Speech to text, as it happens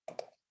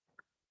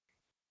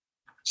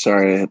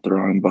Sorry, I hit the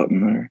wrong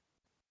button there.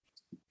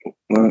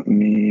 Let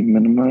me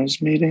minimize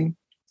meeting.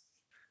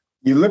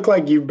 You look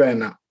like you've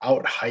been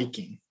out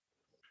hiking.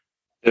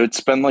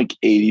 It's been like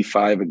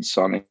 85 and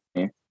sunny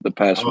the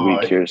past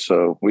week here,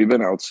 so we've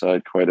been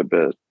outside quite a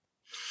bit.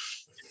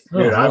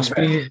 Dude,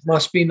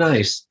 must be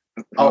nice.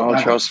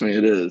 Trust me,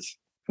 it is.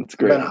 It's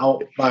great. I've been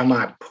out by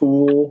my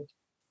pool,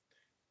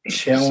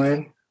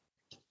 chilling,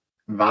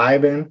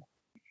 vibing.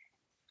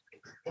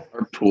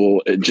 Our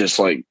pool, it just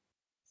like,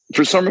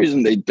 for some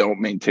reason, they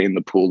don't maintain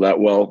the pool that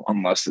well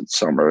unless it's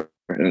summer,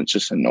 and it's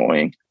just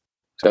annoying.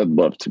 So I'd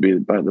love to be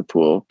by the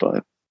pool,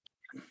 but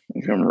I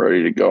think I'm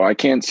ready to go. I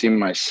can't see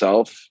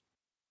myself.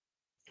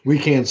 We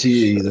can't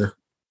see you either.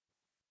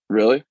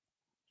 Really?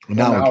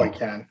 Now we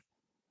can.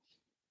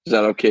 Is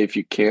that okay if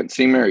you can't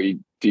see me, or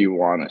do you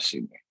want to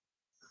see me?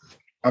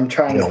 I'm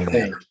trying to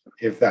think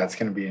if that's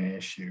going to be an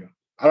issue.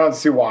 I don't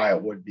see why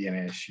it would be an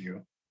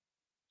issue.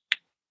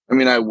 I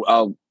mean,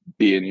 I'll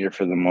be in here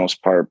for the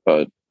most part,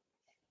 but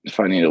if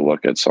I need to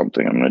look at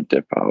something, I'm going to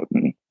dip out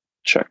and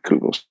check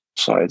Google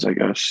Slides, I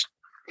guess.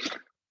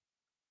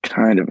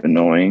 Kind of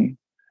annoying.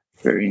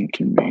 Very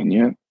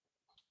inconvenient.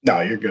 No,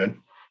 you're good.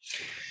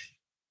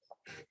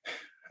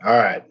 All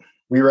right.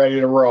 We ready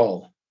to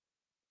roll?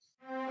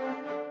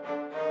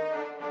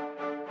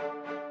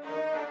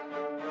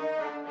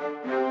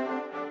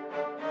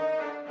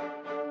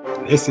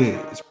 This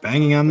is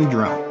Banging on the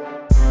Drum.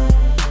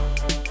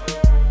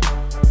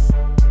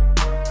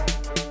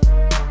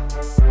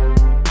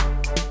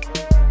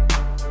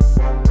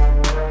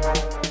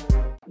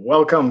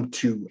 Welcome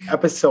to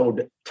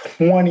episode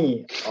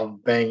 20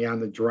 of Banging on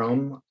the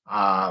Drum.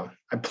 I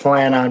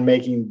plan on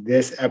making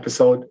this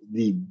episode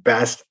the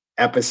best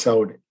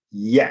episode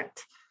yet.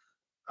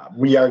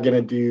 We are going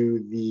to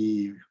do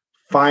the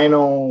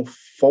final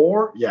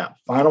four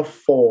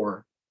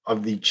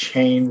of the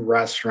chain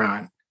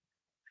restaurant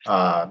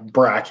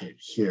bracket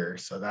here.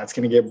 So that's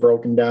going to get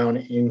broken down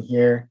in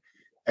here.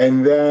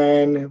 And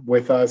then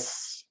with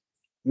us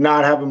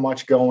not having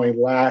much going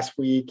last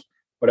week,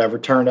 whatever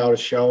turned out a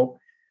show,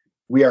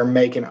 we are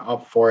making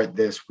up for it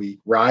this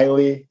week.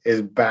 Riley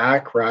is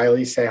back.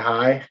 Riley, say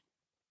hi.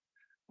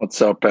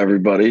 What's up,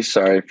 everybody?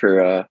 Sorry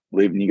for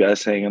leaving you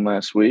guys hanging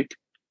last week.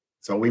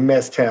 So we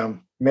missed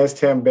him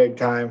big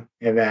time.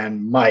 And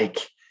then Mike,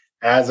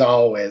 as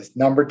always,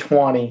 number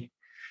 20.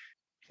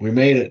 We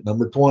made it,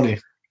 number 20.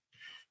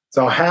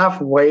 So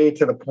halfway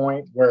to the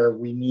point where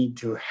we need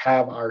to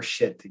have our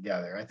shit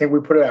together. I think we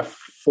put it at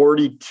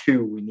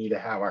 42. We need to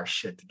have our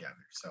shit together.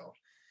 So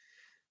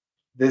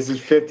this is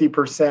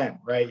 50%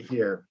 right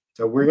here.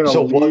 So we're going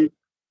to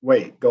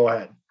wait, go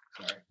ahead.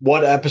 Sorry.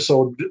 What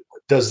episode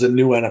does the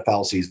new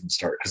NFL season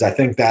start? Because I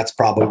think that's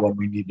probably when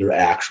we need to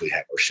actually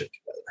have our shit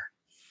together.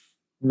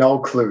 No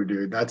clue,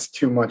 dude. That's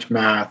too much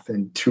math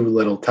and too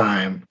little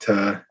time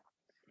to.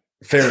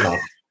 Fair enough.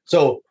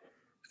 So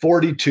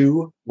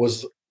 42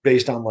 was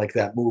based on like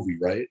that movie,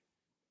 right?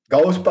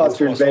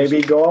 Ghostbusters,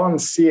 baby. Go out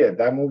and see it.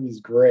 That movie's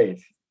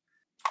great.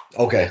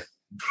 Okay.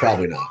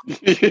 Probably not.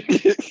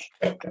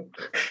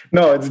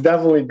 No, it's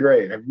definitely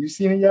great. Have you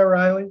seen it yet,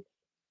 Riley?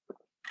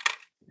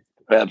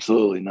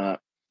 Absolutely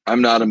not.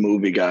 I'm not a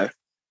movie guy.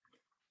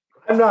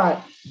 I'm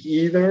not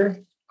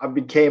either. I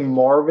became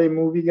more of a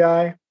movie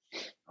guy,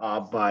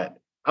 but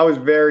I was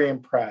very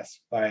impressed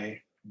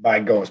by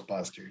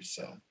Ghostbusters.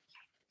 So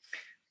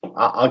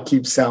I'll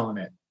keep selling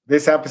it.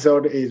 This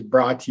episode is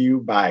brought to you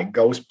by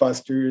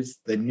Ghostbusters,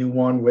 the new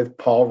one with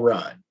Paul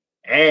Rudd.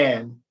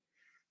 And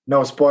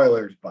no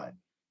spoilers, but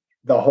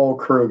the whole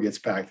crew gets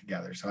back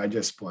together. So I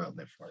just spoiled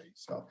it for you.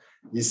 So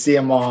you see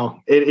them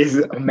all. It is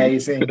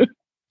amazing.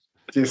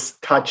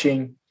 Just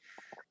touching.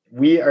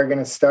 We are going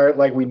to start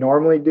like we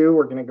normally do.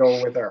 We're going to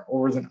go with our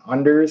overs and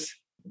unders.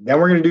 Then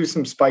we're going to do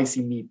some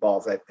spicy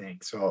meatballs, I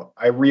think. So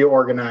I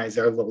reorganized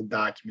our little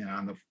document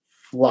on the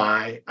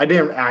fly. I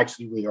didn't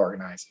actually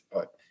reorganize it,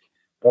 but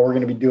we're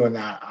going to be doing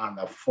that on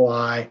the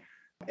fly.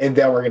 And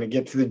then we're going to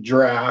get to the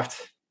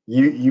draft.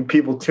 You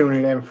people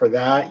tuning in for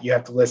that, you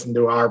have to listen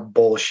to our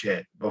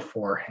bullshit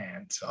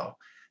beforehand. So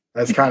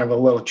that's kind of a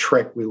little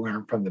trick we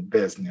learned from the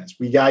business.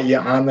 We got you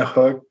on the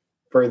hook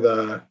for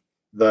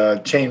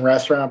the chain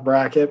restaurant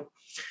bracket.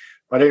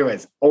 But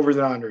anyways, overs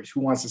and unders.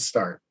 Who wants to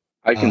start?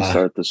 I can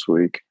start this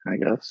week, I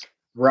guess.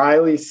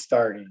 Riley's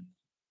starting.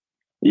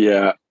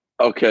 Yeah.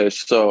 Okay.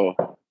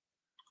 So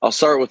I'll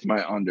start with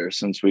my under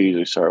since we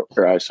usually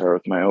I start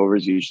with my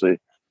overs usually.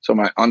 So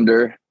my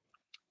under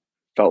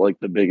felt like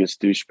the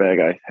biggest douchebag.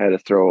 I had to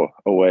throw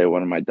away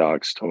one of my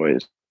dog's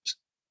toys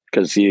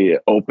because he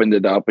opened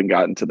it up and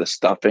got into the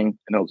stuffing,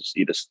 and he'll just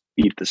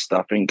eat the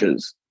stuffing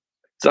because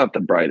it's not the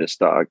brightest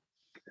dog.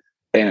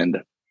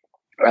 And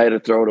I had to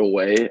throw it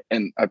away,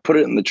 and I put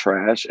it in the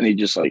trash, and he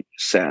just like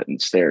sat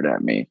and stared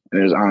at me.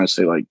 And it was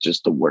honestly like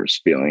just the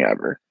worst feeling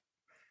ever.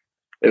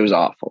 It was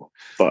awful,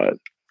 but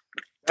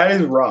that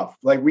is rough.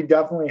 Like we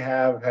definitely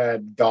have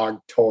had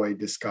dog toy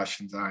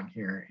discussions on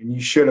here, and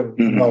you should have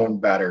known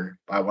better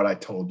by what I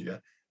told you.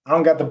 I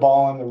don't got the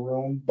ball in the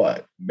room,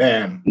 but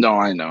man. No,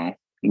 I know.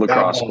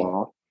 Lacrosse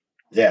ball.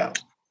 Yeah.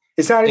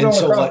 It's not even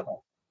lacrosse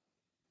ball.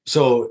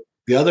 So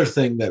the other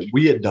thing that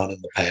we had done in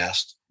the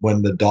past,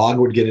 when the dog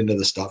would get into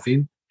the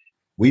stuffing,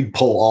 we'd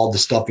pull all the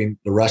stuffing,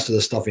 the rest of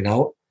the stuffing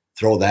out,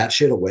 throw that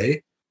shit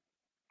away,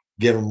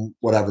 give him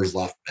whatever's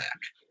left back.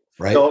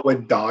 Right. Fill it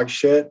with dog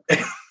shit.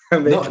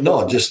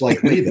 No, just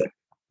like leave it.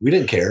 We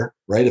didn't care.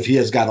 Right. If he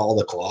has got all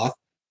the cloth,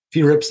 if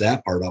he rips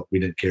that part up, we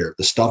didn't care.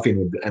 The stuffing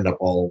would end up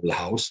all over the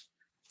house.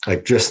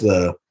 Like just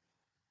I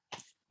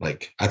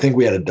think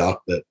we had a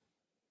duck that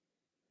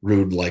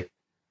Rude like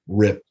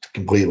ripped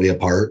completely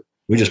apart.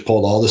 We just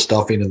pulled all the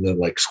stuffing and the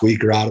like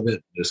squeaker out of it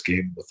and just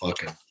gave him the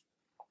fucking.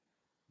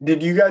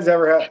 Did you guys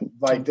ever have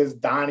like is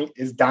Donnie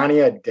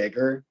a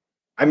digger?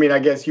 I mean, I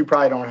guess you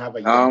probably don't have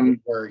a young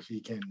where he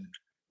can.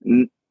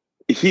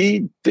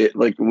 He did,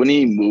 like when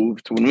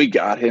we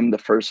got him the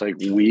first like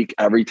week,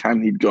 every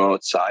time he'd go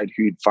outside,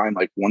 he'd find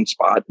like one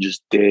spot and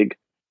just dig.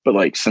 But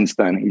like since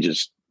then,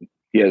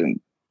 he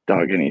hasn't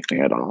dug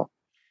anything at all.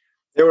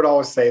 They would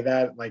always say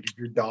that, like if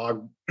your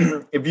dog,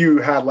 if you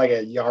had like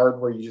a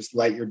yard where you just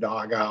let your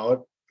dog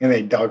out and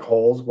they dug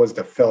holes, was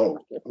to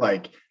fill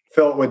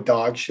it with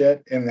dog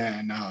shit and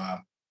then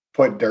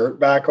put dirt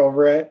back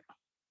over it.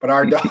 But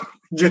our dog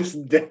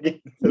just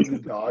digging into the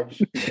dog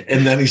shit.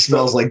 And then he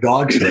smells like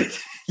dog shit.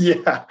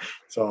 Yeah.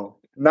 So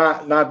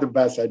not the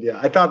best idea.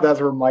 I thought that's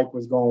where Mike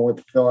was going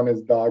with filling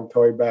his dog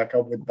toy back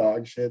up with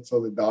dog shit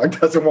so the dog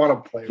doesn't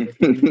want to play with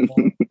it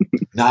anymore.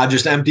 Nah,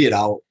 just empty it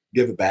out,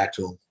 give it back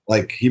to him.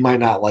 Like he might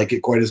not like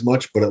it quite as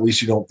much, but at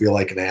least you don't feel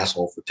like an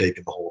asshole for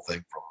taking the whole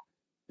thing from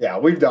him. Yeah,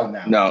 we've done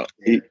that. No,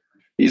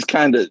 he's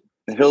kind of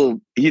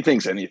he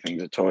thinks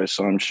anything's a toy,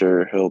 so I'm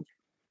sure he'll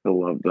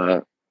love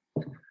that.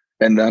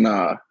 And then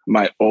I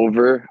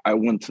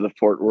went to the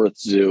Fort Worth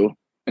Zoo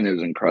and it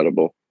was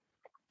incredible.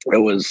 It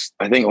was,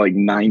 I think, like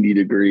 90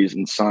 degrees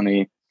and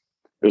sunny. It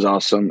was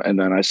awesome. And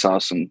then I saw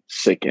some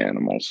sick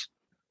animals.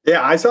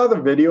 Yeah, I saw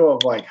the video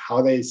of like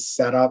how they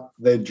set up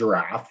the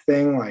giraffe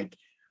thing, like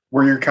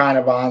where you're kind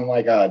of on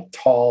like a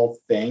tall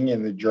thing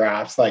and the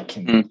giraffes like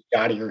can get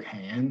out of your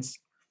hands.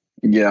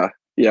 Yeah,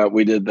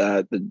 we did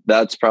that.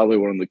 That's probably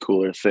one of the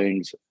cooler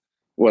things.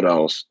 What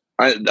else?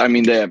 I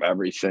mean, they have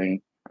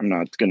everything. I'm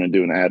not going to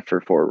do an ad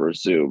for Fort Worth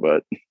Zoo,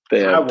 but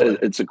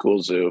it's a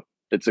cool zoo.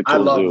 It's a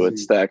cool zoo. It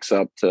stacks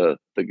up to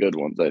the good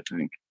ones, I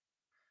think.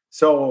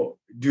 So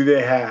do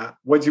they have,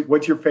 what's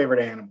your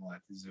favorite animal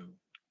at the zoo?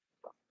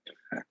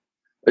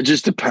 It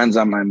just depends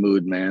on my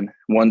mood, man.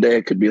 One day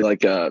it could be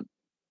like a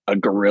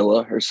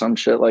gorilla or some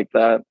shit like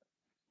that,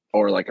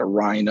 or like a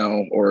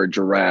rhino or a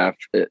giraffe.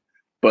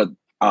 But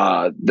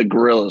the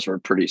gorillas were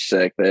pretty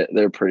sick.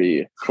 They're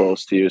pretty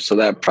close to you. So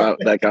that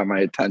got my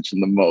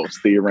attention the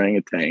most. The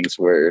orangutans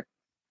were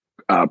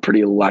pretty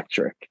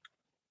electric.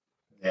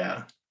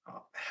 Yeah.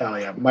 Oh, hell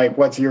yeah. Mike,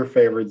 what's your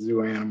favorite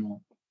zoo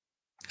animal?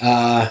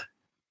 I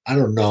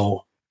don't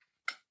know.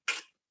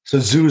 So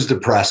zoos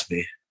depress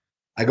me.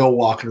 I go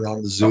walking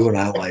around the zoo and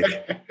I'm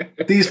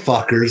like, these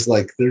fuckers,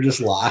 like they're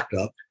just locked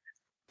up.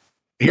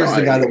 Here's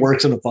the guy that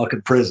works in a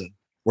fucking prison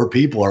where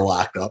people are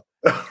locked up,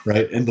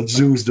 right? And the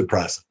zoo's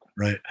depressing,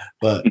 right?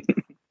 But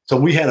so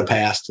we had a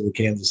pass to the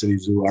Kansas City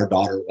Zoo. Our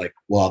daughter like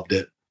loved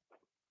it.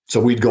 So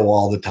we'd go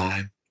all the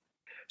time.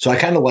 So I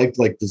kind of liked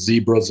like the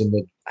zebras and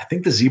I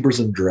think the zebras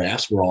and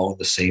giraffes were all in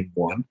the same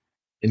one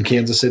in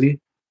Kansas City.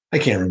 I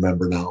can't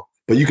remember now,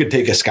 but you could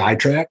take a sky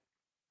track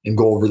and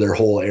go over their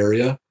whole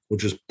area,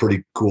 which is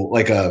pretty cool.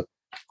 Like a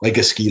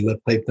ski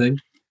lift type thing.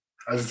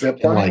 A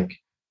zip line?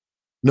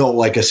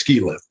 Like a ski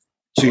lift.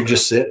 So you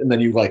just sit and then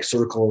you like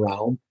circle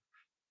around.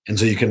 And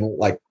so you can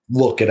like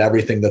look at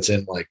everything that's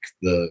in like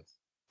the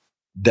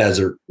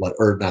desert,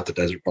 or not the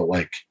desert, but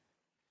like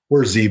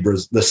where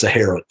zebras, the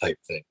Sahara type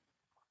thing.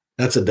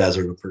 That's a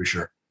desert, I'm pretty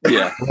sure.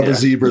 Yeah. The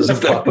zebras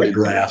and fucking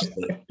grass,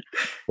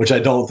 which I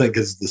don't think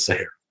is the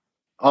Sahara.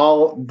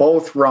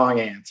 Both wrong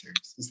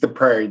answers. It's the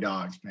prairie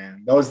dogs,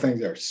 man. Those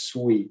things are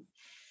sweet.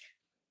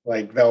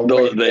 Like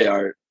they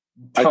are.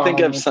 I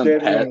think I've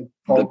sent Pat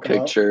the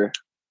picture,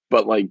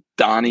 but like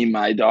Donnie,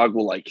 my dog,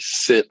 will like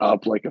sit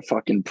up like a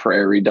fucking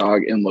prairie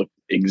dog and look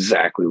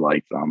exactly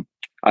like them.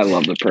 I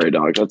love the prairie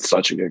dog. That's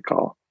such a good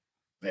call.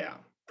 Yeah.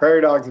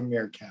 Prairie dogs and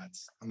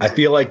meerkats. I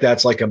feel like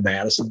that's like a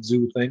Madison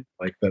Zoo thing,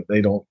 like that they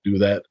don't do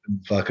that in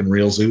fucking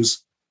real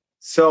zoos.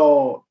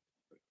 So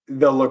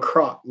the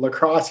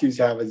lacrosse used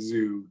to have a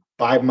zoo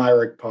by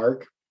Myrick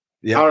Park.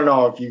 Yeah. I don't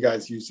know if you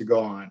guys used to go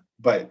on,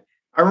 but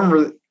I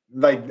remember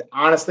like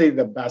honestly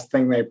the best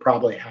thing they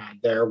probably had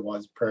there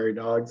was prairie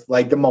dogs,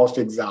 like the most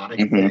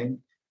exotic thing.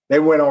 They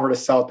went over to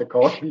South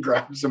Dakota and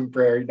grabbed some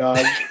prairie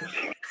dogs.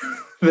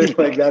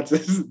 Like that's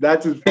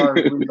as far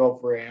as we go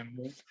for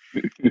animals.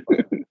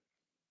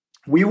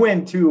 We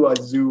went to a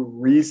zoo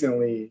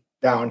recently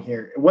down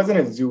here. It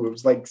wasn't a zoo. It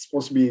was like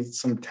supposed to be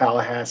some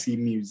Tallahassee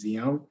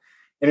museum.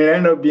 And it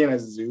ended up being a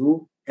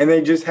zoo. And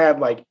they just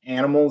had like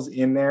animals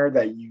in there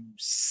that you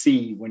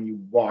see when you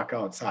walk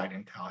outside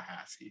in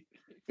Tallahassee.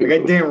 Like I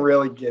didn't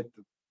really get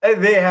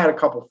they had a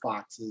couple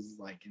foxes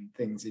like and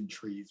things in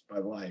trees,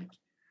 but like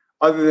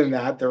other than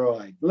that, they were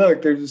like,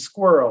 look, there's a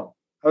squirrel.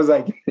 I was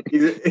like,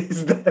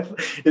 is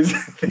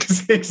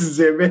this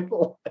exhibit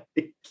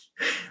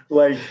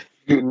like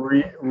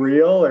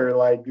real, or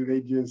like do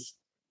they just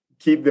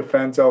keep the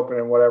fence open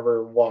and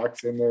whatever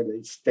walks in there,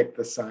 they stick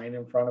the sign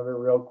in front of it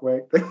real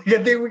quick? I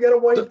think we got a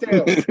white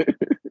tail.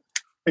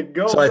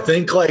 Go. So I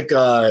think like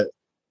the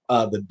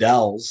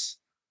Dells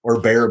or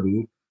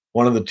Baraboo,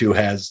 one of the two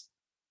has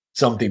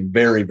something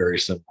very, very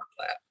similar to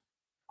that,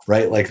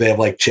 right? Like they have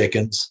like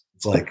chickens.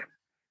 It's like,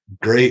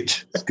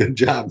 great, good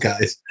job,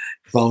 guys.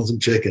 Found some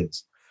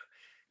chickens.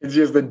 It's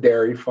just a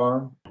dairy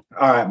farm.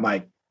 All right,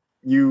 Mike,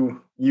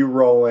 you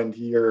roll into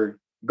your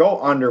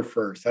go under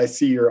first. I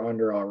see you're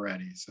under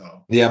already.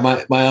 So yeah,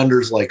 my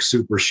under's like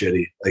super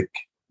shitty, like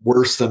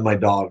worse than my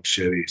dog's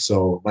shitty.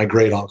 So my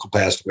great uncle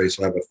passed away,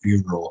 so I have a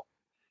funeral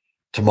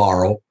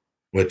tomorrow,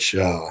 which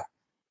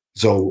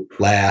so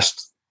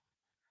last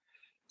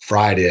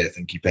Friday I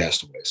think he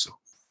passed away. So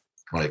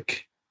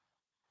like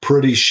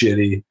pretty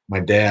shitty. My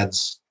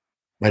dad's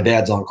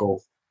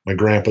uncle, my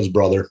grandpa's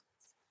brother,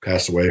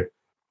 passed away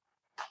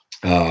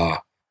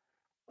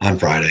on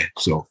Friday.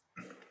 So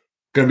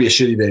gonna be a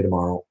shitty day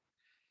tomorrow.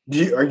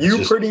 Are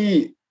you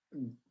pretty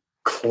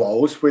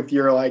close with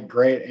your like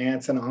great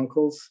aunts and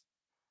uncles?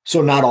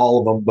 So not all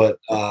of them, but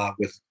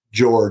with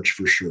George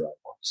for sure I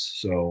was.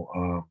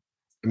 So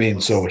I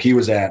mean, so he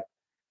was at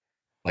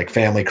like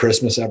family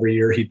Christmas every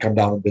year. He'd come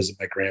down and visit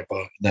my grandpa,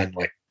 and then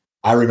like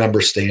I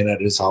remember staying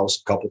at his house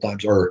a couple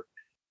times, or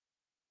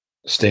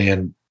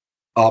staying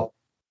up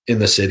in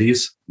the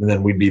cities, and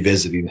then we'd be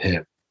visiting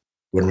him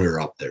when we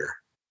were up there,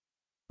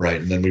 right?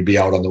 And then we'd be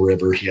out on the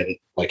river. He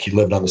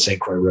lived on the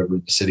St. Croix River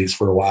in the cities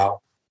for a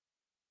while,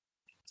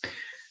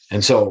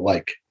 and so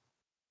like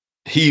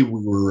we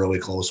were really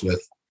close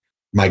with.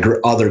 My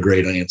other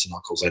great aunts and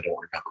uncles, I don't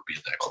remember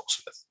being that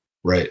close with,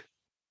 right?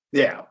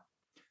 Yeah.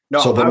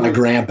 No. So, but my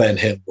grandpa and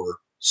him were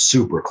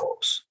super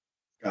close.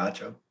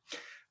 Gotcha.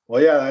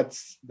 Well, yeah,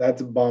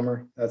 that's a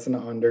bummer. That's an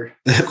under.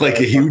 Like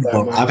a huge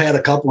bummer. I've had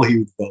a couple of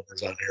huge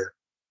bummers on here.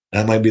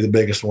 That might be the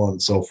biggest one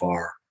so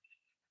far.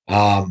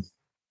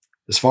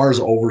 As far as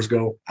overs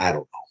go, I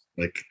don't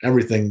know. Like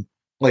everything,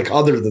 like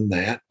other than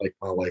that, like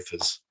my life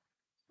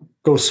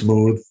goes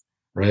smooth,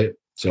 right?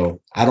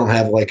 So I don't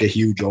have like a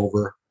huge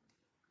over.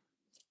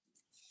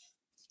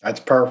 That's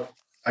perfect.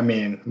 I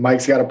mean,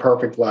 Mike's got a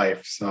perfect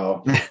life,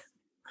 so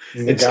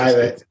he's the guy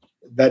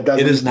that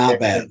doesn't. It is not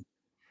bad.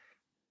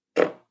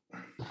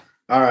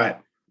 All right,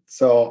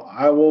 so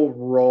I will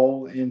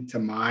roll into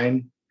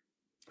mine,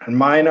 and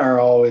mine are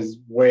always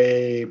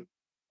way,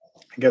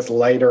 I guess,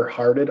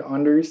 lighter-hearted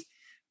unders.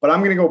 But I'm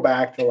going to go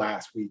back to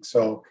last week.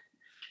 So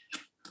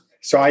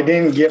I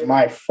didn't get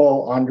my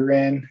full under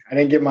in. I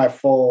didn't get my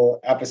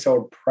full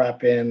episode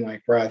prep in,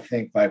 like where I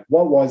think like,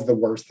 what was the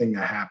worst thing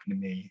that happened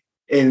to me?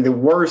 And the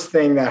worst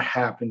thing that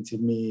happened to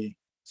me,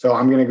 so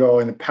I'm going to go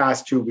in the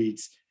past 2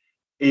 weeks,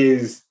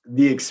 is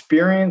the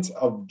experience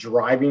of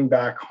driving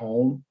back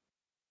home.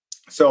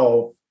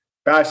 So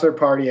bachelor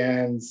party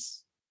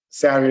ends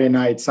Saturday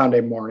night,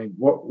 Sunday morning,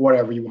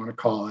 whatever you want to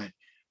call it.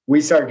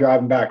 We start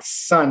driving back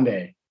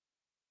Sunday,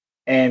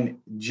 and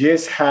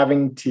just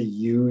having to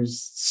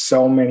use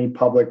so many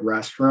public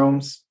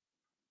restrooms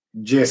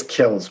just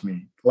kills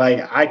me.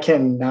 Like I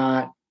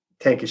cannot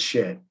take a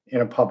shit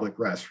in a public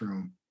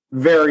restroom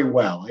very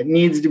well. It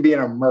needs to be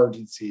an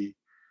emergency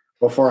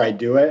before I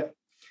do it.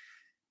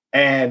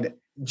 And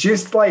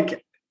just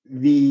like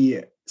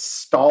the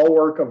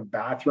stalwart of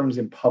bathrooms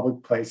in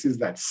public places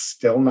that's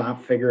still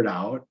not figured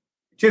out,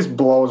 just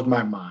blows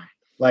my mind.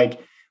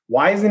 Like,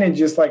 why isn't it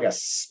just like a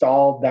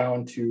stall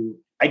down to,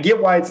 I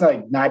get why it's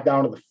like not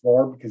down to the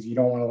floor because you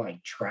don't want to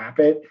like trap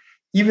it,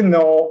 even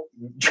though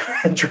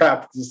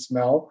trap the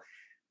smell.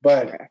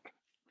 But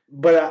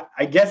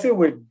I guess it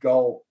would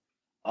go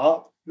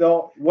up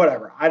though,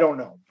 whatever. I don't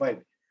know.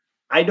 But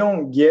I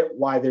don't get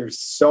why there's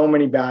so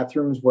many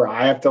bathrooms where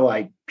I have to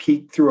like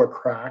peek through a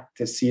crack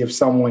to see if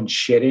someone's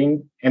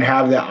shitting and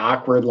have the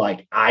awkward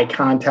like eye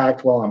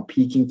contact while I'm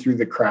peeking through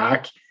the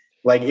crack.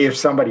 Like if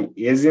somebody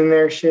is in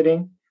there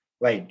shitting,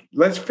 like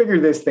let's figure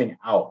this thing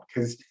out,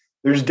 because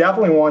there's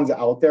definitely ones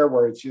out there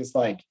where it's just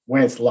like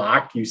when it's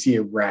locked, you see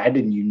a red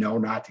and you know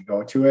not to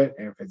go to it.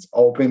 And if it's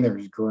open,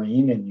 there's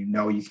green and you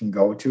know you can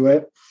go to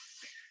it.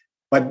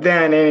 But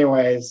then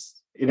anyways,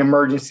 an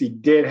emergency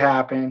did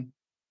happen,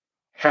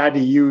 had to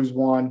use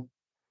one.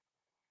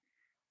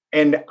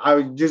 And I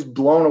was just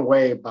blown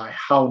away by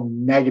how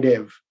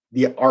negative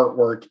the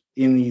artwork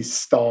in these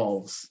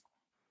stalls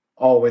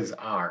always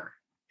are.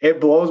 It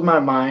blows my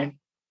mind.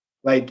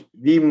 Like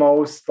the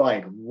most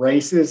like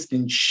racist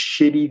and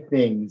shitty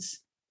things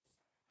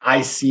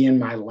I see in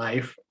my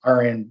life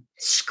are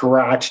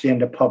scratched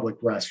into public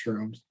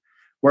restrooms,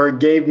 where it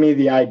gave me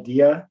the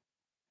idea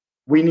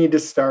we need to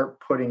start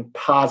putting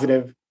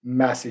positive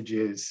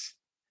messages.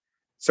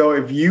 So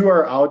if you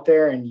are out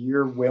there and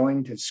you're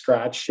willing to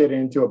scratch shit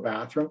into a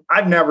bathroom,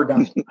 I've never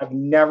done it. I've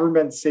never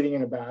been sitting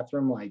in a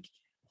bathroom like,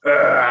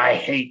 I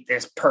hate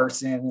this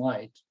person.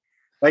 Like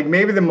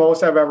maybe the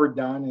most I've ever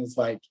done is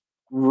like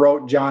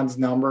wrote John's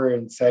number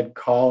and said,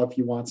 call if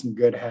you want some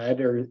good head,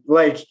 or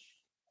like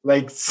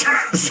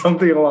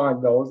something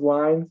along those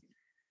lines.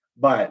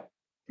 But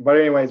but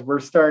anyways, we're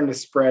starting to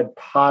spread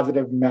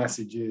positive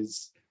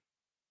messages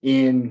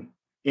in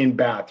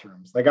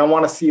bathrooms. Like I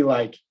want to see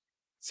like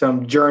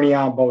some Journey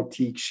on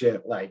Boutique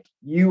shit. Like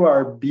you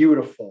are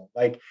beautiful.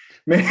 Like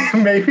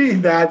maybe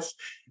that's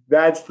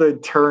the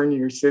turn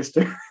your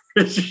sister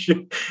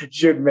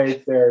should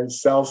make there.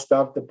 Sell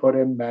stuff to put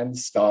in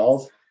men's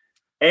stalls.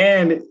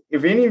 And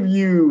if any of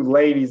you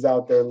ladies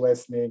out there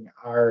listening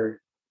are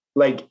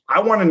like,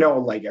 I want to know,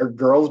 like, are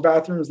girls'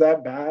 bathrooms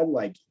that bad?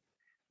 Like,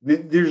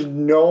 there's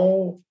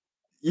no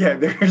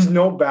bathroom.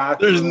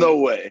 There's no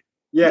way.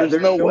 Yeah,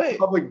 there's no way.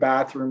 Public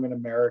bathroom in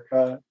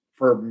America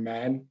for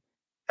men.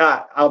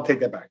 I'll take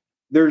that back.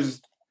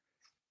 There's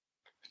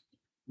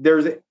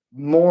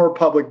more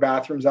public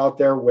bathrooms out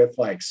there with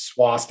like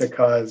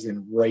swastikas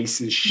and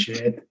racist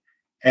shit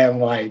and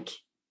like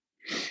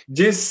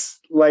just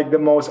like the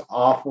most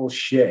awful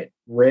shit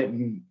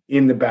written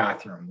in the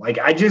bathroom. Like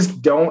I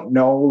just don't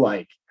know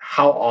like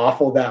how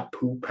awful that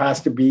poop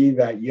has to be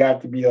that you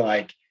have to be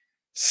like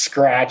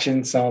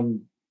scratching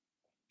some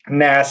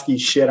nasty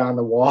shit on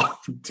the wall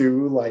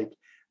too. Like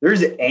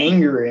there's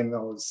anger in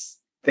those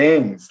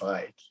things.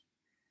 Like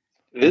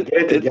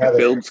it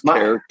builds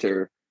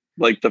character.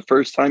 Like the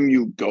first time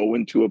you go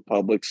into a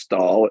public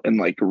stall and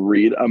like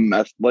read a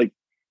like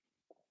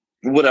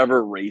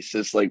whatever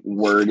racist like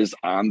word is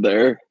on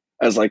there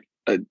as like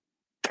a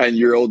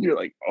 10-year-old, you're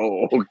like,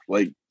 oh,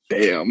 like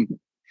damn.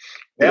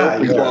 Yeah,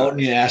 you go out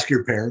and you ask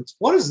your parents,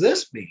 what does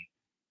this mean?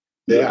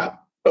 Yeah.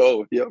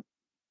 Oh, yep.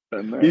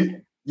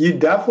 You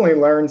definitely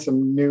learn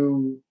some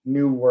new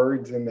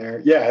words in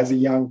there. Yeah, as a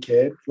young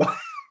kid.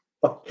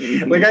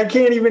 Like I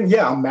can't even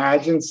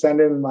imagine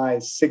sending my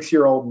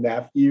 6-year-old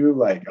nephew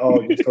like,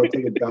 oh, just go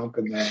take a dump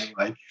in there.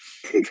 Like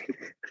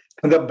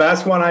the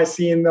best one I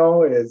seen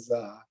though is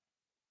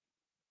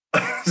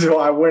so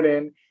I went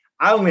in.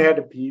 I only had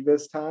to pee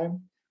this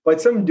time,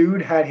 but some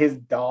dude had his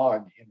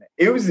dog in it.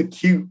 It was a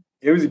cute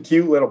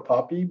little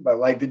puppy, but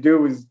like the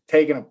dude was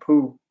taking a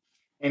poop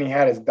and he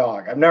had his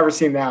dog. I've never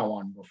seen that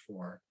one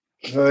before.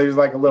 So there's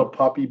like a little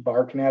puppy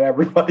barking at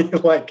everybody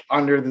like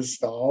under the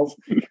stalls.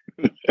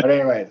 But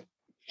anyways,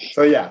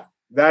 so yeah,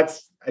 I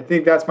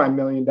think that's my $1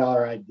 million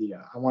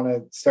idea. I want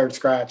to start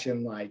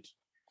scratching like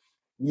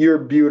you're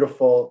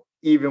beautiful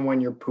even when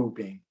you're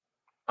pooping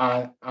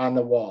on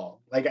the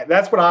wall. Like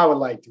that's what I would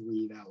like to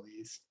read at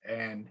least.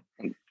 And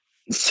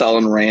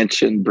selling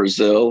ranch in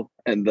Brazil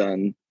and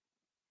then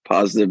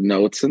positive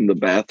notes in the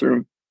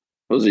bathroom.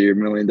 Those are your $1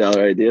 million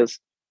ideas.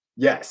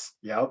 Yes.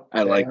 Yep.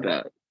 I like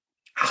that.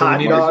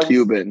 Hot Mark dogs,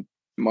 Cuban.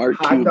 Mark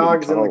hot Cuban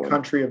dogs in Colin. the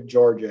country of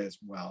Georgia as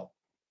well.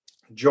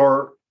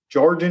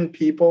 Georgian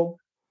people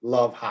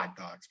love hot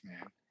dogs,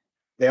 man.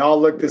 They all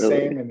look the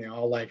same and they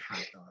all like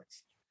hot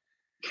dogs.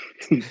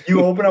 If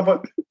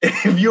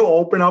you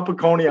open up a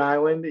Coney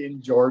Island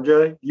in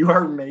Georgia, you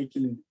are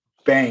making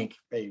bank,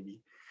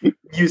 baby.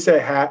 You say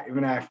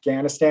in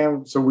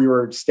Afghanistan, so we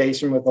were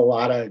stationed with a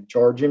lot of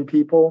Georgian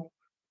people.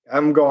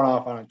 I'm going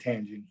off on a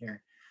tangent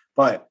here,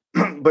 but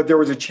there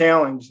was a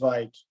challenge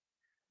like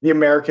the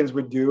Americans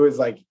would do is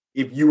like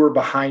if you were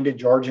behind a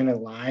Georgian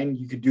in line,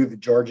 you could do the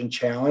Georgian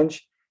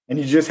challenge, and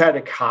you just had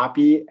to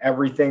copy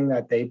everything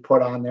that they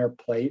put on their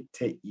plate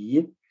to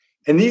eat.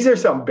 And these are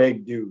some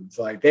big dudes,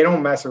 like they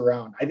don't mess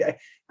around.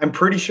 I'm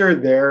pretty sure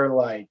their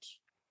like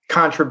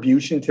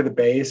contribution to the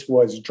base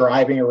was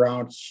driving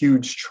around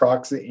huge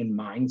trucks in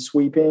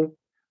minesweeping.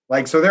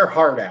 Like, so they're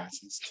hard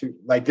asses too.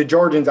 Like the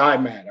Georgians I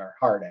met are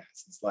hard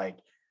asses. Like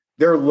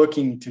they're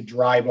looking to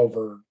drive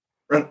over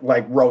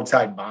like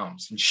roadside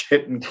bombs and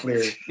shit and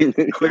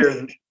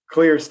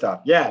clear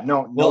stuff. Yeah,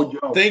 no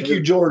joke. Thank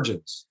you,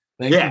 Georgians.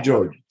 Thank you,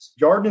 Georgians.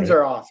 Georgians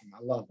are awesome. I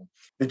love them.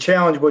 The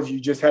challenge was you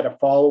just had to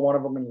follow one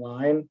of them in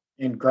line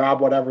and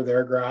grab whatever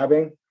they're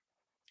grabbing.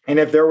 And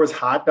if there was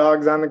hot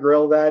dogs on the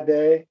grill that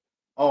day,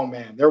 oh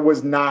man, there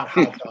was not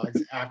hot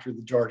dogs after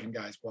the Georgian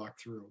guys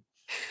walked through.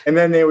 And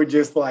then they would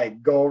just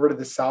like go over to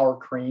the sour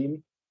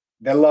cream.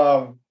 They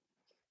love,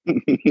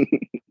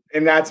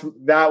 and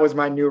that was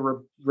my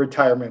new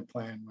retirement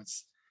plan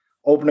was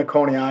open a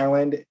Coney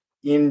Island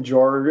in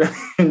Georgia,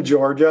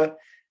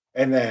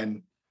 and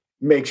then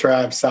make sure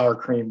I have sour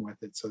cream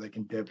with it so they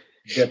can dip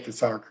the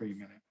sour cream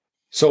in it.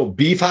 So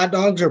beef hot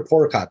dogs or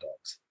pork hot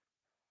dogs?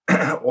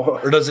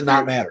 Or does it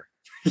not matter?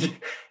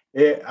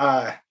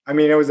 I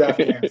mean, it was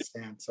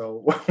Afghanistan,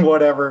 so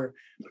whatever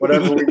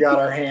we got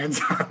our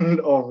hands on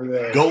over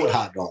there. Goat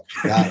hot dogs.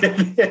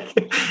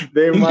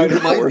 They might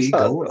be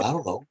goat. I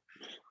don't know.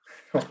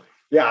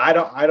 Yeah,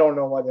 I don't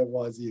know what it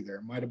was either.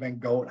 It might have been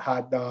goat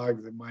hot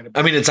dogs. It might have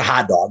been, I mean, it's a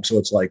hot dog, so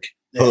it's like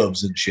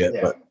hooves and shit.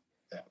 Yeah, but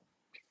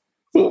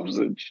hooves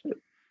and shit.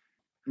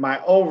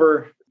 My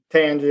over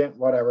tangent,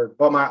 whatever.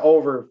 But my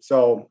over,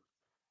 so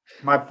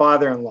my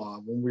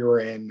father-in-law, when we were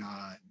in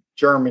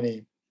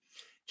Germany,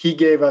 he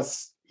gave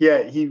us,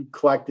 he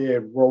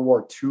collected World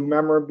War II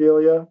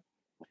memorabilia,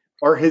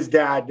 or his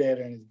dad did,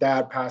 and his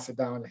dad passed it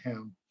down to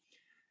him.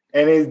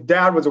 And his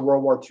dad was a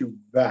World War II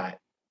vet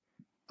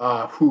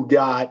who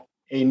got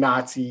a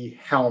Nazi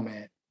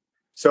helmet.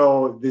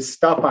 So the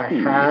stuff I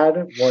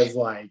had was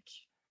like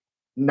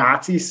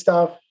Nazi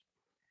stuff.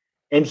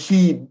 And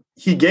he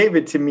gave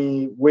it to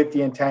me with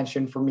the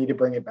intention for me to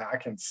bring it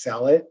back and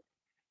sell it.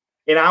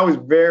 And I was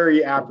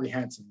very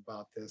apprehensive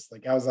about this.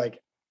 Like, I was like,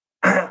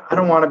 I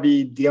don't want to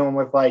be dealing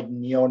with like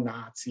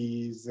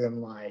neo-Nazis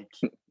and like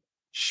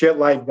shit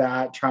like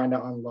that, trying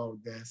to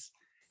unload this.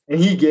 And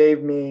he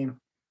gave me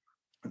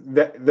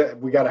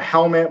we got a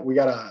helmet, we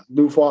got a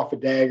Luftwaffe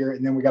dagger,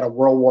 and then we got a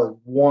World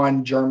War I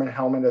German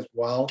helmet as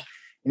well.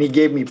 And he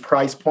gave me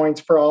price points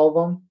for all of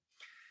them.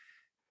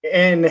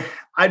 And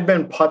I'd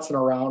been putzing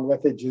around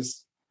with it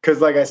just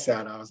because, like I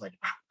said, I was like,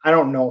 I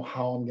don't know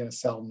how I'm going to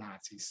sell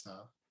Nazi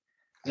stuff.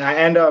 And I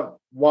end up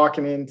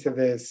walking into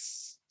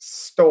this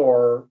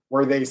store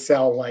where they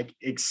sell like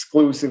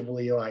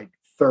exclusively like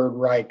Third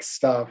Reich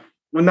stuff.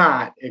 Well,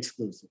 not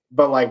exclusive,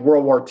 but like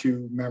World War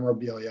II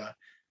memorabilia.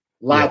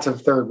 Lots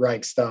of Third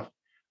Reich stuff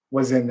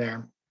was in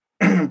there.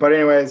 But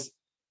anyways,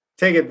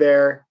 take it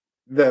there.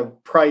 The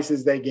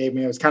prices they gave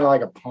me, it was kind of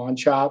like a pawn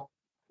shop,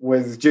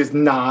 was just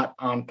not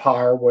on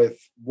par with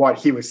what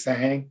he was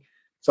saying.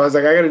 So I was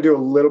like, I got to do a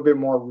little bit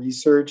more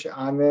research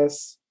on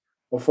this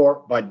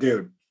before. But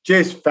dude,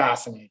 just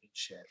fascinating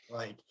shit.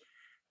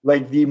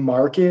 Like the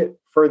market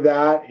for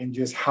that and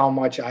just how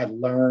much I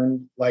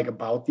learned like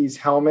about these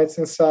helmets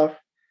and stuff.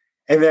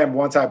 And then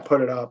once I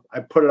put it up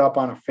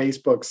on a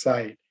Facebook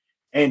site.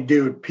 And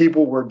dude,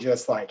 people were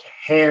just like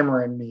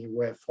hammering me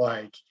with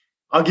like,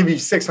 I'll give you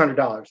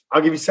 $600.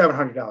 I'll give you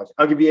 $700.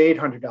 I'll give you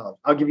 $800.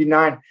 I'll give you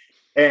 $900.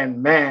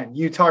 And man,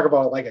 you talk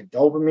about like a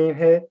dopamine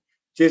hit,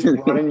 just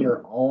running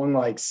your own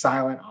like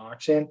silent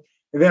auction.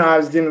 And then I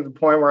was getting to the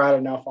point where I had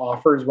enough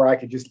offers where I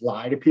could just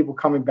lie to people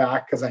coming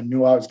back because I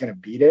knew I was going to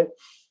beat it.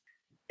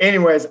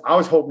 Anyways, I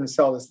was hoping to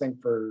sell this thing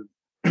for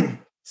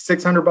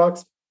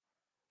 $600.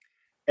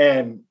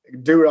 And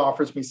dude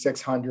offers me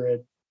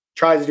 $600,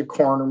 tries to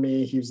corner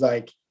me. He was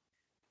like,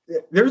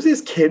 there's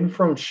this kid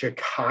from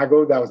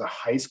Chicago that was a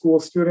high school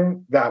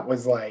student that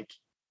was like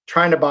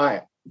trying to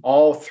buy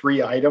all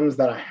 3 items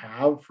that I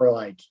have for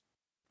like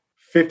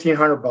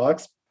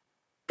 $1,500,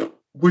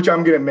 which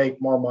I'm going to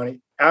make more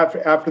money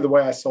after the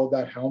way I sold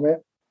that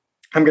helmet.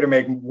 I'm going to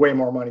make way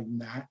more money than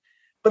that.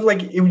 But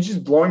like, it was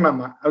just blowing my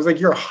mind. I was like,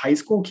 you're a high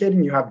school kid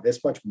and you have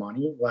this much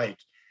money. Like,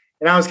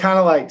 and I was kind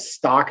of like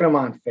stalking him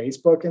on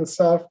Facebook and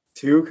stuff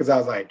too. Cause I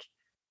was like,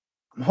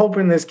 I'm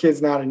hoping this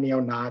kid's not a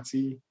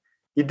neo-Nazi.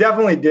 He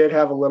definitely did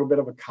have a little bit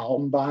of a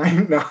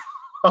Columbine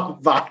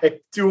vibe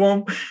to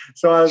him.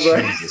 So I was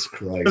like, Jesus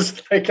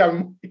Christ.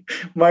 I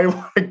might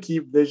want to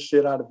keep this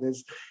shit out of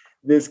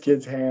this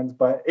kid's hands.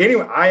 But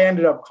anyway, I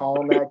ended up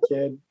calling that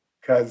kid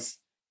because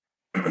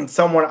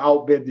someone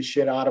outbid the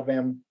shit out of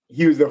him.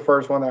 He was the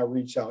first one that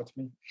reached out to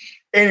me.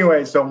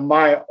 Anyway, so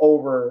my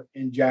over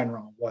in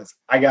general was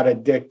I got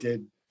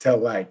addicted to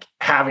like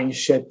having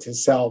shit to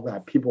sell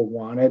that people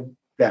wanted,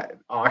 that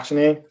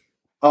auctioning.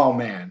 Oh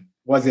man,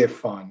 was it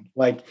fun.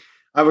 Like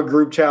I have a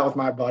group chat with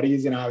my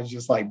buddies and I was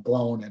just like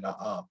blowing it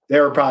up.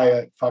 They were probably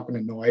like, fucking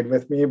annoyed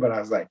with me, but I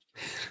was like,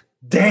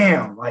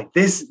 damn, like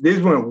this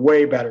went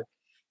way better.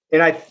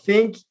 And I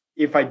think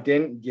if I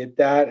didn't get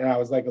that and I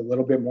was like a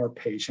little bit more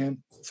patient.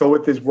 So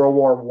with this World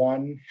War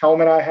I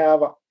helmet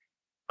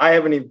I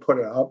haven't even put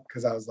it up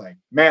because I was like,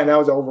 man, that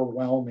was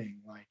overwhelming.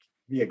 Like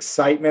the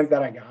excitement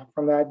that I got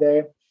from that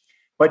day.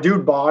 But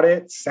dude bought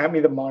it, sent me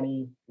the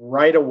money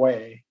right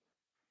away.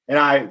 And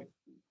I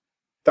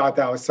thought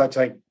that was such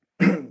like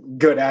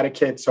good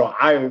etiquette. So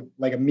I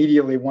like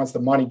immediately, once the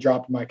money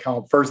dropped in my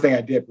account, first thing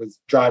I did was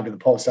drive to the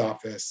post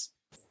office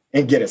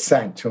and get it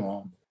sent to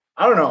him.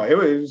 I don't know. It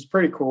was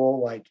pretty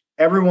cool. Like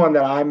everyone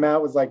that I met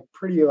was like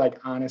pretty like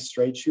honest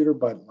straight shooter,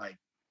 but like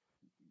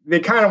they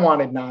kind of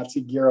wanted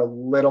Nazi gear a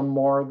little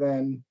more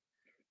than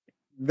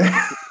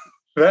I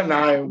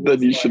was.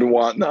 Then you should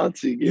want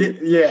Nazi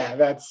gear.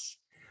 Yeah,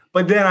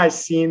 but then I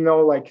seen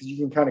though, like, cause you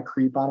can kind of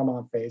creep on them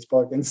on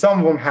Facebook and some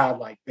of them had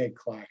like big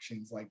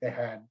collections. Like they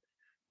had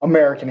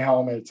American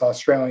helmets,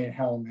 Australian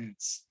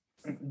helmets,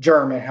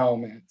 German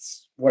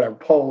helmets, whatever,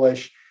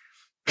 Polish.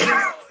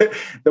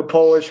 The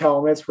Polish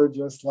helmets were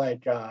just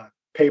like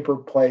paper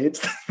plates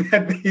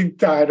that they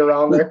tied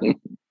around their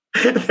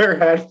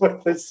head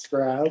with a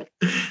strap.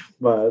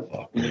 But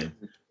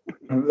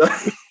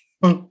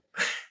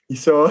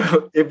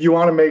so if you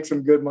want to make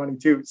some good money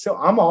too, so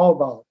I'm all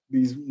about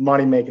these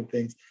money making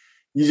things.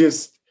 You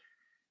just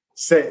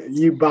say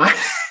you buy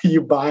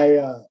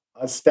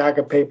a stack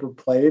of paper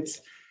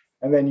plates,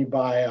 and then you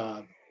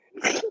buy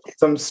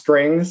some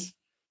strings,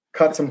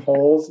 cut some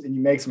holes, and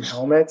you make some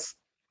helmets,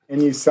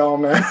 and you sell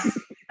them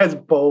as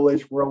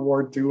Polish World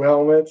War II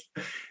helmets.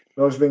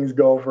 Those things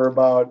go for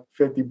about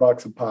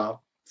 $50 a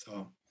pop.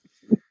 So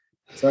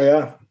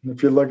yeah,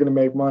 if you're looking to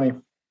make money.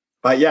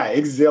 But yeah,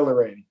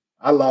 exhilarating.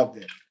 I loved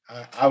it.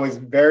 I was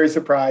very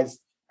surprised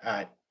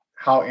at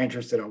how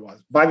interested I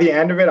was. By the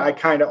end of it, I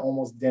kind of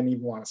almost didn't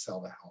even want to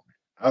sell the helmet.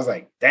 I was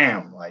like,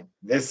 damn, like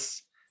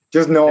this,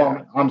 just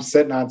know I'm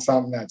sitting on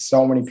something that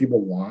so many people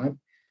want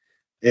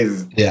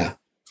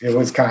it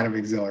was kind of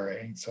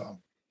exhilarating. So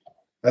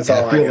that's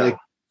all I got. Like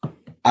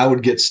I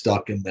would get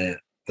stuck in that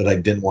I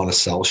didn't want to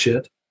sell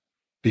shit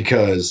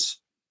because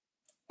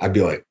I'd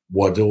be like,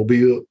 what will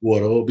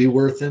it be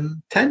worth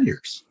in 10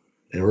 years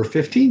or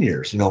 15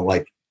 years?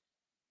 Like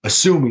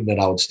assuming that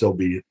I would still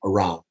be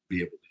around,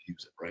 be able to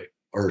use it, right?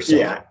 Or so.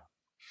 Yeah.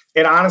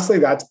 And honestly,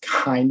 that's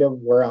kind of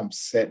where I'm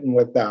sitting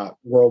with that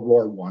World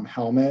War I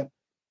helmet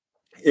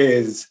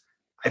is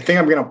I think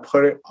I'm going to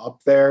put it up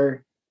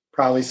there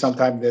probably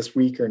sometime this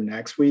week or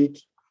next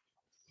week.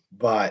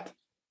 But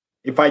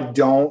if I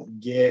don't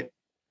get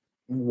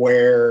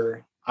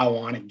where I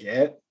want to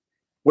get,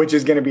 which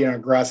is going to be an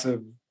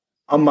aggressive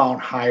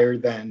amount higher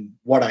than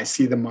what I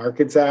see the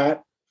market's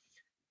at,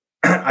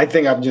 I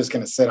think I'm just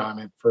going to sit on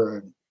it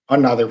for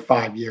another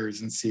 5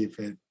 years and see if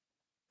it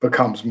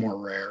becomes more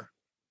rare.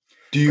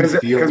 Do you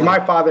feel because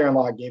my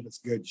father-in-law gave us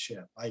good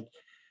shit, like,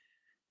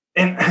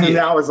 and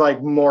that was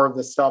like more of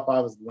the stuff I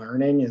was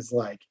learning is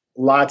like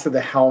lots of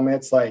the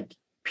helmets, like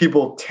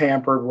people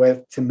tampered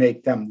with to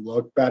make them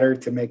look better,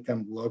 to make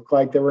them look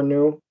like they were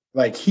new.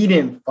 Like he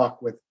didn't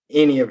fuck with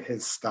any of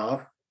his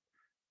stuff.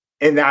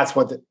 And that's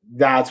what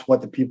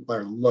the people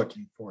are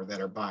looking for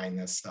that are buying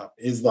this stuff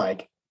is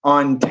like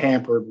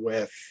untampered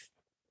with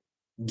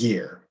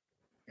gear.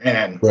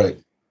 And right.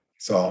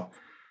 So,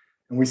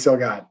 and we still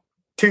got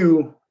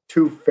two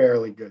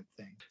fairly good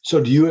things.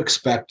 So do you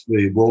expect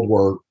the World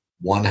War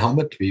I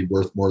helmet to be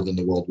worth more than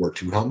the World War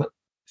II helmet?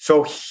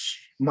 So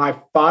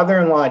my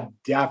father-in-law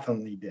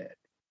definitely did,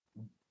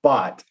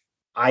 but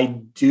I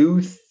do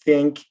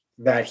think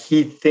that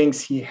he thinks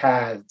he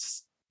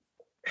has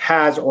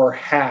or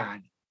had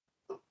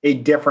a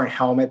different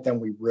helmet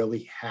than we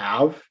really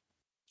have.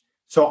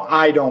 So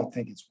I don't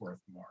think it's worth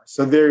more.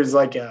 So there's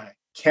like a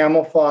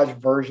camouflage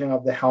version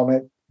of the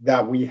helmet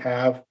that we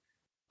have.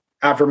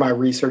 After my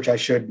research, I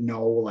should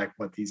know like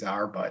what these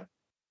are, but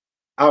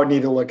I would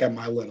need to look at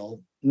my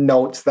little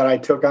notes that I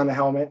took on the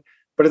helmet.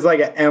 But it's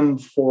like an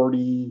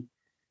M40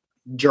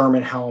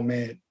 German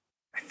helmet.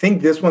 I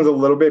think this one's a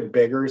little bit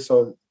bigger,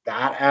 so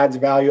that adds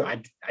value.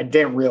 I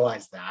didn't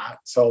realize that.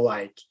 So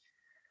like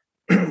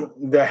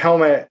the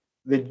helmet,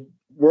 the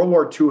World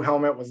War II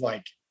helmet was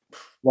like,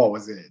 what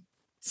was it?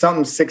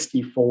 Something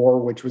 64,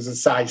 which was a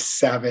size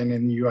 7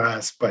 in the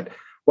US, but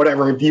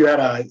whatever, if you had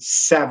a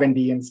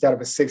 70 instead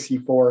of a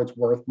 64, it's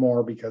worth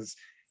more because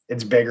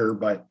it's bigger.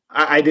 But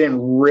I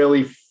didn't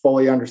really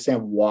fully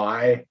understand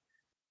why.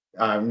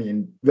 I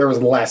mean, there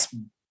was less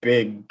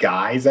big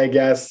guys, I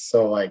guess.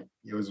 So like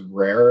it was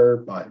rarer,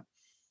 but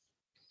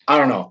I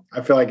don't know.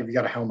 I feel like if you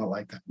got a helmet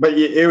like that, but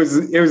it was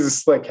a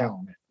slick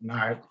helmet. And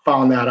I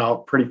found that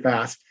out pretty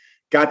fast.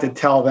 Got to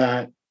tell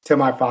that to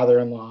my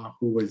father-in-law,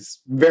 who was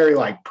very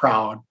like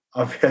proud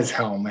of his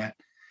helmet.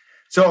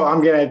 So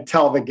I'm going to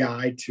tell the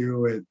guy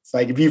too. It's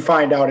like, if you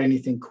find out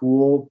anything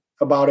cool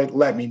about it,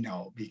 let me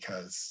know,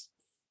 because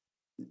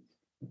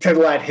to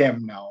let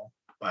him know.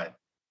 But,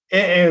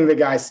 and the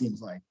guy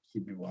seems like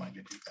he'd be willing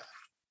to do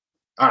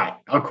that. All right.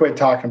 I'll quit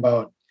talking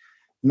about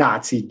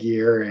Nazi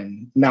gear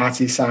and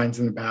Nazi signs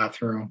in the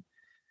bathroom.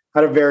 I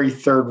had a very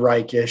Third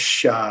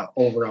Reich-ish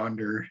over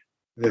under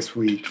this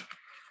week.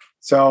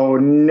 So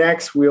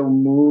next we'll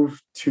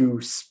move to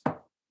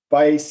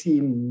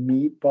spicy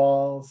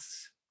meatballs.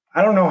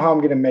 I don't know how I'm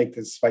going to make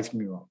this spicy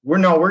meatball. We're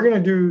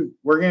going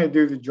to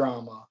do the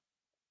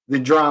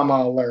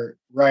drama alert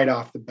right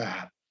off the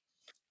bat.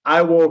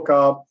 I woke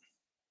up,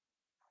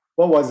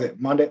 what was it?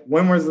 Monday.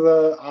 When was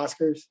the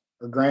Oscars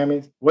or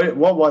Grammys? What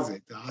was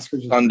it? The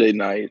Oscars? Sunday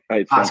night. I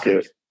think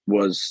Oscars. It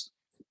was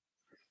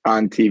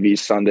on TV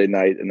Sunday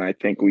night. And I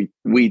think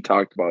we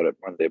talked about it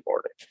Monday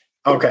morning.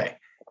 Okay.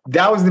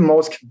 That was the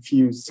most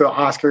confused. So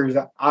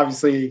Oscars,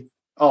 obviously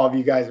all of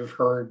you guys have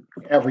heard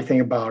everything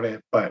about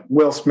it, but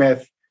Will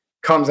Smith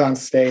comes on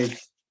stage,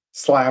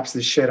 slaps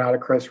the shit out of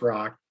Chris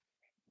Rock.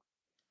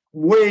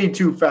 Way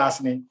too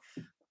fascinating.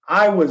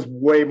 I was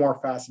way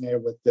more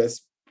fascinated with this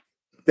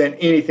than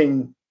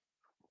anything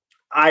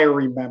I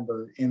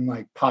remember in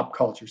like pop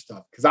culture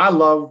stuff. Because I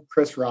love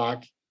Chris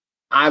Rock.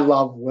 I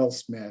love Will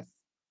Smith.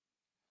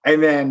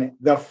 And then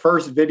the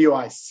first video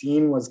I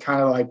seen was kind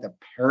of like the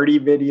parody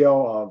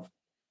video of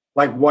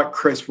like what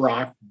Chris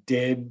Rock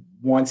did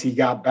once he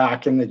got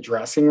back in the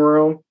dressing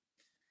room.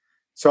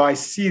 So I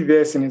see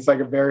this and it's like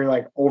a very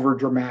like over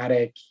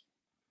dramatic,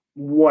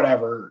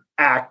 whatever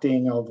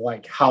acting of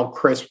like how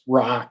Chris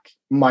Rock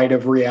might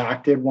have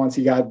reacted once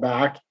he got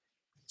back.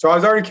 So I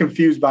was already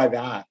confused by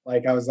that.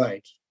 Like, I was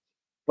like,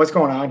 what's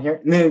going on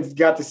here? And then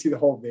got to see the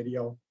whole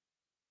video.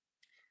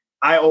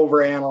 I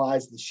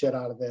overanalyzed the shit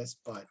out of this,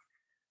 but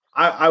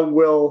I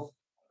will.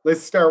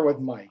 Let's start with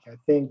Mike. I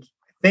think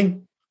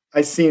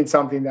I seen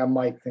something that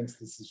Mike thinks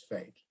this is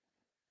fake.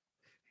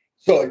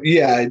 So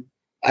yeah,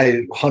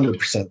 I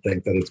 100%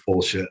 think that it's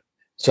bullshit.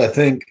 So I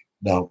think,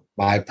 no,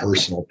 my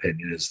personal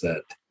opinion is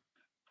that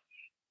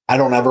I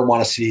don't ever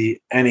want to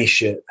see any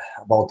shit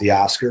about the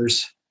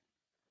Oscars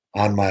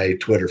on my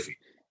Twitter feed.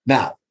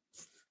 Now,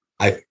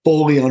 I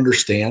fully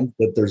understand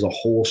that there's a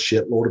whole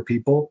shitload of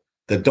people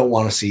that don't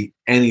want to see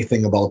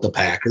anything about the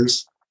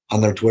Packers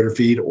on their Twitter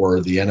feed or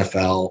the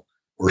NFL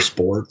or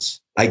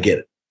sports. I get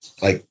it.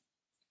 Like,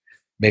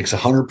 makes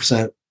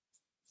 100%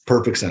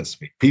 perfect sense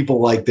to me.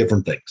 People like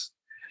different things.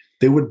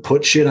 they would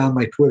put shit on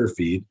my Twitter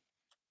feed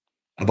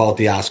about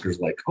the Oscars,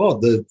 like, oh,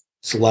 the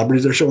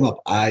celebrities are showing up.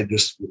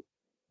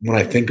 When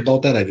I think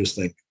about that, I just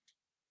think,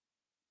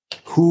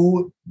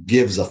 who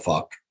gives a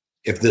fuck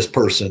if this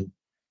person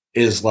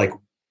is like,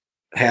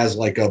 has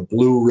like a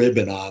blue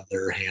ribbon on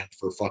their hand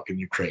for fucking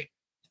Ukraine?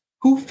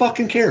 Who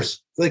fucking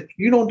cares? Like,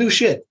 you don't do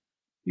shit.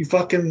 You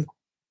fucking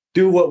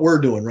do what we're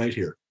doing right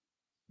here.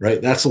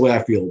 Right? That's the way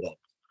I feel about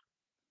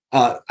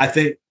it. I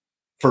think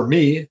for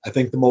me, I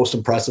think the most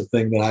impressive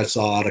thing that I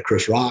saw out of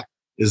Chris Rock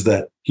is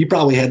that he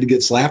probably had to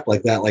get slapped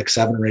like that like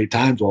 7 or 8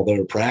 times while they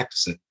were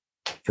practicing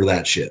for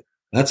that shit.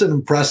 That's an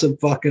impressive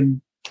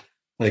fucking,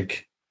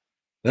 like,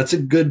 that's a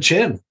good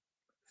chin.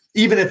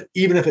 Even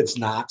if it's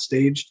not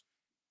staged,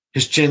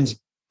 his chin's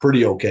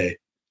pretty okay.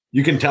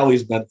 You can tell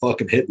he's been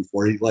fucking hit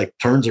before. He like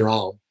turns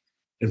around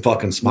and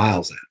fucking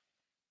smiles at it.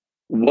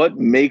 What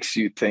makes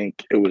you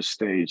think it was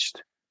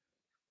staged?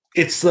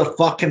 It's the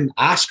fucking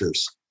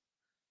Oscars.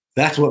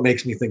 That's what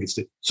makes me think it's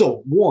staged.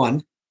 So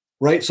one,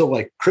 right? So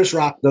like Chris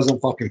Rock doesn't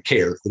fucking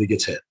care that he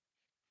gets hit.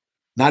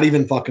 Not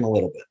even fucking a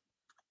little bit.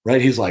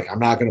 Right? He's like, I'm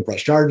not going to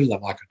press charges.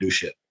 I'm not going to do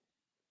shit.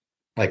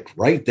 Like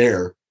right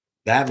there,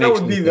 that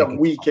would be the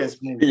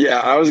weakest movie. Yeah,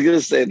 I was going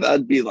to say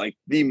that'd be like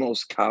the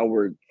most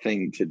coward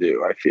thing to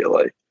do, I feel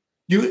like.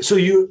 You're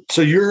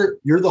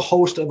the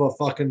host of a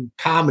fucking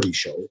comedy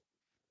show,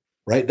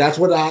 right? That's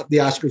what the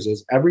Oscars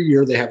is. Every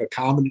year they have a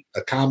comic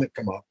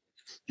come up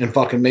and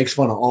fucking makes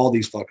fun of all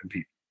these fucking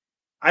people.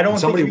 I don't.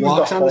 When somebody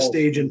walks on the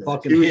stage and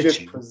fucking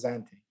hits you.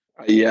 Presenting.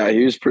 Yeah,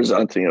 he was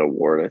presenting an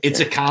award. It's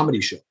a comedy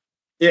show.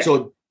 Yeah.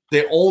 So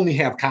they only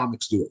have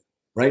comics do it,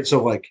 right?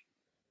 So like,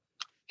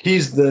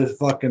 he's the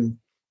fucking,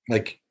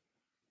 like,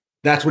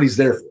 that's what he's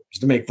there for, is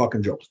to make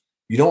fucking jokes.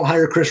 You don't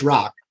hire Chris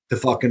Rock to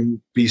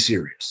fucking be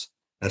serious.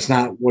 That's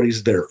not what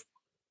he's there for.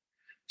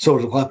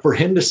 So for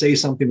him to say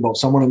something about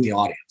someone in the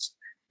audience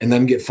and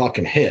then get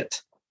fucking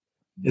hit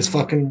is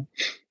fucking,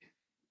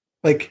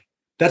 like,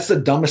 that's the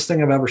dumbest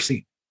thing I've ever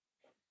seen.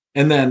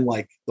 And then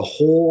like the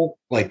whole,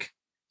 like,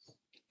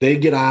 they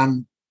get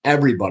on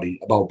everybody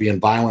about being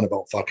violent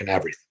about fucking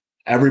everything.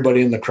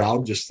 Everybody in the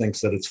crowd just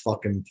thinks that it's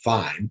fucking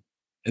fine.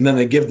 And then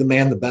they give the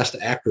man the best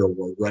actor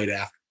award right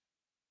after.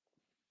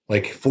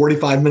 Like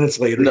 45 minutes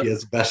later, He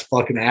has the best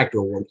fucking actor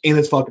award in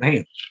his fucking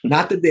hand.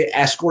 Not that they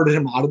escorted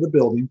him out of the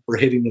building for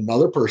hitting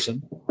another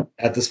person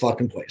at this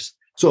fucking place.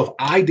 So if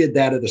I did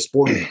that at a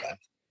sporting event,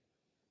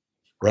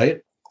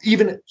 right?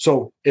 Even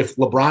so, if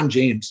LeBron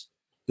James,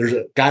 there's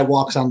a guy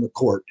walks on the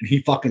court and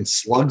he fucking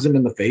slugs him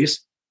in the face,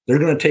 they're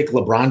going to take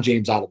LeBron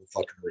James out of the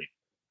fucking arena.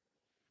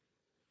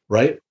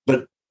 Right?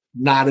 But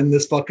not in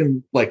this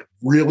fucking like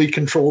really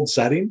controlled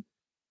setting.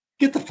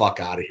 Get the fuck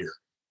out of here.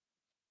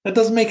 That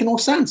doesn't make no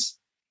sense.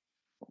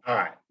 All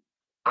right.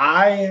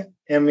 I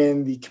am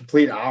in the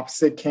complete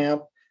opposite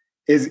camp.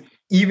 Is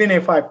even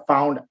if I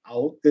found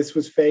out this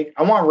was fake,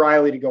 I want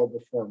Riley to go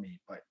before me,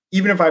 but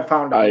even if I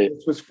found out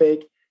this was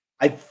fake,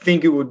 I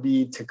think it would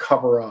be to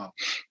cover up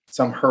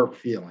some hurt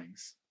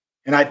feelings.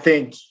 And I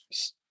think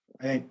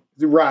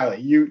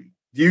Riley, do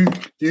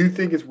you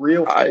think it's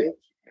real fake?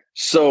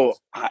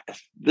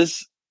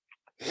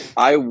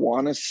 I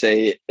want to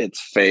say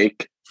it's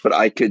fake, but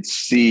I could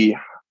see,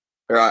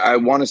 or I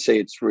want to say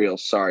it's real,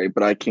 sorry,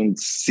 but I can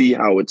see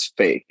how it's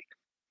fake.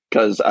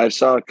 Because I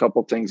saw a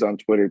couple things on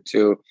Twitter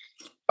too.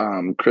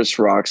 Chris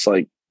Rock's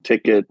like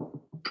ticket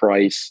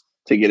price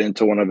to get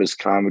into one of his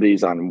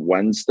comedies on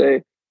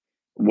Wednesday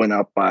went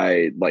up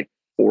by like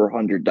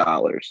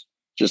 $400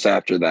 just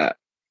after that.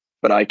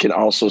 But I can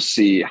also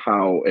see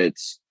how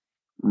it's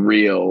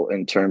real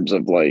in terms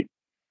of like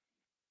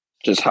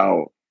just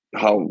how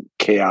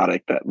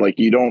chaotic that, like,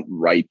 you don't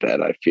write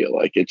that. I feel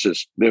like it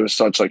was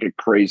such like a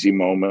crazy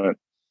moment.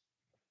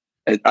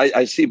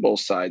 I see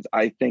both sides.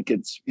 I think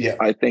it's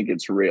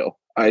real.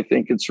 I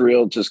think it's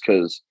real just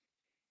because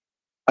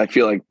I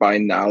feel like by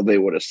now they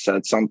would have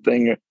said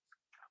something.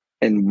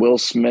 And Will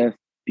Smith,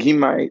 he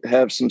might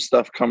have some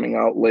stuff coming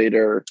out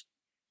later,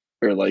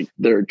 or like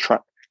they're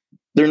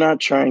not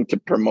trying to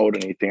promote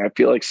anything. I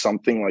feel like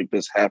something like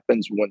this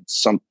happens when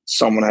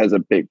someone has a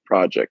big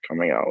project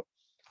coming out.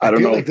 I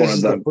don't know like if this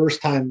is the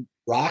first time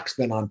Rock's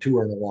been on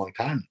tour in a long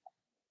time.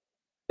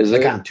 Is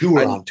like it on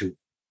tour? On tour.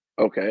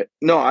 Okay.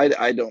 No,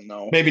 I don't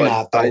know. Maybe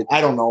not. Though.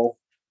 I don't know.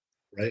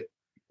 Right.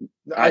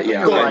 I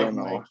don't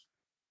know.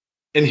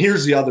 And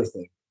here's the other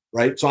thing,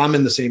 right? So I'm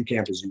in the same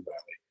camp as you, Riley.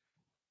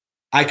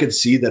 I could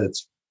see that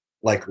it's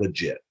like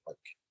legit,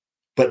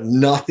 but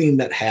nothing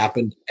that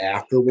happened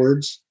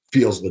afterwards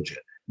feels legit.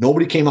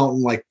 Nobody came out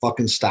and like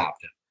fucking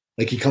stopped him.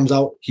 Like he comes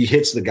out, he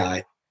hits the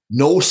guy.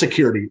 No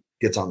security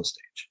gets on the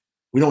stage.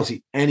 We don't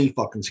see any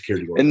fucking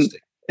security go on the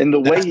stage. And the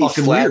way he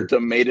slapped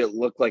him made it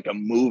look like a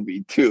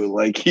movie too.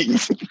 Like he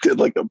did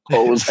like a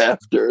pose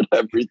after and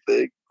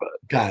everything. But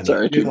kind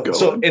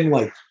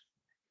of.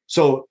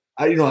 So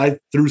I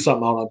threw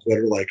something out on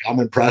Twitter. Like, I'm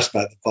impressed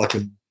by the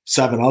fucking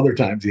 7 other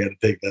times he had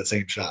to take that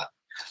same shot.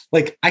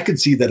 Like, I could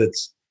see that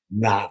it's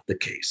not the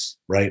case,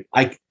 right?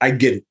 I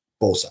get it,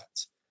 both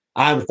sides.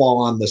 I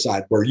fall on the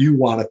side where you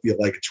want to feel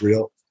like it's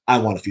real. I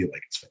want to feel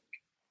like it's fake,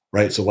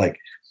 right? So like,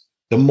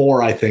 the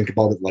more I think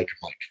about it, like,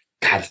 I'm like,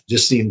 God, it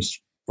just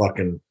seems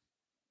fucking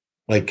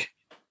like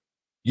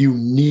you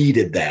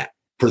needed that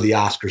for the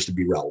Oscars to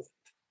be relevant.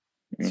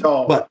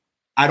 So, But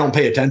I don't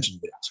pay attention to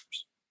the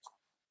Oscars.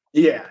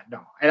 yeah,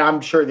 no. And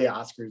I'm sure the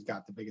Oscars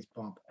got the biggest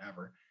bump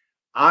ever.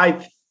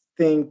 I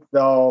think,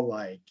 though,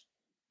 like,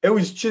 it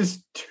was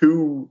just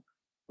too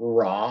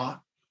raw.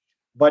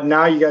 But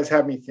now you guys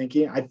have me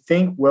thinking. I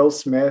think Will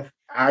Smith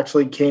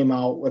actually came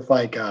out with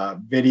like a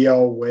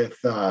video with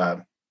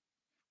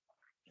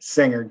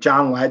singer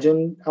John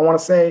Legend, I want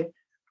to say,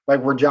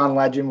 like where John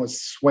Legend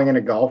was swinging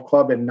a golf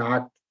club and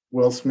knocked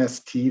Will Smith's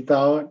teeth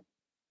out.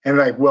 And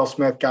like Will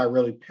Smith got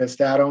really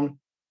pissed at him.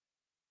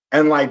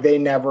 And like they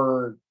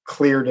never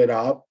cleared it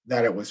up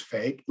that it was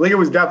fake. Like it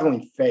was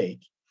definitely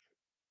fake.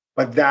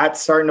 But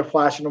that's starting to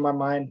flash into my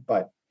mind.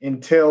 But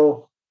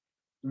until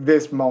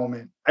this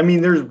moment, I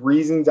mean, there's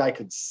reasons I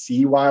could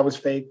see why it was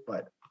fake,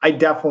 but I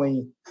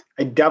definitely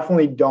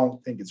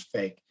don't think it's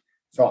fake.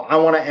 So I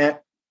want to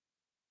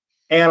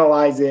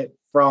analyze it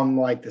from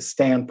like the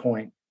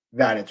standpoint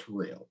that it's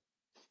real.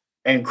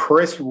 And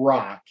Chris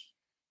Rock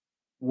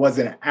was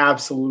an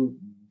absolute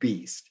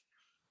beast.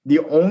 The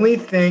only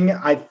thing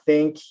I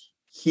think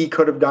he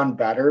could have done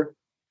better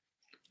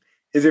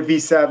is if he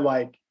said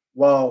like,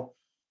 well,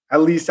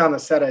 at least on the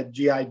set of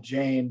G.I.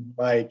 Jane,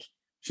 like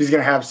she's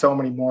going to have so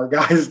many more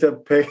guys to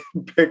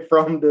pick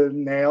from to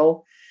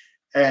nail.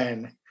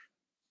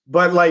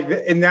 But like,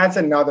 and that's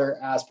another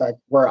aspect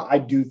where I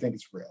do think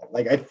it's real.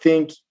 Like, I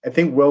think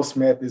Will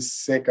Smith is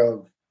sick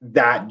of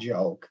that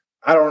joke.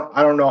 I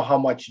don't know how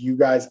much you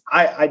guys,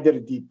 I did a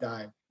deep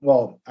dive.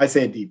 Well, I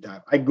say a deep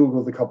dive. I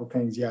Googled a couple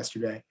things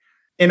yesterday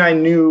and I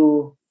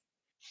knew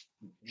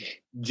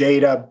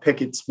Jada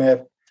Pinkett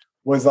Smith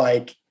was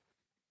like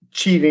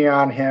cheating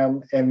on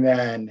him. And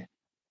then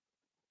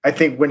I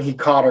think when he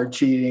caught her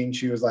cheating,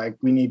 she was like,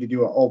 we need to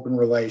do an open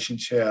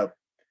relationship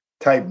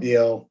type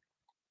deal.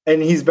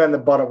 And he's been the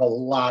butt of a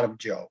lot of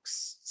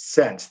jokes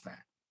since then.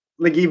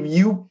 Like if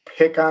you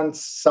pick on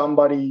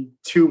somebody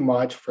too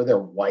much for their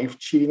wife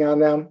cheating on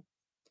them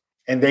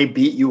and they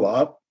beat you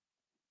up,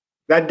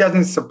 that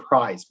doesn't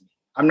surprise me.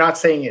 I'm not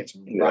saying it's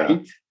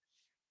right,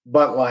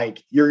 but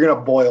like you're going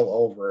to boil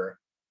over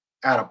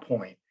at a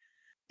point.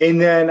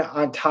 And then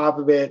on top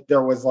of it,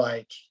 there was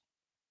like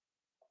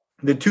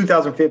the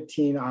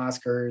 2015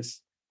 Oscars,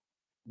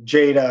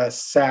 Jada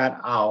sat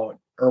out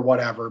or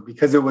whatever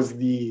because it was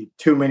the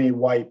too many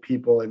white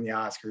people in the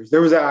Oscars.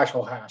 There was an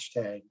actual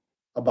hashtag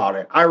about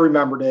it. I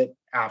remembered it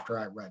after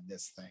I read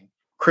this thing.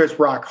 Chris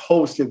Rock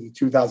hosted the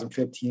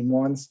 2015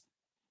 ones,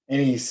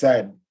 and he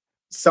said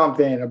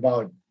something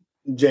about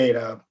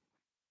Jada.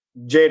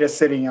 Jada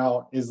sitting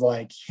out is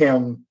like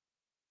him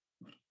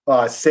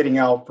sitting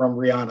out from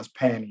Rihanna's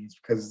panties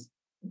because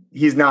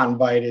he's not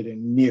invited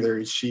and neither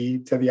is she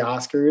to the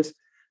Oscars.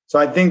 So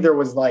I think there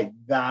was like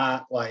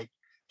that, like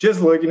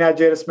just looking at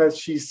Jada Smith,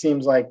 she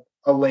seems like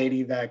a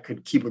lady that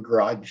could keep a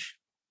grudge.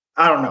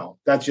 I don't know.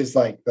 That's just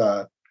like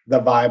the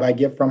vibe I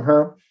get from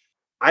her.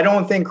 I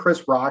don't think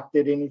Chris Rock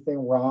did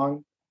anything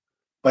wrong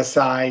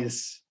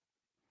besides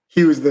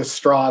he was the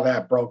straw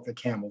that broke the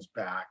camel's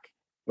back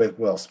with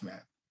Will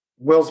Smith.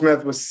 Will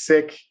Smith was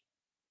sick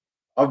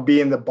of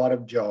being the butt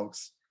of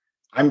jokes.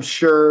 I'm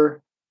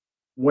sure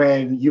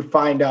when you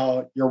find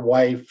out your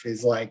wife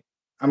is like,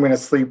 I'm going to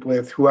sleep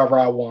with whoever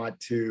I want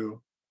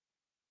to,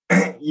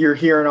 you're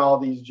hearing all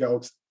these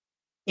jokes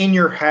in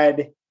your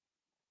head.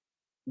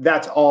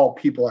 That's all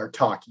people are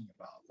talking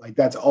about. Like,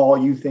 that's all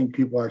you think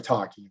people are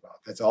talking about.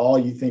 That's all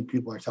you think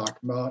people are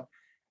talking about.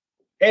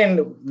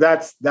 And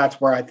that's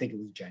where I think it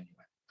was genuine.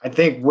 I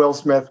think Will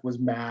Smith was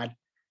mad.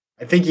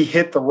 I think he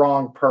hit the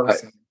wrong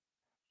person,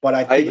 but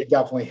I think it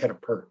definitely hit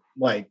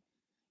like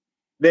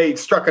they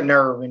struck a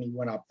nerve and he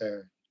went up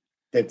there,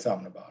 did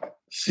something about it.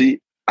 See,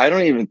 I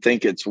don't even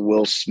think it's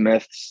Will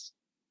Smith's.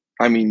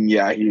 I mean,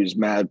 yeah, he was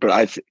mad,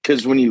 but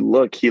because when you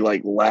look, he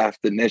like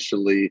laughed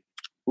initially,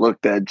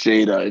 looked at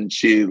Jada, and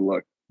she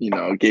looked,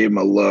 gave him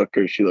a look,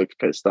 or she looked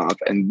pissed off,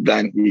 and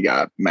then he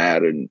got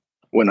mad and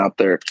went up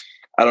there.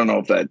 I don't know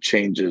if that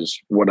changes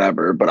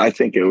whatever, but I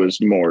think it was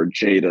more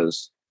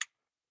Jada's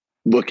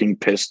looking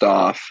pissed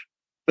off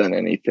than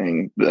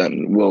anything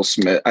than Will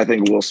Smith. I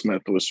think Will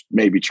Smith was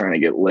maybe trying to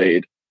get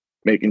laid,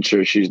 making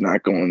sure she's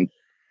not going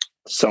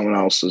someone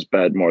else's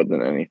bed more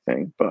than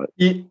anything, but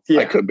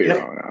I could be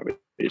wrong,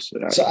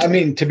 obviously. So, I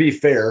mean, to be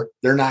fair,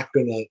 they're not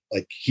going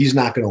to, he's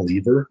not going to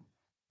leave her,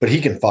 but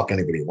he can fuck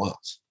anybody he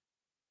wants.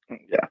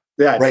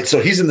 Yeah. Right. So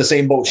he's in the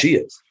same boat she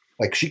is.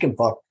 Like, she can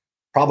fuck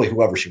probably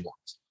whoever she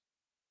wants.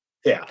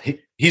 Yeah.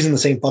 He's in the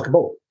same fucking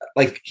boat.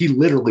 Like, he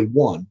literally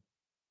won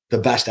the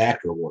Best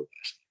Actor award.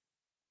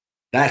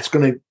 That's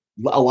going to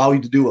allow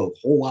you to do a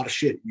whole lot of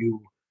shit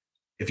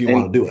if you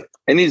want to do it.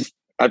 And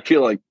I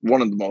feel like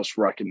one of the most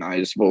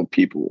recognizable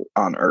people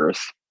on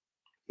earth.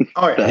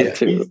 Oh yeah,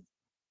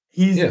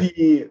 he's Yeah.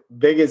 the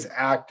biggest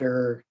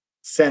actor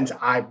since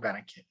I've been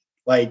a kid.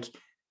 Like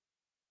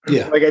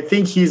I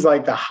think he's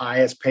like the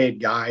highest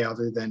paid guy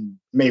other than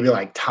maybe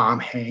like Tom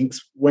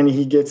Hanks when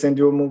he gets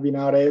into a movie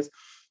nowadays.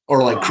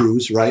 or like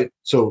Cruz, right?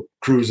 So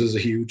Cruz is a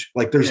huge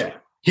like. There's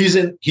he's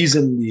in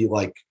the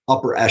like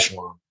upper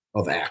echelon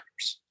of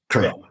actors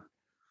currently,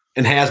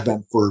 and has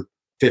been for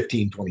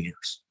 15, 20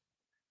 years.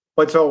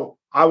 But so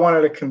I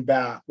wanted to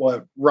combat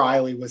what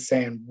Riley was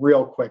saying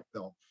real quick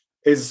though.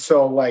 Is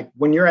so like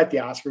when you're at the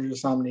Oscars or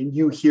something and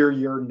you hear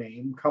your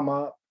name come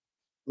up,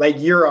 like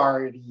you're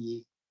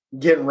already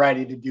getting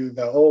ready to do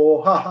the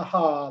ha ha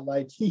ha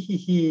like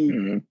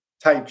he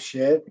type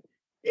shit.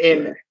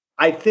 And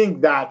I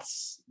think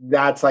that's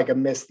like a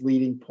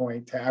misleading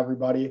point to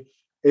everybody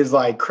is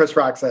like Chris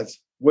Rock says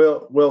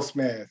Will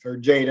Smith or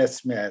Jada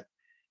Smith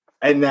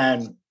and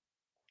then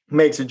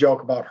makes a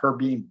joke about her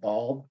being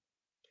bald.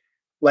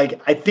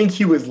 Like, I think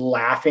he was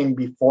laughing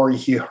before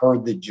he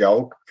heard the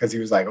joke because he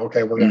was like,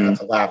 okay, we're going to have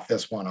to laugh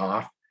this one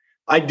off.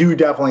 I do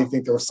definitely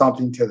think there was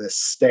something to the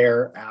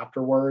stare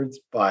afterwards,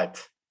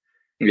 but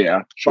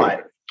yeah,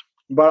 sure.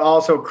 But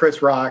also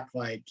Chris Rock,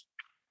 like,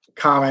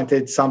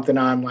 commented something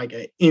on like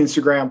an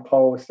Instagram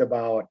post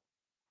about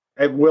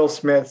Will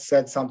Smith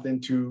said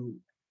something to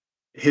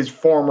his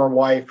former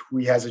wife who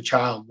he has a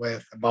child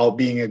with about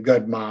being a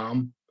good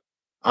mom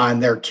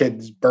on their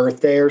kid's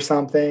birthday or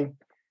something.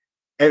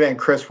 And then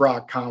Chris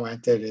Rock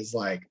commented is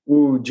like,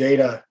 ooh,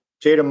 Jada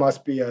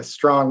must be a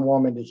strong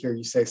woman to hear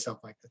you say stuff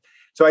like that.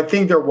 So I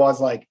think there was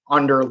like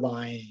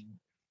underlying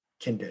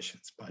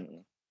conditions. But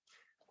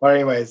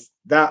anyways,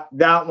 that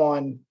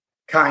one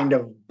kind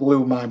of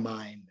blew my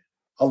mind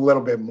a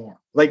little bit more.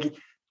 Like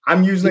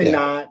I'm usually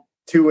not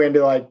too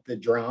into like the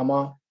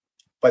drama,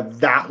 but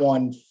that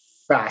one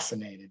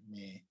fascinated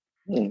me.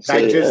 So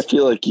I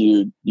feel like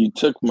you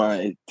took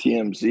my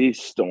TMZ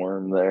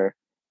storm there.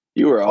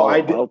 You were all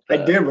about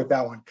that. I did with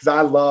that one because I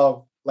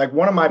love like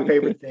one of my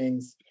favorite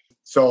things.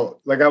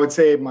 So like I would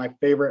say my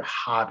favorite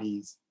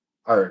hobbies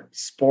are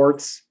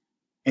sports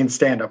and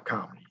stand-up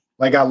comedy.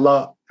 Like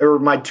or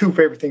my two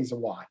favorite things to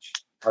watch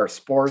are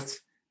sports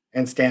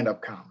and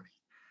stand-up comedy.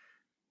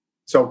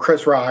 So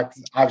Chris Rock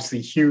is obviously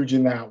huge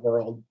in that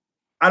world.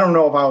 I don't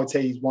know if I would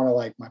say he's one of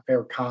like my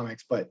favorite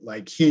comics, but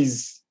like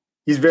he's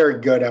very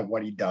good at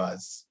what he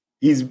does.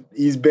 He's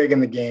big in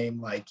the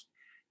game. Like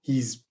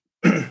he's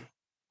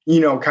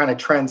kind of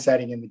trend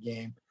setting in the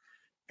game.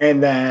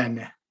 And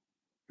then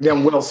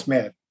Will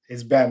Smith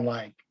has been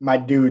like my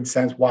dude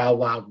since Wild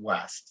Wild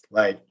West.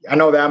 Like I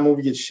know that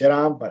movie gets shit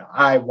on, but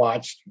I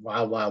watched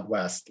Wild Wild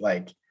West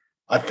like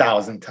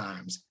 1,000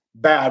 times.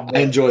 Bad.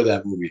 I enjoy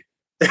that movie.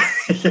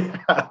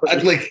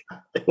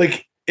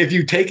 like if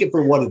you take it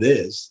for what it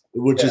is,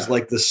 which is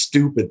like the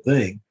stupid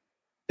thing,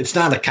 it's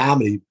not a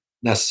comedy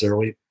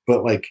necessarily,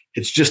 but like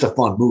it's just a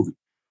fun movie.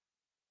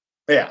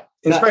 Yeah.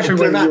 Especially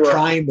they're not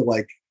trying to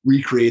like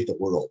recreate the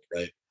world,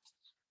 right?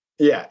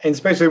 Yeah, and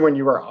especially when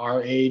you were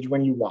our age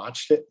when you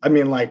watched it. I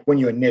mean, like when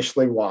you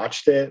initially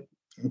watched it,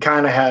 it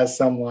kind of has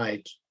some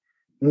like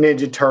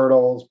Ninja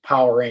Turtles,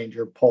 Power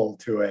Ranger pull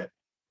to it.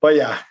 But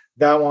yeah,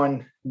 that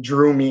one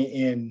drew me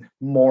in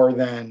more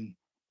than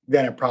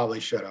it probably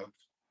should have.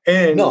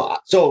 And no,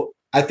 so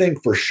I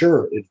think for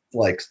sure it's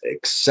like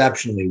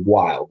exceptionally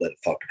wild that it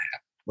fucking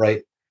happened,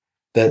 right?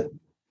 That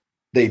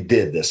they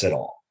did this at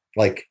all,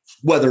 like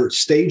whether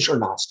staged or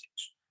not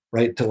staged,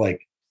 right?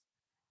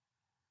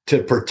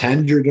 To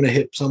pretend you're going to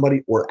hit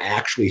somebody or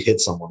actually hit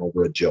someone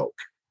over a joke.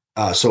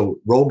 So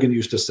Rogan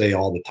used to say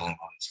all the time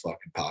on his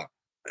fucking pod,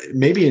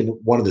 maybe in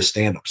one of the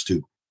stand-ups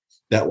too,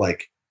 that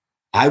like,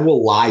 I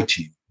will lie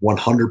to you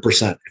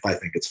 100% if I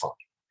think it's funny,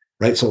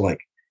 right? So like,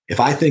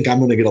 if I think I'm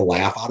going to get a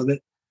laugh out of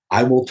it,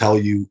 I will tell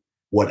you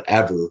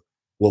whatever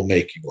will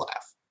make you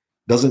laugh.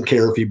 Doesn't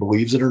care if he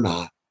believes it or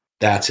not.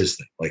 That's his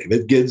thing. Like if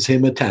it gives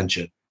him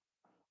attention,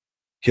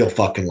 he'll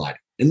fucking lie.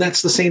 And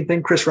that's the same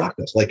thing Chris Rock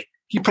does. Like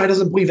he probably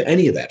doesn't believe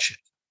any of that shit,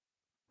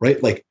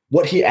 right? Like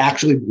what he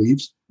actually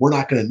believes, we're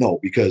not going to know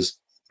because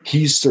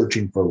he's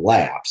searching for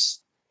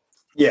laughs.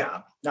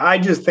 Yeah. I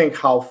just think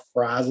how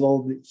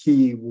frazzled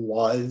he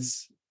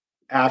was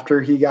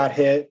after he got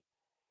hit.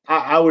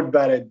 I would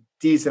bet a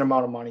decent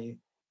amount of money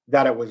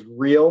that it was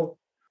real.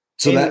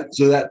 So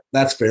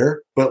that's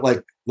fair. But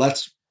like,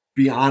 let's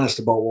be honest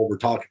about what we're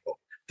talking about.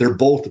 They're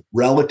both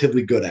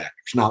relatively good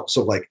actors. Now,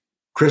 so like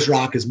Chris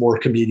Rock is more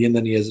comedian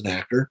than he is an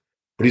actor,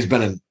 but he's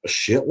been in a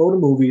shitload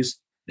of movies.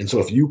 And so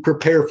if you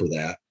prepare for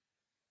that,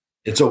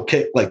 it's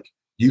okay. Like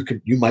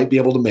you might be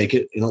able to make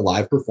it in a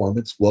live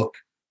performance look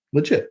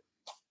legit.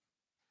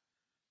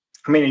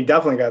 I mean, he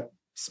definitely got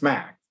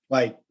smacked.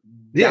 Like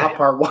that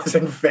part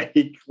wasn't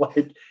fake.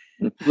 Like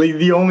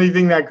the only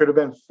thing that could have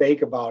been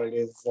fake about it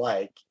is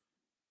like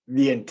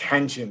the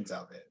intentions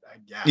of it, I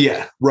guess.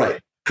 Yeah, right.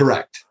 Like,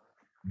 correct.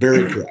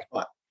 Very correct.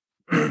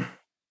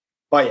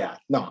 But yeah,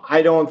 no,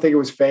 I don't think it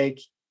was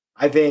fake.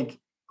 I think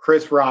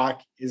Chris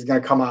Rock is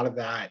going to come out of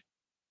that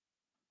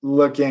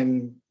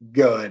looking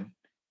good.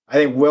 I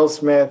think Will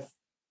Smith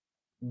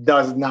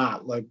does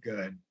not look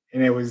good.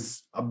 And it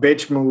was a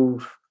bitch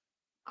move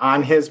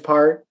on his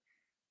part.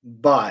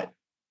 But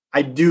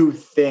I do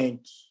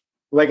think,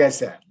 like I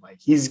said, like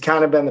he's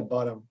kind of been the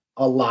butt of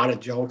a lot of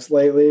jokes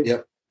lately.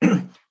 Yep.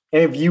 And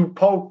if you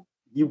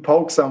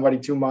poke somebody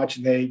too much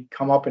and they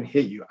come up and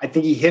hit you, I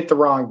think he hit the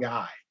wrong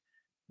guy.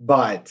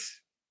 but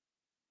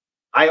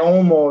I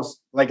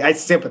almost I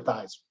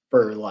sympathize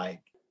for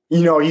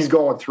he's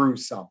going through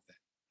something.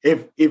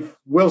 If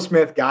Will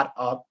Smith got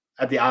up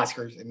at the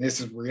Oscars and this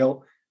is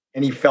real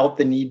and he felt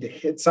the need to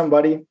hit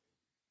somebody,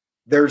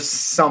 there's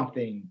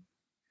something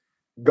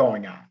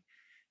going on.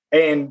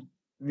 And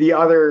the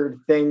other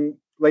thing,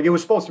 it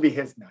was supposed to be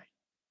his night.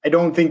 I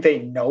don't think they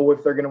know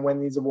if they're going to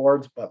win these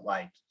awards, but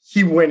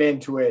he went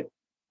into it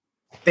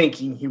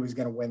thinking he was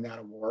going to win that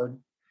award.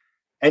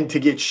 And to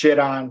get shit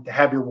on, to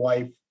have your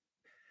wife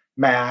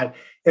mad.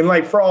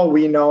 And for all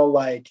we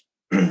know,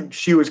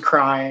 she was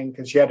crying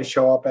because she had to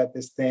show up at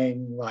this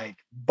thing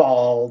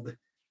bald.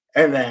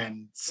 And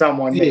then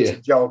someone makes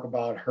a joke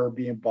about her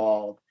being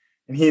bald.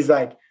 And he's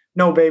like,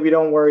 no, baby,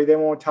 don't worry. They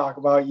won't talk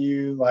about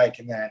you.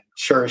 And then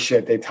sure as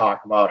shit, they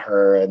talk about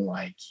her. And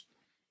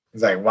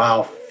he's like,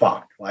 wow,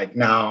 fuck.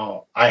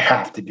 Now I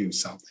have to do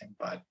something.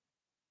 But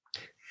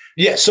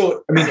yeah.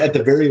 So, I mean, at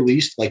the very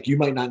least, you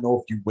might not know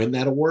if you win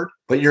that award,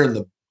 but you're in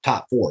the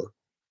top 4.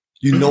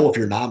 You know if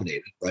you're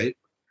nominated, right?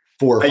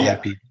 4 or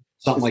 5 people,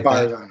 something like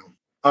that.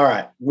 All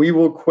right. We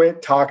will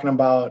quit talking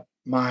about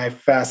my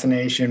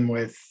fascination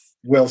with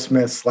Will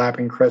Smith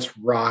slapping Chris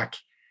Rock,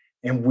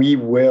 and we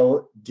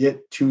will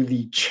get to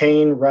the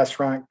chain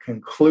restaurant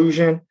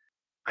conclusion.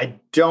 I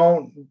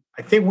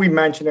think we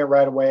mentioned it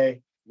right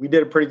away. We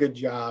did a pretty good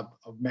job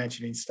of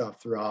mentioning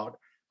stuff throughout.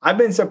 I've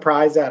been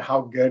surprised at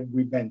how good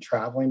we've been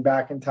traveling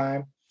back in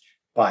time,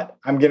 but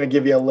I'm going to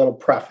give you a little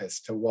preface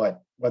to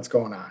what's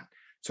going on.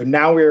 So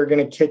now we are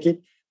going to kick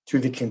it to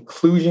the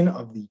conclusion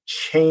of the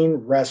chain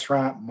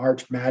restaurant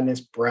March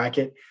Madness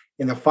bracket.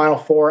 In the final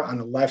 4 on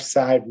the left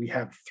side, we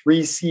have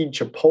 3-seed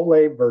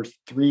Chipotle versus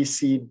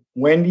 3-seed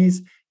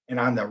Wendy's. And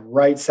on the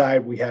right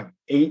side, we have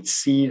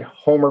 8-seed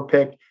Homer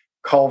Pick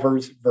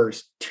Culver's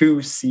versus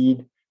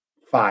 2-seed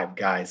Five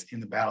Guys in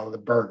the battle of the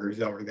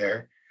burgers over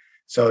there.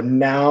 So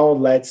now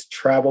let's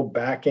travel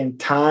back in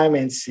time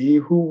and see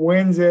who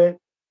wins it.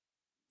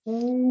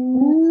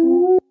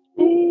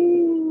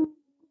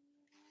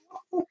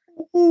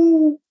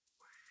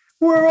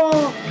 We're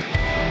off.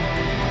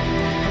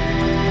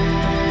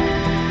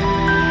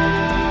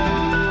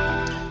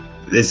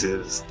 This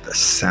is the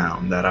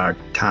sound that our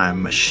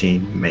time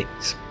machine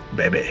makes,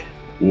 baby.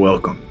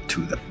 Welcome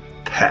to the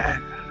past.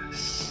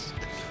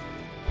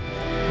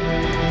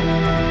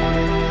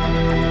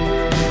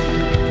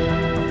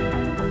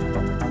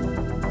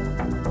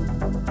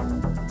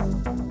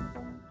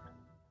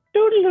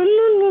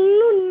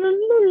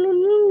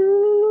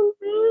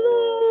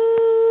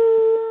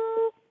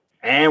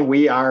 And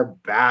we are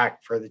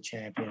back for the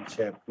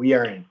championship. We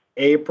are in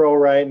April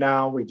right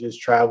now. We just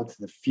traveled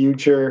to the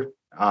future.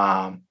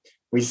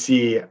 We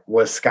see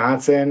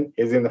Wisconsin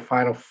is in the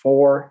Final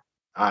Four.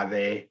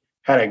 They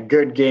had a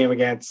good game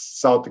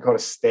against South Dakota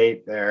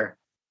State there.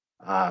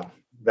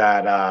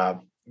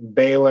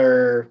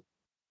 Baylor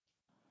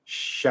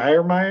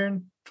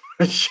Shireman?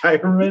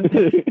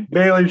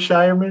 Baylor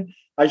Shireman.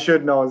 I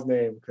should know his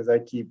name because I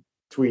keep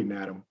tweeting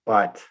at him.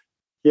 But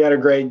he had a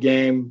great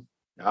game.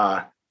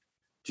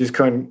 Just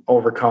couldn't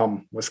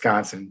overcome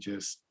Wisconsin,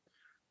 just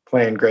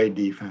playing great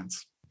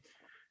defense.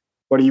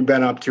 What have you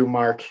been up to,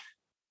 Mark?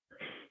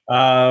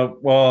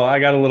 Well, I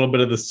got a little bit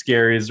of the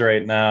scaries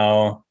right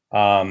now.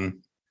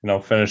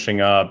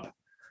 Finishing up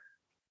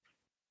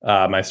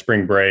my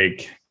spring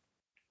break.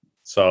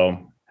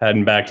 So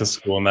heading back to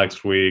school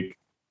next week.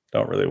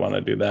 Don't really want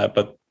to do that,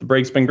 but the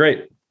break's been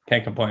great.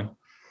 Can't complain.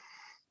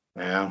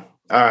 Yeah.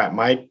 All right,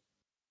 Mike.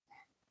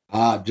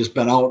 I've just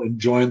been out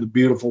enjoying the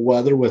beautiful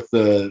weather with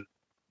the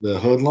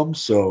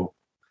hoodlums, so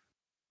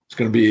it's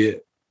going to be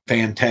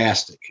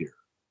fantastic here.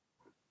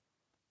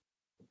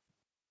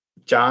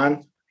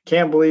 John,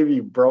 can't believe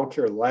you broke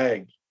your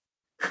leg.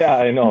 Yeah,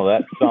 I know.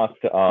 That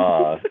sucked.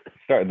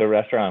 The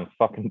restaurant's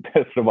fucking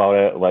pissed about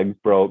it. Legs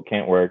broke,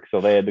 can't work, so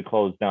they had to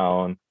close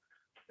down.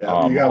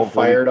 Yeah, you got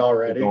fired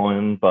already?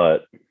 Going,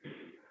 but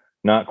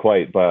not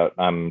quite, but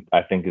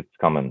I think it's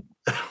coming.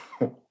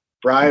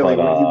 Riley,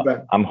 what have you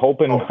been? I'm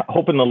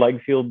hoping the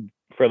legs healed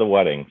for the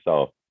wedding,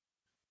 so.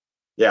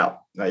 Yeah,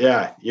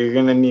 you're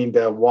going to need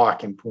to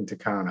walk in Punta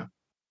Cana.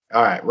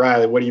 All right,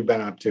 Riley, what have you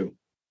been up to?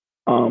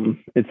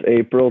 It's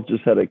April.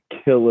 Just had a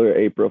killer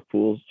April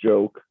Fool's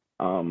joke.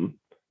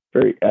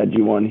 Very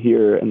edgy one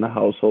here in the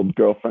household.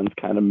 Girlfriend's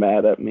kind of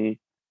mad at me,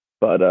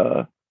 but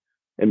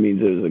it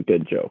means it was a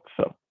good joke.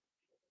 So,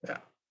 yeah,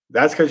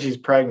 that's because she's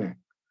pregnant.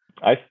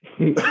 I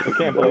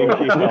can't believe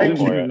she fell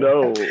for it.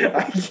 No,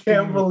 I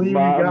can't believe you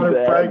got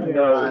her pregnant,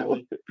 no.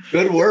 Riley.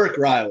 Good work,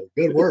 Riley.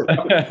 Good work.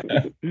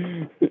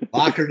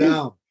 Lock her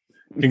down.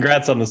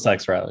 Congrats on the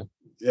sex, Riley.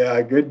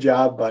 Yeah, good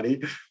job,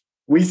 buddy.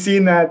 We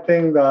seen that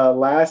thing the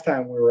last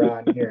time we were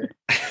on here.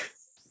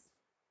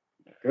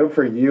 Good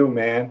for you,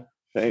 man.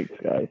 Thanks,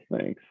 guys.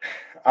 Thanks.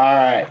 All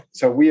right.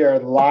 So we are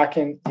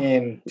locking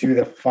into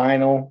the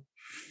final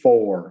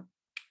 4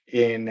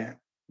 in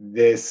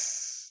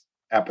this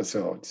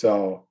episode.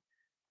 So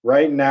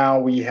right now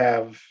we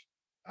have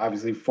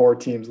obviously 4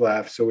 teams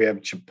left. So we have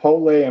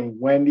Chipotle and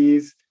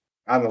Wendy's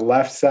on the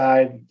left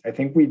side. I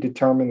think we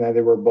determined that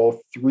they were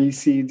both 3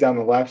 seeds on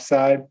the left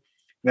side.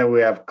 Then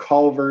we have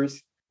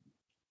Culver's,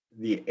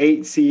 the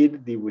 8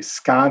 seed, the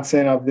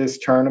Wisconsin of this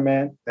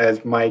tournament.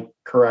 As Mike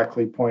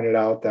correctly pointed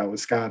out, that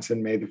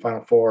Wisconsin made the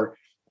Final Four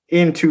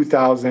in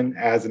 2000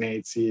 as an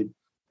 8 seed.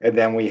 And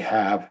then we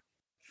have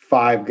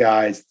Five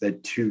Guys, the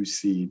 2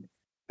 seed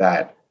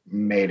that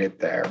made it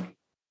there.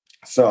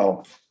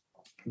 So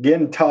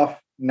getting tough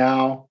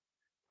now.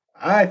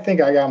 I think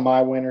I got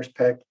my winners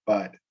picked,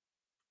 but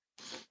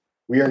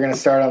we are going to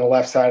start on the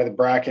left side of the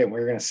bracket.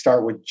 We're going to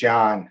start with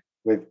John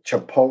with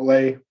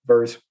Chipotle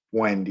versus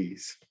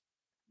Wendy's.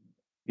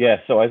 Yeah,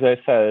 so as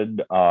I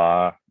said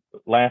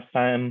last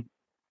time,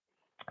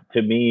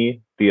 to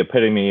me, the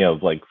epitome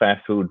of like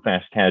fast food,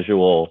 fast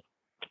casual,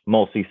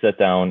 mostly sit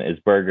down is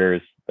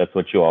burgers. That's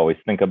what you always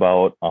think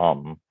about.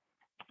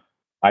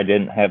 I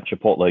didn't have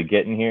Chipotle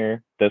getting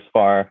here this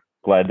far.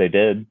 Glad they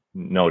did.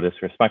 No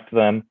disrespect to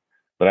them.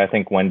 But I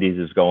think Wendy's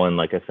is going,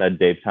 like I said,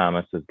 Dave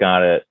Thomas has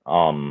got it.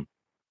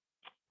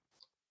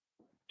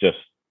 Just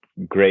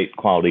great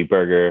quality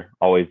burger.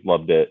 Always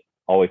loved it.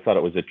 Always thought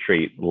it was a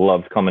treat.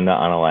 Loved coming to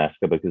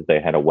Onalaska because they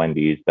had a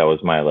Wendy's. That was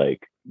my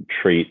like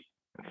treat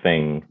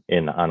thing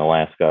in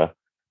Onalaska.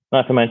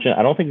 Not to mention,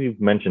 I don't think we've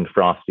mentioned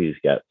Frosties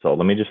yet. So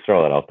let me just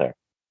throw that out there.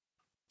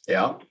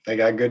 Yeah, they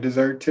got good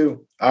dessert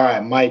too. All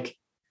right, Mike.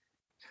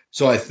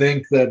 So I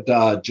think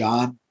that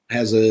John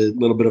has a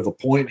little bit of a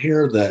point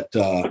here that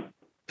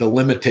the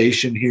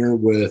limitation here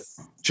with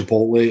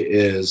Chipotle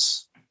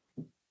is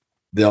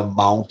the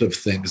amount of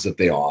things that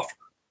they offer,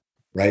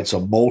 right? So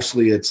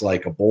mostly it's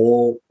like a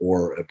bowl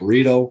or a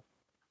burrito,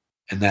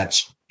 and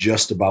that's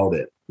just about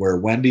it. Where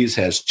Wendy's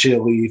has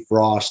chili,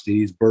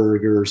 Frosties,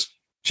 burgers,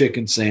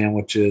 chicken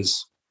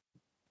sandwiches.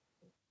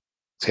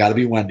 It's got to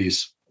be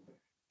Wendy's.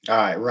 All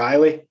right,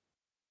 Riley.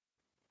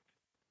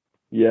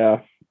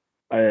 Yeah,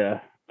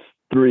 I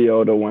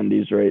 3-0 to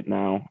Wendy's right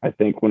now. I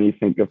think when you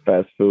think of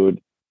fast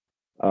food,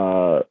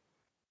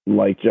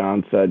 like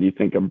John said, you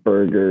think of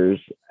burgers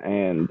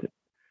and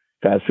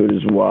fast food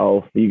as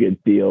well. You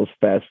get deals,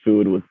 fast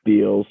food with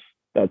deals.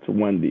 That's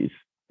Wendy's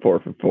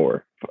 4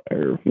 for $4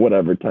 or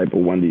whatever type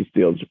of Wendy's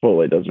deal.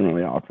 Chipotle doesn't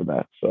really offer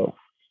that. So,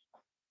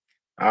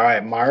 all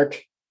right,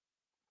 Mark.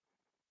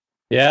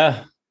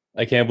 Yeah,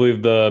 I can't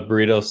believe the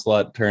burrito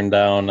slut turned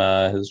down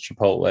his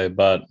Chipotle,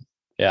 but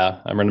yeah,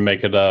 I'm going to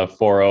make it a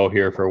 4-0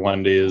 here for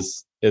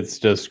Wendy's. It's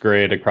just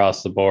great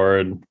across the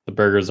board. The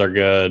burgers are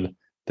good.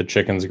 The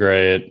chicken's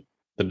great.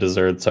 The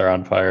desserts are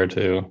on fire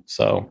too.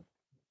 So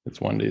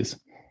it's Wendy's.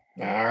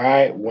 All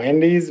right.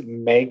 Wendy's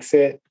makes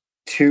it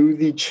to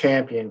the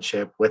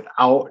championship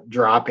without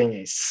dropping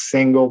a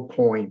single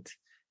point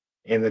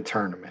in the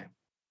tournament.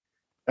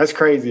 That's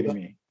crazy to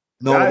me.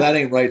 No, that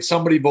ain't right.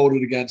 Somebody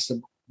voted against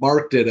him.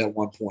 Mark did at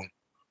one point.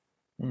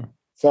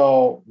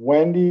 So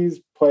Wendy's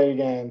played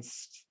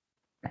against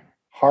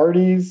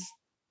Hardee's,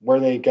 where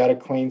they got a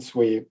clean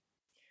sweep.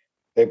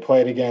 They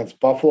played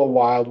against Buffalo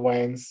Wild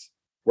Wings,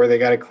 where they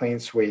got a clean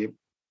sweep.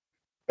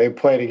 They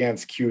played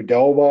against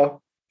Qdoba,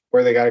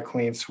 where they got a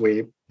clean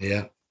sweep.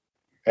 Yeah.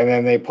 And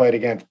then they played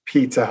against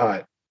Pizza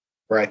Hut,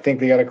 where I think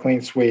they got a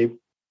clean sweep.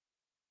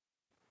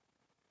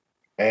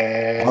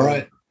 And all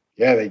right.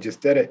 Yeah, they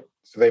just did it.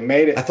 So they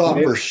made it. I thought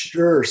for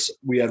sure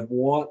we had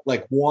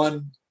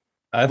one.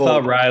 I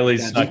thought Riley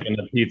snuck in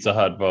the Pizza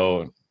Hut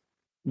vote.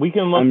 We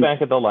can look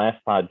back at the last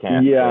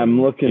podcast. Yeah,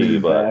 I'm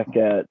looking back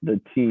at the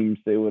teams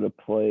they would have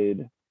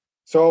played.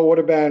 So it would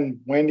have been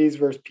Wendy's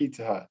versus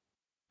Pizza Hut.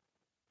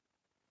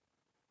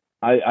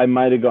 I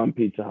might have gone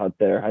Pizza Hut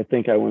there. I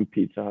think I went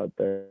Pizza Hut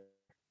there.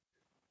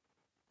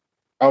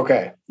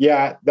 Okay.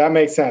 Yeah, that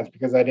makes sense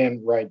because I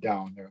didn't write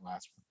down their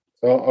last one.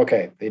 So,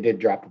 okay, they did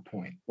drop a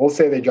point. We'll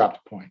say they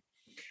dropped a point.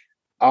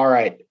 All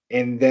right.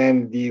 And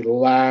then the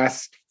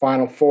last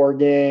Final Four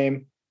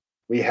game,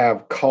 we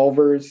have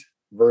Culver's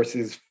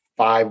versus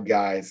Five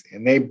Guys.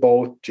 And they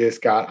both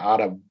just got out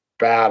of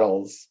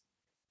battles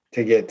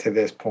to get to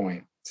this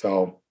point.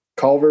 So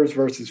Culver's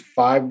versus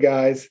Five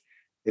Guys.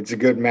 It's a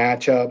good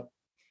matchup.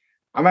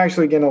 I'm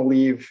actually going to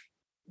leave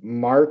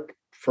Mark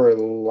for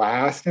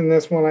last in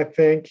this one, I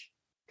think,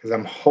 because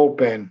I'm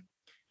hoping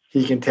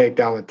he can take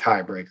down the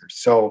tiebreaker.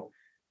 So,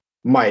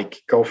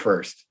 Mike, go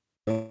first.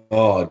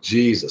 Oh,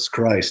 Jesus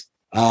Christ.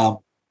 I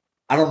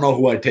don't know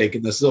who I'd take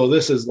in this. So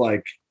this is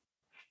like,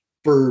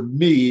 for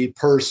me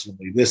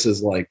personally, this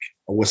is like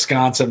a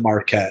Wisconsin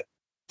Marquette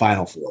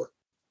Final Four,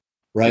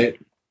 right?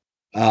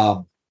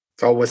 So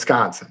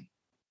Wisconsin.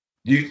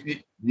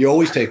 You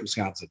always take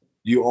Wisconsin.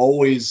 You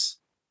always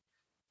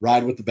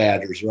ride with the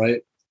Badgers,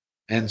 right?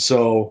 And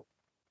so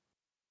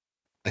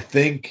I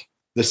think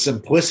the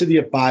simplicity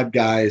of Five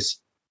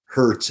Guys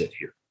hurts it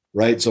here,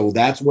 right? So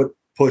that's what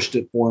pushed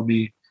it for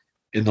me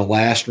in the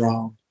last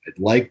round. I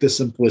like the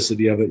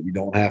simplicity of it. You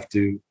don't have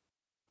to.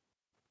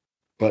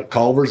 But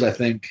Culver's, I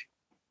think,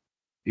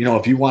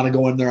 if you want to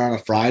go in there on a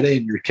Friday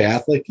and you're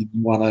Catholic and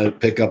you want to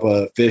pick up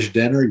a fish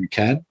dinner, you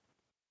can.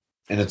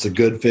 And it's a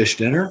good fish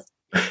dinner.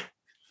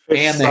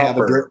 And they have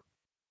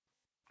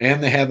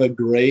a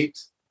great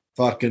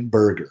fucking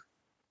burger,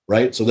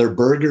 right? So their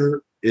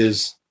burger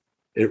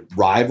it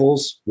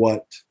rivals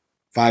what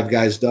Five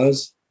Guys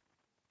does.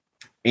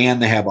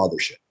 and they have other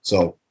shit.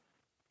 So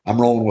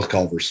I'm rolling with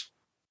Culver's.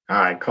 All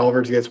right,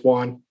 Culver's gets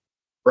one.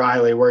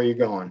 Riley, where are you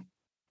going?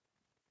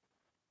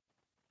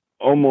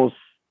 Almost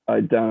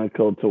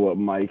identical to what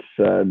Mike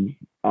said.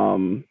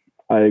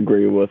 I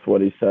agree with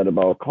what he said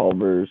about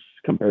Culver's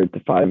compared to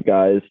Five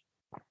Guys.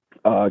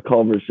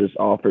 Culver's just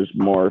offers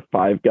more.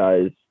 Five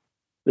Guys,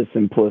 the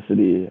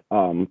simplicity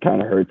kind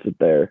of hurts it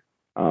there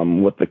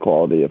with the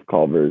quality of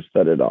Culver's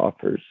that it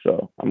offers.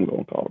 So I'm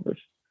going Culver's.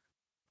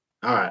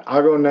 All right,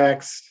 I'll go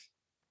next.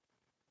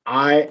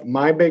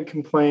 My big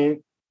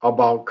complaint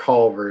about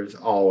Culver's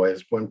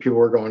always, when people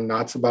were going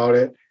nuts about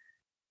it,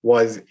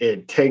 was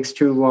it takes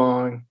too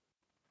long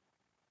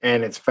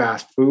and it's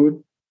fast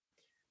food.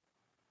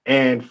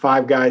 And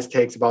Five Guys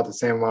takes about the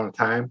same amount of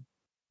time.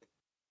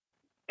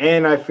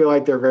 And I feel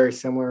like they're very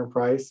similar in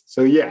price.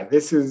 So yeah,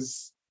 this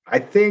is, I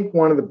think,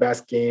 one of the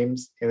best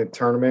games in the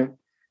tournament.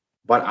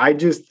 But I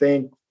just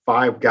think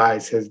Five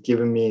Guys has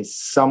given me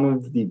some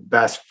of the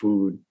best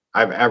food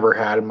I've ever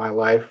had in my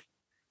life,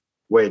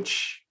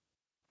 which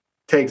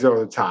takes over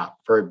the top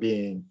for it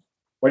being,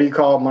 what do you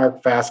call it,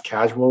 Mark? Fast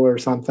casual or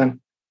something?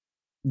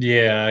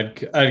 Yeah,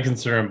 I'd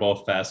consider them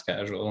both fast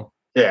casual.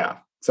 Yeah.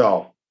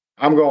 So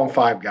I'm going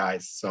Five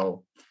Guys.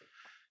 So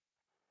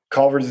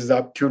Culver's is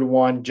up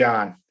 2-1.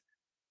 John.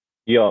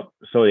 Yep.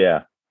 So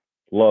yeah,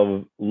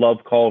 love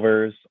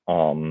Culver's.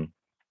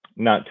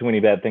 Not too many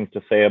bad things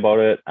to say about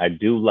it. I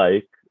do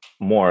like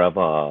more of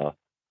a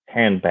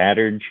hand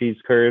battered cheese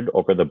curd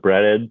over the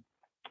breaded.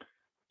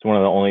 It's one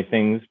of the only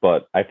things,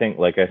 but I think,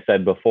 like I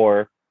said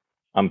before,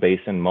 I'm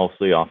basing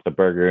mostly off the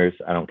burgers.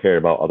 I don't care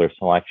about other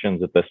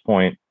selections at this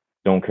point.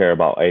 Don't care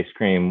about ice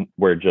cream.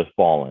 We're just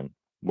balling.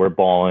 We're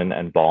balling,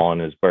 and balling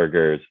is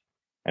burgers.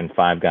 And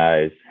Five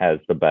Guys has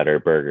the better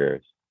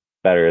burgers,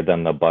 better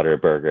than the butter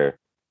burger.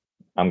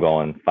 I'm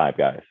going Five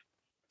Guys.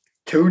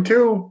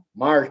 2-2.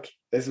 Mark,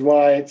 this is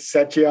why I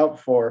set you up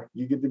for.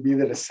 You get to be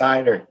the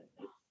decider.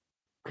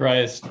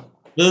 Christ,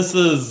 this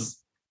is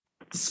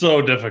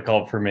so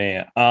difficult for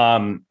me.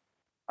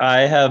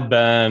 I have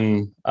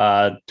been,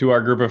 to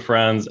our group of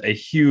friends, a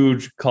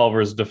huge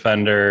Culver's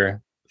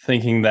defender,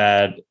 thinking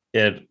that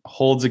it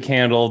holds a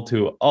candle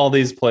to all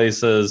these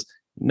places,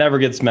 never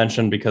gets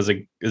mentioned because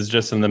it is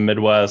just in the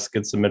Midwest,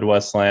 gets the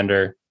Midwest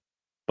slander.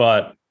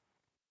 But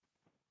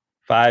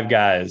Five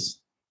Guys,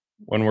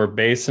 when we're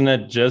basing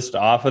it just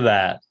off of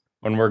that,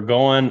 when we're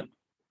going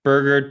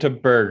burger to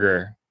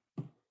burger,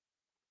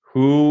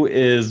 who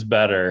is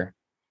better?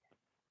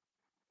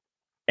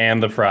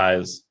 And the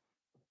fries.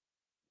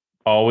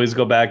 Always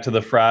go back to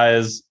the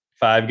fries.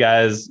 Five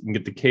Guys, you can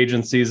get the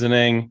Cajun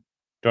seasoning.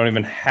 Don't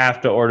even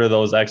have to order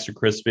those extra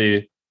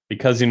crispy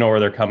because you know where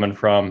they're coming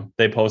from.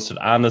 They posted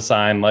on the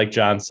sign, like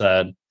John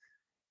said.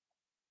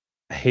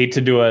 I hate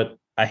to do it.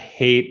 I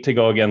hate to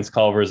go against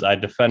Culver's. I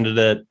defended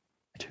it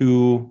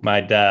to my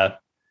death,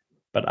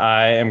 but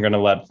I am going to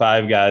let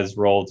Five Guys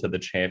roll to the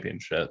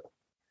championship.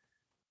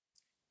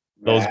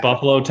 Those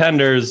buffalo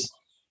tenders,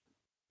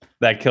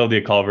 that killed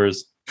you,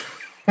 Culver's.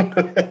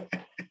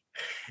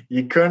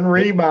 You couldn't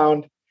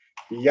rebound.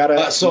 You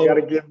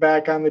gotta get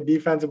back on the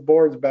defensive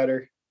boards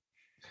better.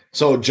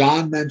 So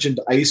John mentioned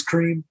ice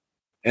cream,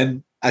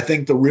 and I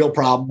think the real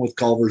problem with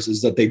Culver's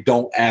is that they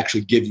don't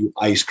actually give you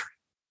ice cream,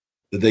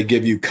 that they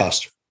give you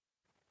custard.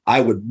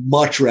 I would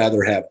much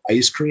rather have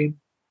ice cream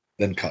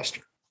than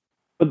custard.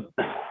 But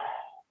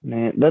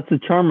man, that's the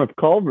charm of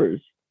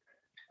Culver's.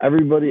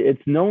 Everybody,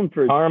 it's known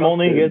for Charm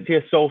only gets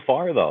you so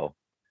far, though.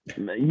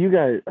 You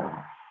guys,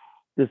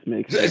 this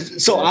makes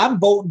sense. So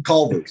I'm voting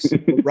Culver's,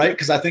 right?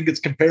 Because I think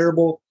it's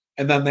comparable,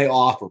 and then they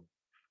offer,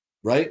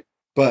 right?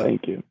 But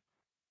thank you.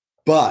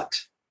 But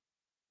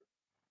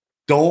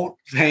don't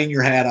hang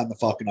your hat on the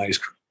fucking ice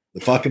cream. The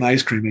fucking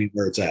ice cream ain't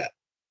where it's at.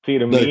 See,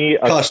 to me,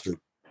 custard.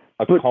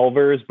 A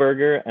Culver's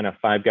burger and a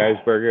Five Guys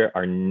burger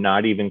are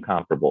not even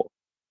comparable.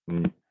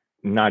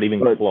 Not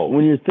even close.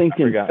 When you're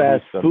thinking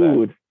fast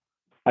food,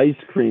 ice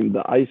cream,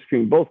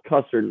 both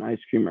custard and ice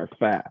cream are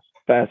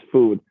fast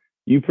food.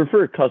 You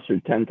prefer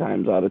custard 10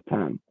 times out of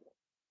 10.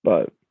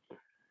 But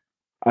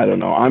I don't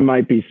know. I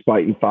might be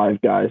spiting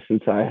Five Guys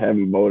since I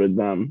haven't voted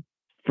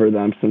for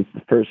them since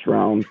the first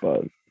round.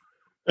 But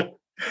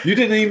you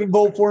didn't even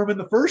vote for him in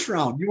the first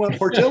round. You went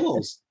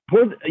Portillo's.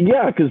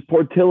 Yeah, because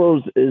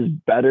Portillo's is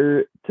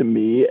better to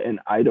me, and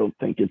I don't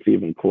think it's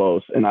even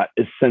close. And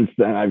since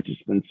then, I've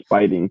just been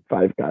spiting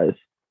Five Guys.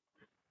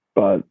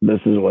 But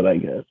this is what I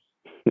get.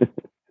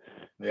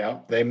 Yeah,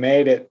 they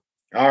made it.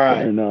 All right.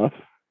 Fair enough.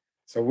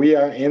 So we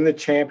are in the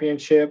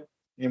championship,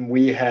 and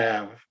we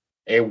have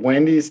a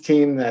Wendy's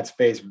team that's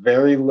faced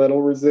very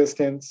little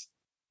resistance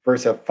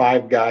versus a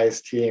Five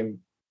Guys team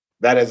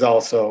that has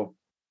also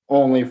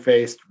only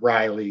faced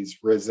Riley's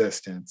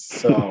resistance.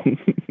 So,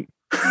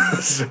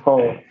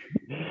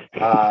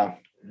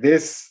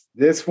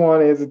 this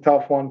one is a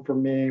tough one for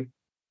me,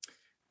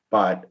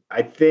 but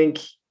I think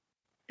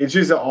it's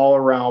just an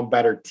all-around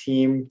better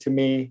team to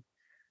me.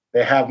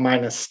 They have my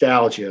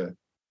nostalgia,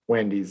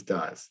 Wendy's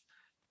does.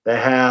 They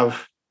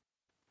have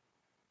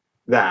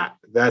that.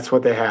 That's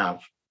what they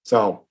have.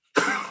 So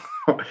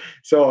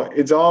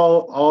it's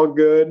all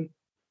good.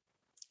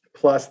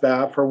 plus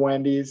that for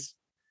Wendy's.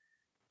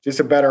 Just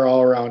a better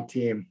all-around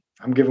team.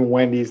 I'm giving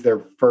Wendy's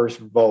their first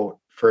vote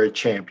for a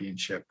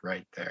championship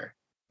right there.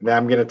 And then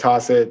I'm going to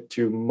toss it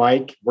to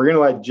Mike. We're going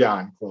to let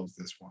John close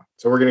this one.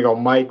 So we're going to go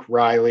Mike,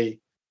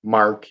 Riley,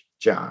 Mark,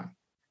 John.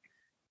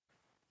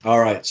 All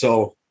right.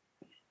 So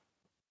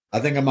I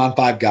think I'm on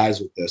Five Guys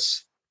with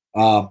this.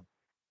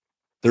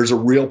 There's a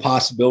real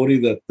possibility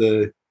that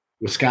the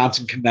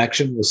Wisconsin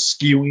connection was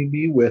skewing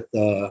me with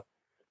the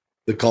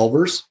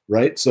Culvers,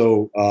 right?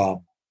 So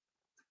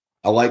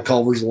I like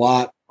Culvers a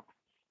lot.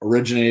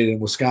 Originated in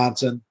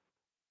Wisconsin.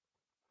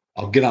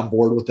 I'll get on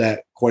board with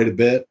that quite a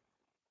bit.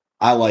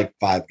 I like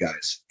Five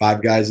Guys.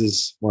 Five Guys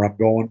is where I'm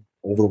going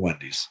over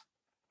Wendy's.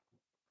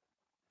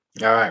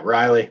 All right,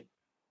 Riley.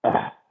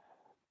 I'm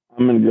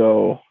going to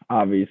go,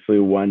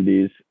 obviously,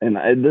 Wendy's. And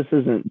this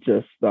isn't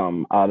just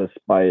out of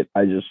spite.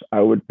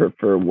 I would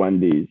prefer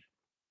Wendy's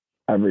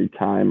every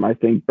time. I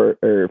think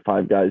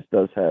Five Guys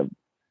does have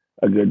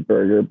a good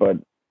burger, but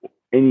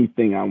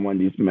anything on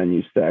Wendy's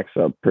menu stacks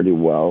up pretty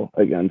well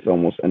against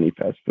almost any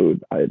fast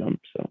food item.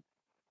 So,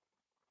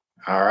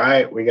 all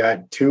right, we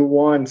got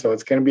 2-1, so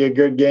it's going to be a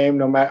good game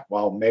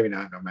maybe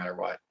not no matter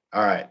what.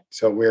 All right,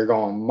 so we're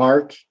going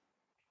Mark.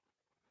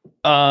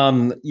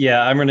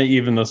 Yeah, I'm going to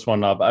even this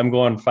one up. I'm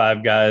going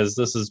Five Guys.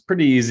 This is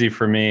pretty easy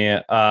for me.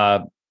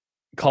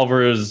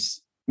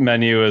 Culver's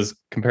menu is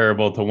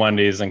comparable to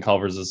Wendy's, and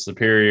Culver's is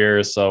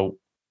superior. So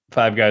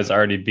Five Guys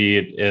already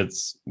beat.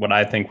 It's what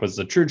I think was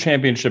the true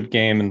championship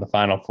game in the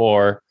Final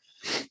Four.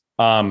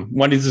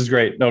 Wendy's is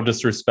great, no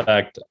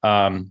disrespect.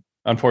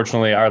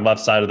 Unfortunately, our left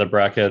side of the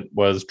bracket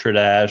was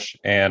Tradash,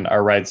 and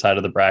our right side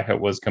of the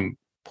bracket was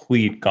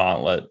complete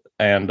gauntlet.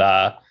 And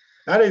that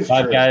is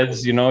Five true.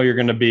 Guys, you're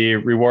going to be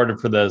rewarded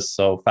for this.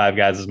 So Five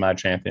Guys is my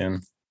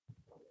champion.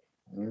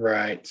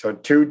 Right. So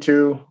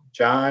 2-2,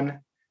 John.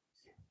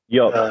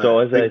 Yep. So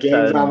as the I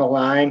game's said, on the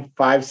line.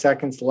 5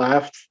 seconds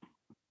left.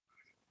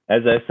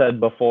 as I said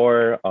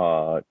before,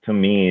 to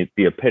me,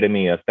 the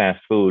epitome of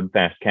fast food,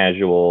 fast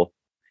casual,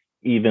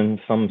 even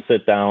some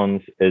sit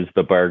downs is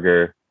the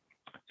burger.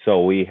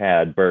 So we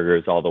had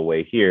burgers all the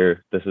way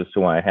here. This is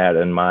who I had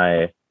in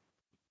my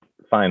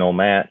final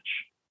match.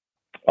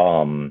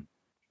 And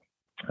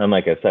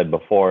like I said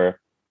before,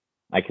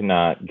 I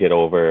cannot get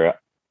over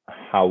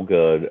how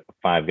good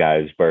Five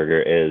Guys burger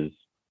is.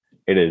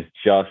 It is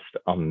just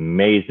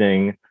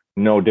amazing.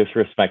 No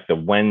disrespect to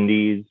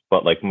Wendy's,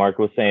 but like Mark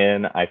was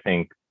saying, I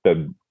think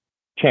the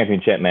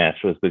championship match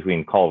was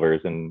between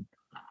Culver's and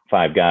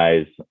Five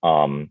Guys,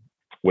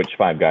 which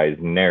Five Guys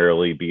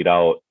narrowly beat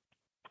out.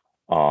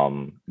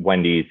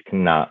 Wendy's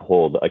cannot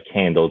hold a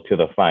candle to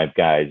the Five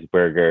Guys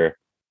burger.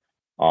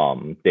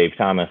 Dave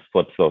Thomas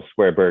flips those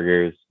square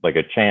burgers like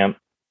a champ,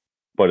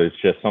 but it's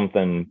just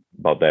something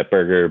about that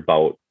burger,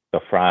 about the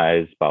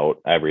fries,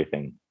 about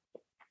everything.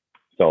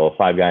 So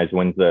Five Guys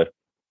wins this.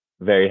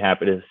 Very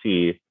happy to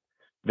see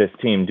this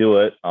team do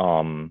it.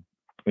 I'm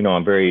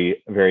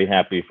very, very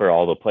happy for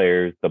all the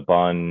players, the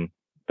bun,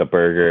 the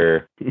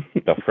burger,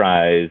 the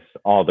fries,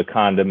 all the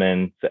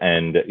condiments,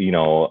 and,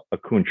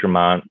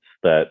 accoutrements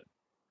that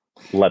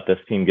let this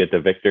team get the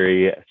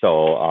victory.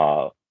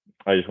 So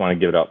I just want to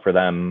give it up for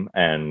them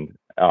and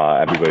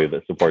everybody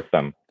that supports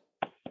them.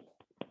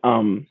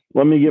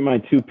 Let me get my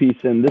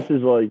 2-piece in. This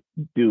is like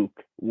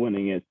Duke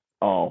winning it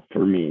all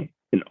for me.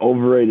 An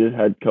overrated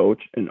head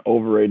coach, an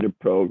overrated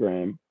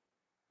program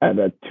at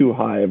a too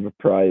high of a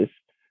price.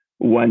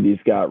 Wendy's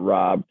got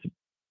robbed,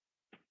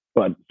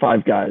 but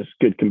Five Guys,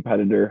 good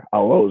competitor.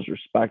 I'll always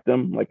respect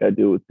them like I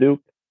do with Duke,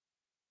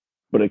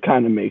 but it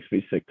kind of makes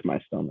me sick to my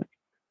stomach.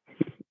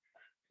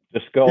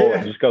 Just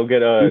go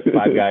get a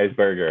Five Guys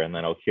burger, and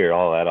then I'll clear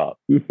all that up.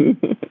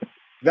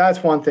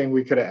 That's one thing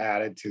we could have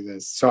added to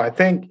this. So I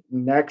think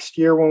next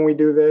year when we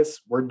do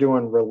this, we're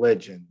doing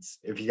religions.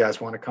 If you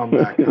guys want to come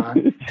back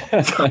on,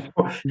 so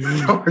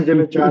we're going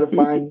to try to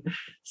find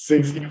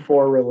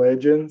 64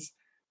 religions.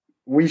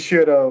 We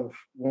should have,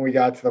 when we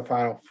got to the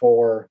Final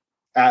Four,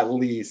 at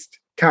least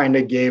kind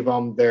of gave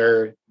them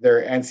their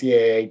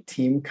NCAA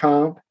team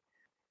comp.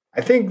 I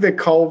think the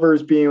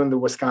Culvers being the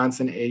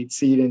Wisconsin 8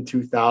 seed in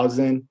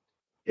 2000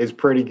 is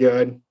pretty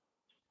good.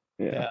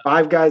 Yeah.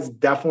 Five Guys,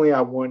 definitely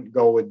I wouldn't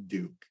go with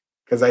Duke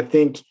because I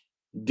think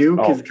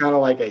Duke is kind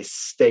of like a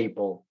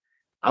staple.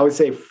 I would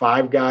say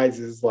Five Guys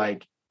is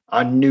like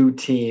a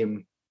newer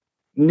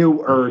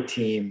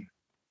team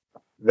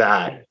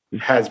that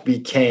has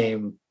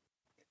became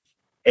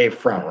a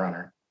front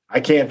runner. I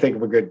can't think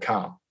of a good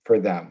comp for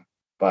them,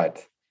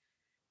 but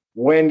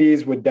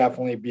Wendy's would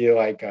definitely be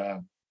like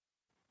a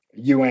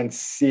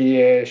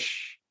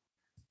UNC-ish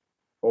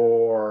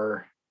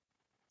or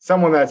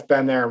someone that's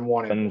been there and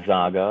won it.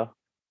 Gonzaga.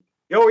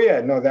 Oh yeah,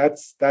 no,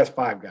 that's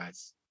Five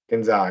Guys.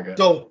 Gonzaga.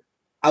 So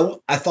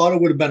I thought it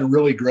would have been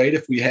really great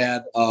if we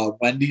had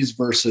Wendy's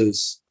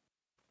versus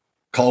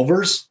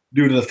Culver's,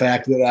 due to the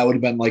fact that would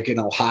have been like an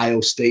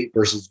Ohio State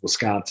versus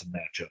Wisconsin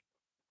matchup.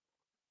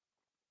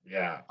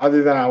 Yeah.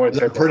 Other than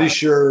I'm pretty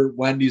sure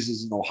Wendy's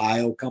is an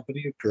Ohio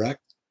company, correct?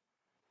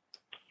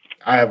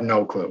 I have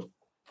no clue.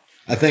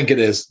 I think it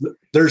is.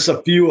 There's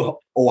a few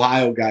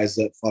Ohio guys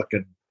that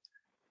fucking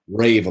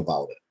rave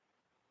about it.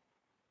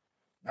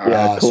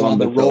 Yeah, So on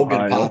the Columbus,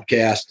 Rogan Ohio.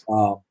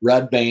 podcast,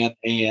 Red Band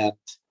and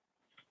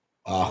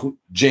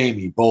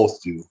Jamie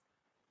both do.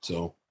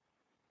 So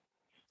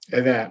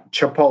And then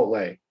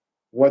Chipotle,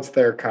 what's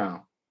their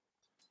count?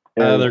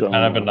 They're kind of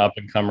Arizona. an up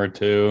and comer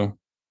too.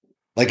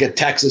 like at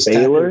Texas Tech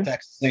Baylor? or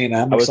Texas A&M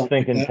I or was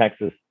something thinking like that.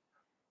 Texas.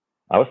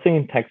 I was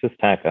thinking Texas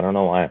Tech. I don't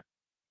know why.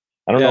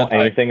 I don't know Yeah,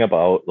 anything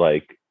about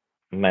like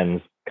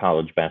men's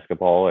college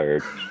basketball or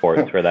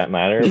sports for that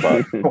matter,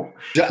 but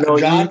No,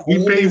 John he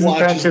only pays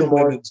watches attention the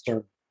more. women's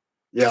tournament.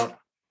 Yeah.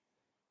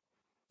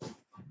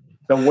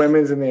 The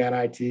women's in the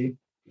NIT.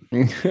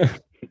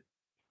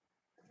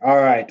 All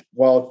right.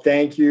 Well,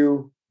 thank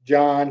you,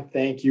 John.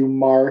 Thank you,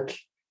 Mark,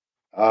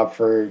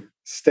 for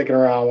sticking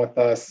around with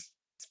us.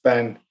 It's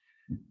been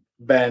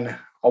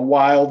a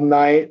wild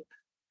night.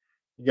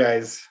 You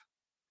guys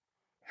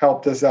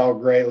helped us out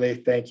greatly.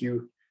 Thank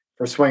you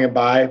for swinging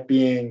by,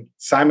 being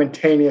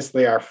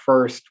simultaneously our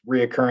first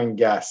reoccurring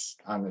guest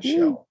on the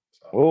show.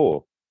 So,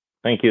 oh,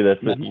 thank you.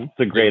 It's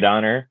a great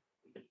honor.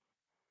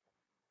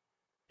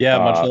 Yeah,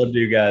 much love to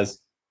you guys.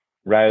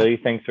 Riley,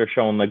 thanks for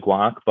showing the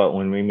guac. But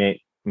when we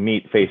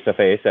meet face to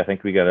face, I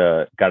think we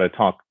gotta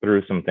talk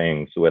through some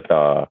things with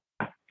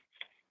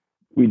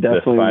We this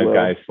definitely Five will.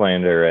 Guys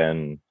slander,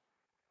 and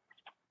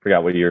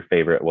forgot what your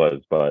favorite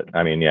was, but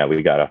I mean, yeah,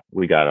 we gotta.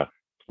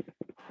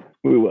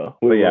 We will.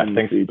 But yeah, in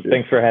the future.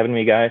 thanks for having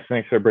me, guys.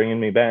 Thanks for bringing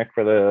me back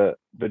for the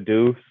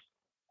Deuce.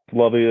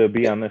 Lovely to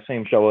be on the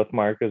same show with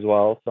Mark as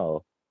well.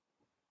 So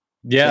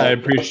Yeah, I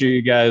appreciate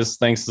you guys.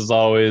 Thanks as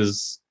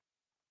always.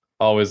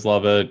 Always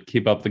love it.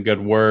 Keep up the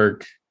good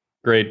work.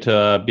 Great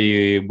to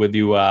be with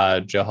you,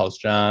 Jailhouse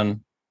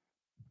John.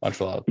 Much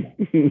love.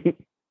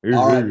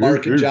 All right,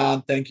 Mark and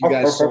John, thank you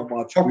guys so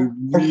much. We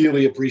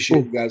really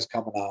appreciate you guys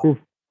coming on.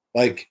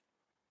 Like,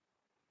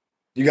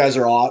 you guys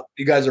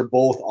are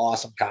both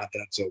awesome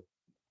content, so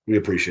we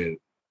appreciate it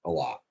a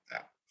lot.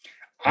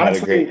 had a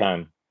great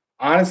time.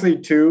 Honestly,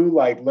 too,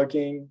 like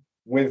looking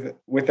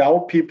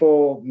without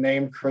people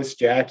named Chris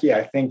Jackie,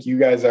 I think you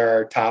guys are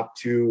our top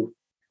two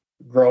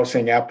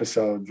grossing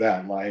episodes.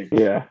 That like,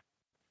 Yeah.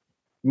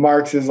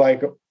 Mark's is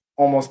like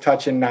almost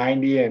touching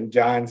 90, and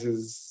John's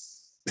is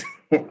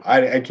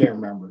I can't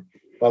remember,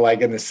 but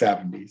like in the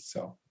 70s.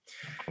 So,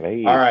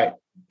 Hey. all right,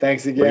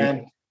 thanks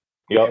again.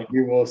 Yep. And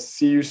we will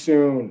see you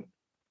soon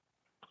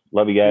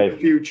Love you in guys.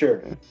 the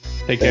future.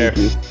 Take care.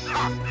 Thank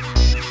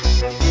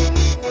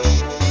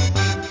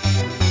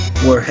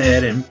you. We're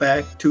heading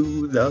back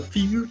to the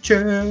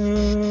future.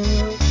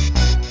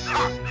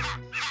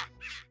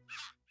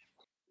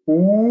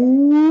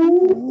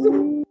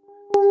 Ooh.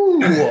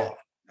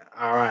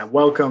 All right,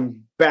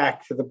 welcome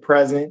back to the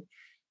present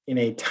in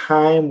a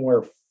time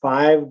where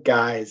Five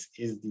Guys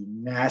is the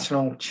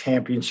national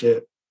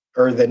championship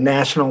or the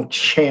national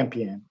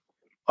champion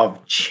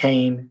of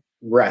chain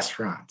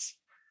restaurants.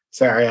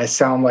 Sorry, I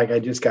sound like I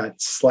just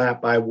got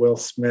slapped by Will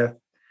Smith,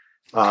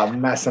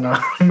 messing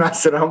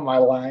up my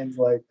lines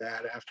like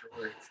that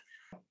afterwards.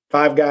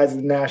 Five Guys is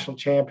the national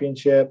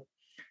championship.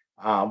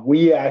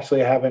 We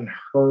actually haven't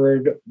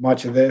heard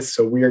much of this,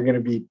 so we are going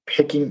to be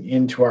picking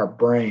into our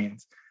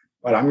brains.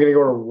 But I'm going to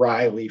go to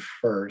Riley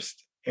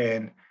first.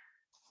 And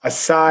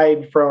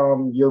aside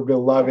from your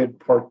beloved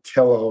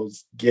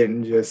Portillo's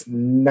getting just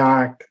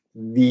knocked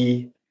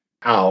the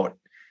out,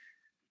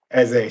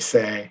 as they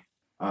say,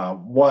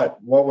 what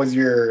was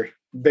your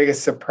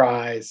biggest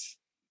surprise?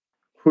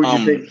 Who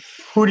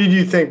did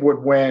you think would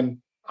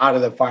win out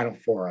of the Final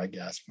Four, I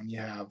guess, when you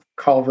have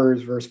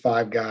Culver's versus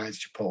Five Guys,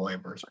 Chipotle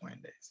versus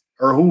Wendy's?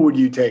 Or who would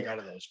you take out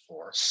of those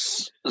four?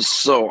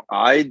 So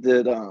I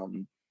did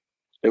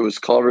it was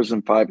Culver's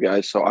and Five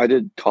Guys. So I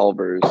did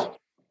Culver's.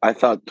 I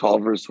thought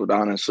Culver's would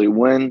honestly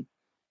win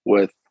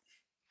with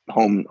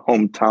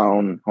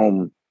hometown,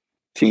 home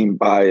team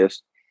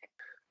bias.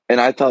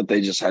 And I thought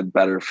they just had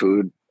better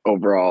food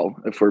overall,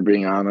 if we're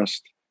being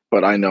honest.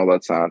 But I know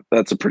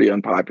that's a pretty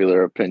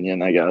unpopular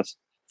opinion, I guess.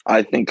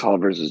 I think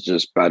Culver's is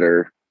just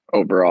better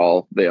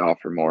overall. They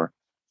offer more.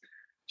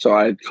 So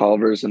I had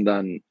Culver's, and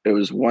then it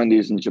was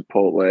Wendy's and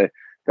Chipotle.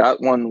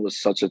 That one was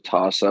such a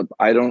toss-up.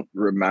 I don't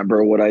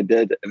remember what I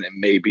did, and it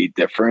may be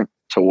different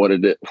to what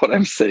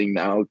I'm saying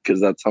now, because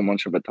that's how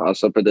much of a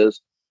toss-up it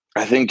is.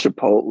 I think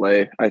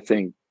Chipotle,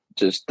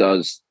 just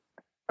does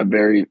a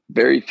very,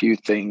 very few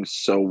things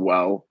so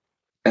well.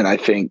 And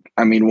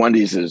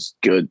Wendy's is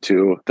good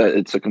too. That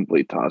it's a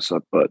complete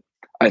toss-up, but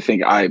I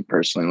think I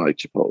personally like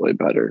Chipotle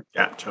better.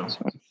 Gotcha.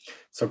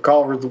 So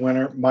Culver's the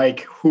winner.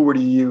 Mike, who would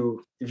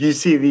you, if you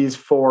see these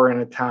four in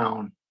a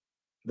town,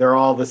 they're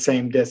all the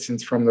same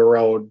distance from the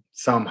road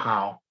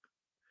somehow,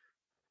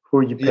 who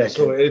are you picking? Yeah,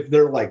 so if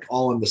they're like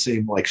all in the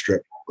same like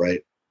strip,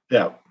 right?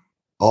 Yeah.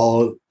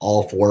 All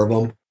four of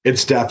them,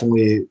 it's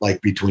definitely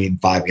like between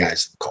Five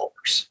Guys and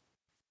Culver's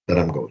that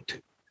I'm going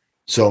to.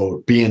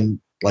 So being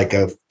like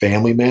a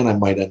family man, I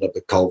might end up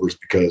at Culver's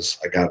because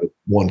I got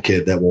one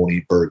kid that won't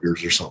eat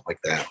burgers or something like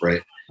that,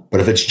 right?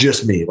 But if it's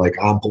just me, like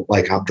I'm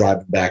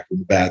driving back from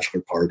the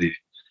bachelor party,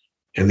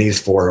 and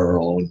these four are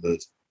all in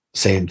the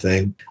same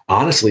thing.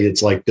 Honestly,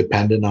 it's like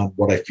dependent on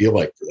what I feel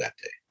like for that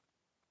day.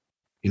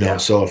 Yeah.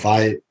 So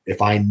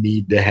if I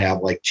need to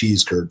have like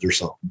cheese curds or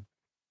something,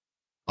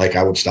 like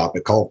I would stop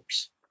at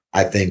Culver's.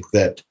 I think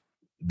that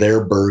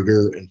their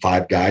burger and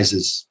Five Guys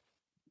is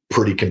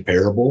pretty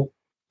comparable.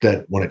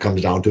 That when it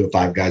comes down to it,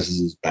 Five Guys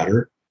is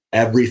better.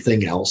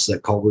 Everything else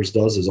that Culver's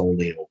does is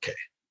only okay.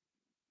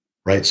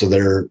 Right. So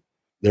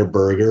their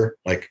burger,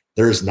 like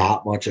there's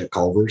not much at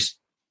Culver's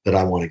that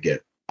I want to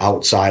get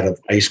outside of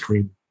ice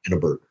cream and a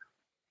burger.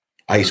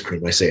 Ice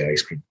cream. I say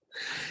ice cream.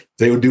 If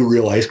they would do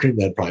real ice cream,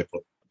 they'd probably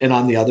put. And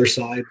on the other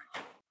side,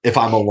 if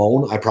I'm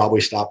alone, I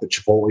probably stop at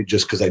Chipotle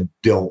just because I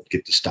don't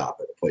get to stop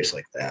at a place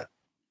like that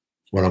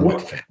when I'm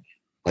with family.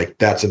 Like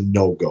that's a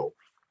no-go.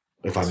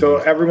 So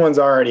everyone's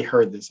already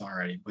heard this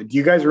already, but do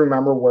you guys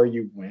remember where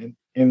you went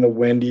in the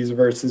Wendy's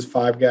versus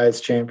Five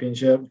Guys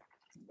championship?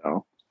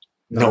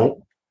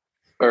 No.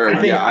 Or,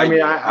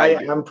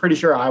 I'm pretty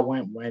sure I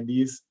went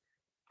Wendy's.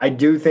 I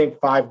do think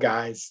Five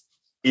Guys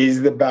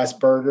is the best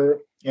burger.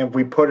 And if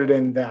we put it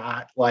in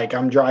that, like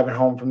I'm driving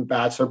home from the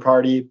bachelor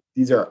party,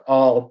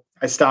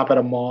 I stop at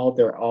a mall.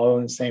 They're all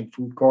in the same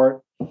food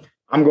court.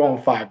 I'm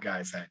going Five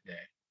Guys that day.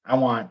 I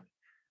want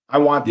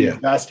the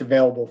best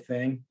available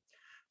thing.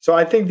 So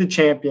I think the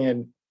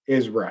champion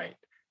is right.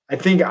 I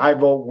think I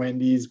vote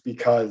Wendy's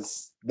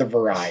because the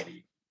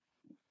variety.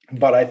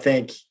 But I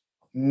think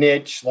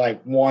niche,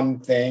 like one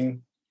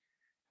thing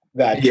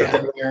that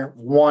there,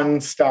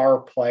 1-star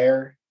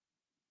player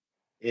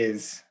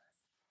is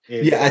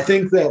I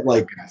think that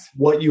like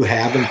what you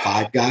have in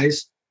Five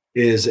Guys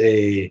is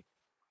a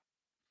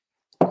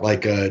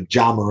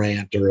Ja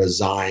Morant or a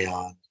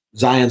Zion.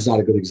 Zion's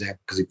not a good example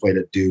because he played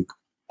at Duke.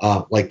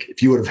 Like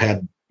if you would have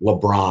had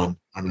LeBron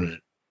on a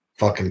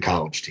fucking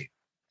college team,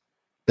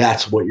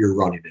 that's what you're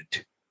running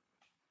into,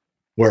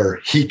 where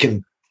he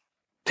can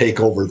take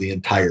over the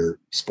entire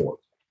sport.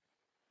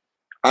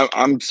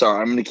 I'm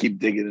sorry. I'm going to keep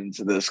digging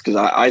into this because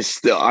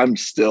I'm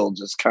still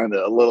just kind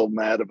of a little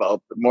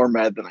more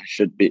mad than I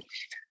should be.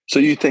 So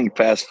you think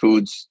fast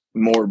food's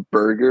more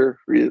burger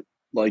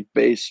like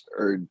base,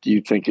 or do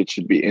you think it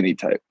should be any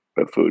type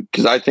of food?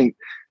 Because I think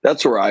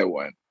that's where I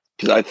went.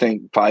 Because I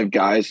think Five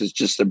Guys is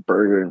just a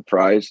burger and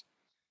fries,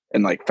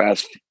 and like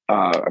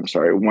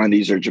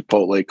Wendy's or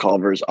Chipotle,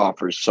 Culver's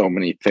offers so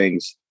many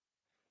things.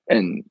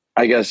 And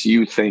I guess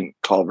you think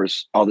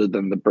Culver's, other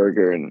than the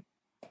burger and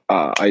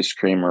ice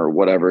cream or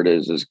whatever it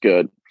is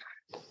good,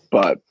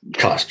 but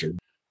custard.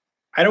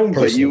 I don't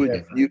get the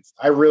difference.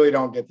 I really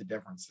don't get the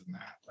difference in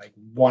that. Like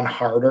one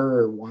harder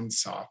or one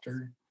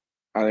softer.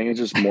 I think it's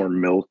just more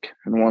milk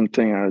and one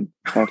thing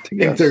I'd have to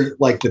guess. I think they're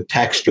like the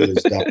texture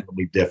is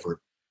definitely different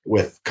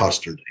with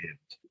custard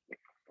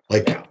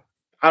and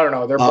I don't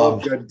know. They're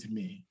both good to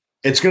me.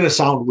 It's going to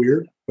sound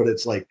weird, but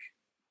it's like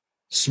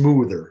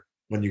smoother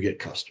when you get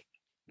custard.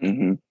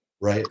 Mm-hmm.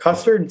 Right?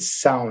 Custard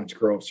sounds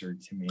grosser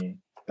to me.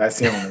 That's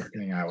the only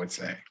thing I would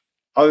say.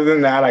 Other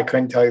than that, I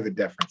couldn't tell you the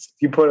difference.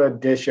 If you put a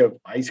dish of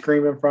ice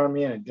cream in front of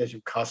me and a dish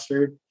of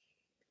custard,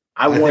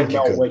 I wouldn't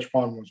know which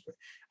one was which.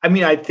 I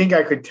mean, I think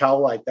I could tell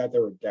like that they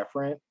were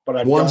different,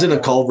 but one's in a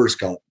Culver's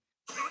cup.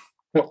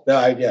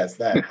 I guess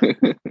that.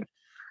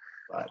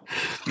 But.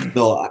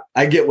 No,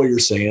 I get what you're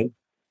saying.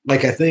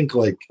 Like, I think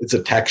like it's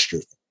a texture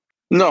thing.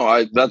 No,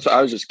 I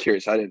was just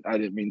curious. I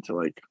didn't mean to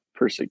like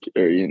persecute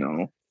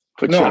or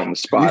put you on the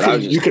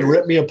spot. You can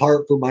rip me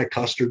apart for my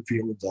custard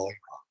feelings all you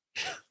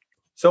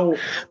want.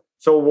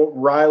 So what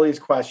Riley's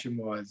question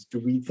was, do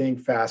we think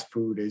fast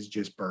food is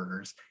just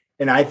burgers?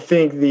 And I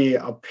think the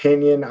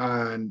opinion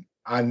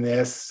on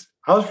this,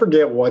 I always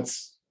forget what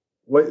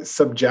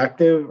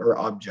subjective or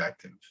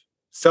objective.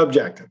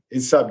 Subjective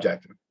is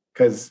subjective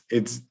because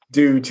it's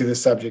due to the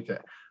subject.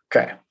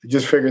 Okay,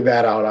 just figured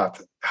that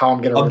out. How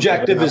I'm going to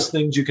objective is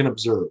things you can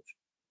observe.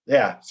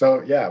 Yeah.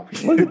 So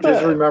just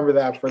remember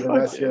that for the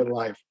rest of your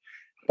life.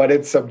 But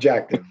it's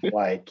subjective,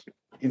 like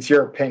it's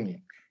your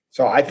opinion.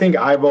 So I think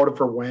I voted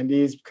for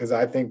Wendy's because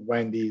I think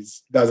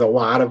Wendy's does a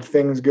lot of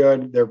things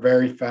good. They're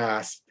very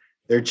fast.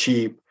 They're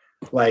cheap.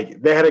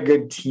 Like they had a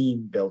good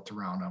team built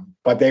around them,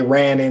 but they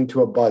ran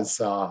into a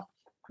buzzsaw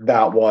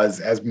that was,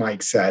 as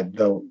Mike said,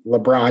 the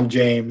LeBron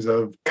James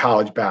of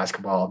college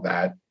basketball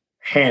that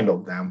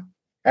handled them.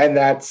 And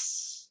that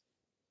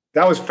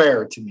was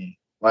fair to me.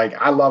 Like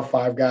I love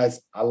Five Guys.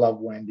 I love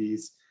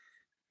Wendy's.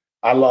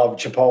 I love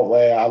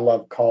Chipotle. I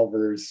love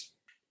Culver's.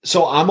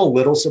 So I'm a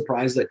little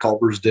surprised that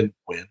Culver's didn't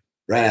win,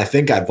 right? I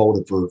think I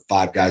voted for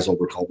Five Guys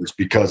over Culver's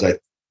because I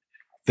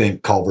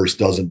think Culver's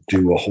doesn't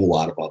do a whole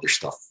lot of other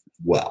stuff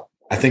well.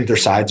 I think their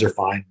sides are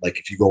fine. Like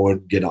if you go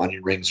and get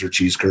onion rings or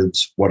cheese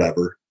curds,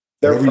 whatever.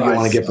 Their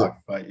fries suck,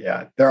 but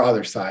yeah, their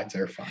other sides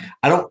are fine.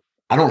 I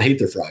don't hate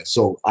their fries.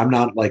 So I'm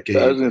not like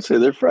I was gonna say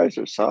their fries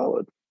are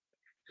solid.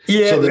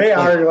 Yeah, so they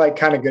are like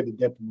kind of good to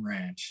dip in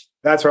ranch.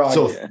 That's right.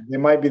 So they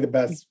might be the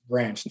best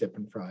ranch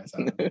dipping fries.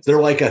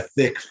 They're like a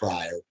thick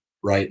fry,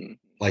 right?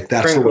 Like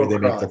that's the way they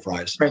make the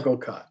fries. Crinkle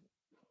cut.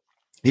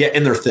 Yeah,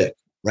 and they're thick,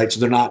 right? So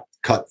they're not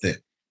cut thin.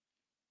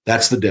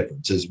 That's the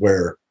difference is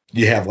where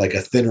you have like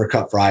a thinner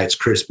cut fry, it's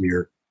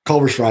crispier,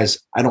 Culver's fries,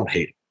 I don't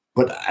hate it,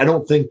 but I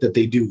don't think that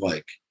they do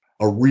like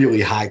a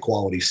really high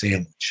quality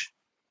sandwich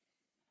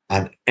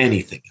on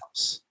anything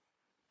else,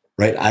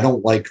 right? I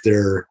don't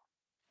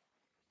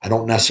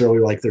necessarily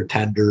like their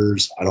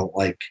tenders. I don't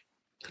like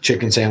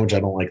chicken sandwich. I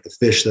don't like the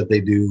fish that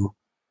they do.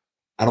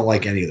 I don't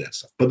like any of that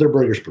stuff, but their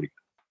burger's pretty good.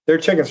 Their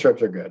chicken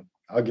strips are good.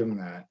 I'll give them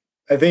that.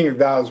 I think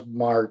that was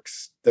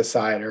Mark's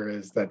decider,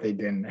 is that they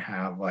didn't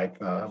have like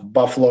the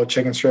buffalo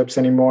chicken strips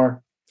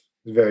anymore. I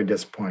was very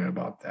disappointed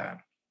about that.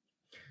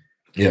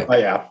 Yeah.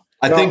 But yeah.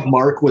 I think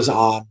Mark was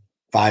on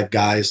Five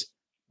Guys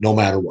no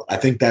matter what. I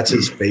think that's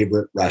his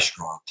favorite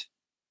restaurant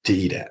to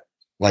eat at.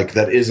 Like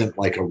that isn't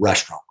like a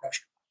restaurant.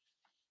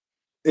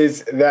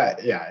 Is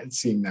that, yeah, it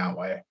seemed that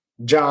way.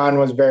 John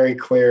was very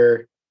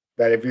clear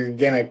that if you're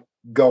going to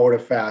go to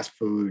fast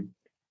food,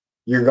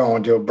 you're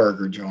going to a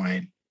burger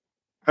joint.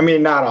 I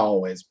mean, not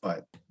always,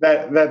 but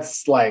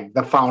that's like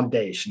the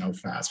foundation of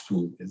fast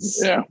food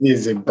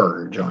is a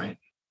burger joint.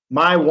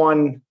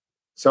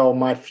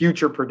 My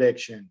future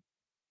prediction,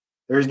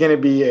 there's going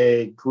to be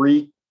a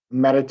Greek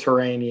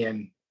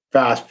Mediterranean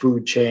fast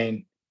food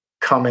chain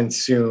coming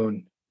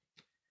soon.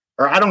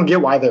 Or I don't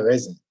get why there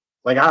isn't.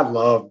 Like, I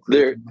love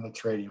Greek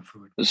Mediterranean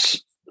food.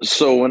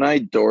 So when I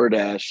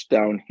DoorDash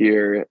down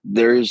here,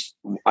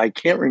 I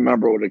can't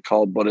remember what it's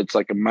called, but it's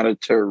like a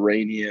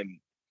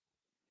Mediterranean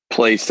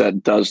place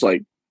that does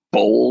like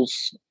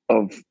bowls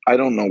of, I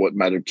don't know what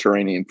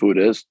Mediterranean food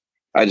is.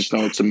 I just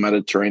know it's a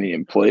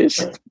Mediterranean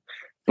place,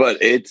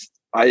 but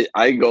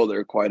I go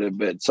there quite a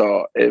bit.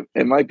 So it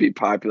might be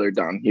popular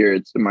down here.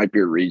 It might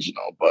be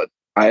regional, but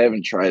I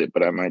haven't tried it,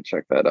 but I might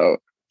check that out.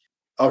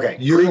 Okay.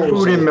 Greek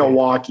food in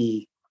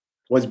Milwaukee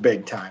was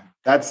big time.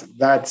 I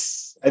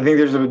think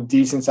there's a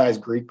decent sized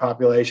Greek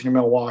population in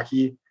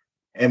Milwaukee.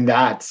 And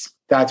that's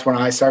when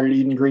I started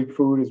eating Greek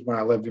food, is when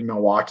I lived in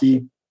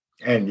Milwaukee.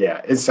 And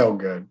yeah, it's so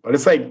good. But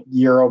it's like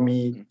Euro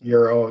meat,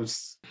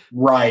 gyros,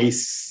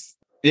 rice.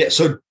 Yeah.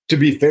 So to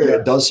be fair,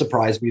 it does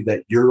surprise me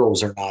that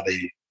gyros are not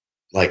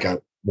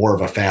more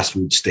of a fast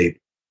food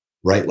staple,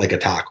 right? Like a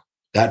taco.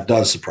 That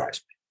does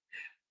surprise me.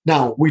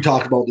 Now, we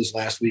talked about this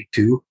last week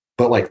too,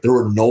 but like there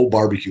were no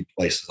barbecue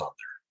places out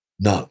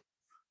there. None.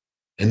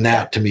 And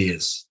that to me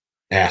is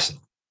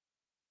asinine.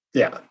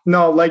 Yeah.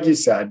 No, like you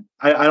said,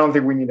 I don't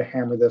think we need to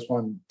hammer this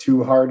one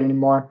too hard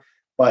anymore.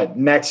 But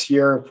next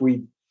year, if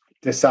we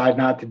decide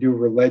not to do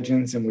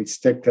religions and we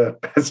stick to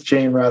best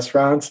chain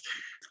restaurants,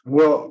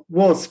 we'll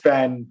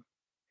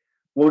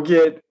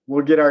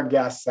get our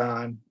guests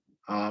on,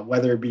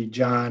 whether it be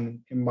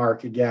John and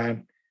Mark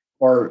again,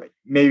 or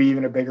maybe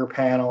even a bigger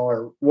panel,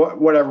 or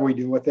whatever we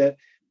do with it.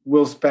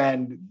 We'll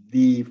spend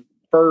the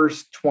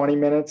first 20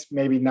 minutes,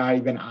 maybe not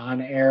even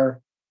on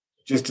air,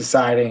 just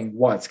deciding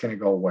what's going to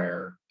go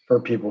where for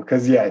people.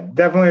 Because yeah,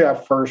 definitely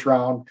that first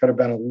round could have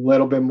been a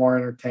little bit more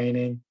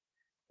entertaining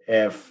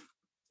if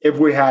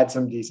we had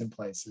some decent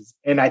places.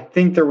 And I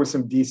think there were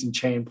some decent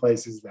chain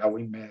places that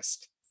we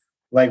missed,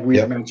 like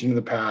we mentioned in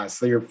the past.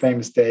 So your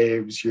Famous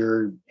Dave's,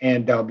 your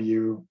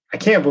A&W. I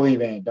can't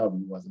believe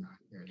A&W wasn't on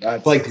here.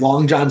 That's like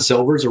Long John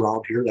Silver's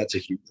around here. That's a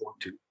huge one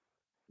too.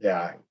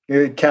 Yeah.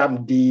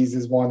 Captain D's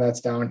is one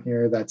that's down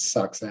here. That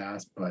sucks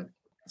ass. But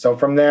so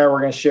from there,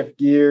 we're going to shift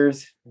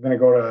gears. We're going to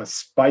go to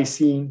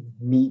spicy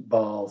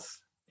meatballs,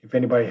 if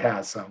anybody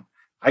has some.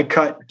 I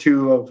cut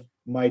 2 of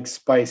Mike's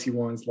spicy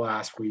ones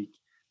last week.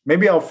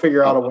 Maybe I'll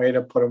figure out a way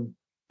to put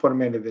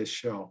them into this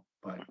show.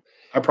 But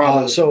I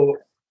probably so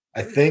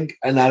I think,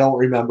 and I don't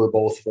remember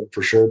both of them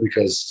for sure,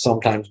 because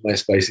sometimes my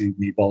spicy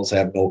meatballs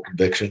have no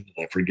conviction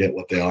and I forget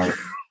what they are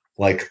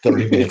like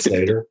 30 minutes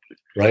later,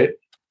 right?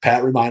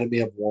 Pat reminded me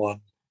of one.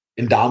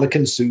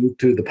 Ndamukong Suh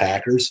to the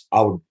Packers.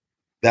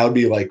 That would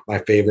be like my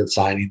favorite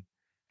signing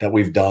that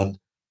we've done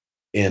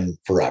in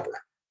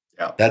forever.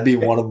 Yeah. That'd be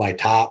one of my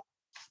top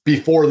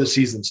before the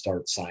season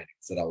starts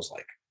signings that I was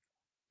like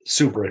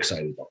super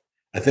excited about.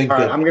 I think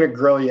I'm going to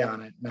grill you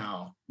on it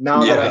now.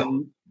 Now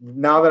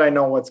that I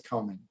know what's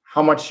coming,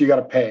 how much you got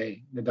to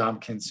pay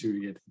Ndamukong Suh to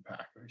get to the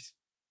Packers?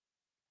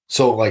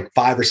 So like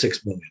 5 or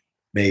 6 million,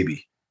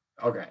 maybe.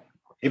 Okay.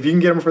 If you can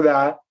get him for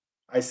that,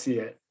 I see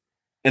it.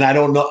 And I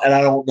don't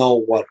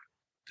know what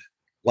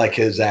like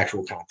his actual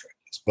contract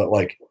is, but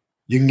like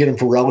you can get him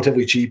for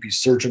relatively cheap. He's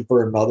searching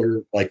for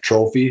another like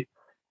trophy.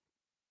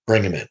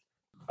 Bring him in.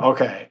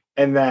 Okay.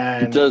 And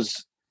then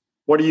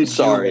what do you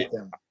do with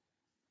him?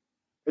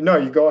 No,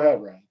 you go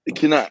ahead,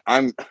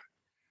 Ryan.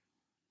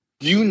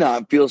 Do you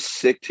not feel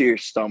sick to your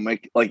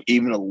stomach, like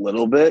even a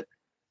little bit?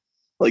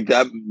 Like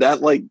that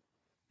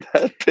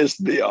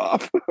pissed me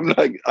off. I'm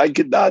like, I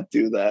could not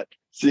do that.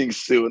 Seeing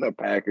Sue in a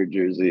Packer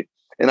jersey.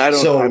 And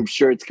I'm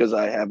sure it's because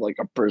I have like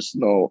a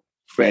personal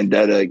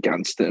vendetta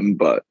against him,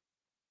 but.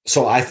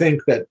 So I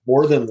think that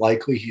more than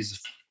likely he's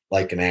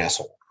like an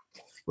asshole,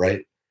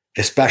 right?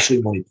 Especially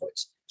when he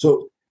plays.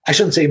 So I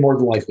shouldn't say more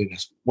than likely.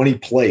 When he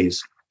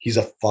plays, he's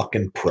a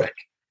fucking prick,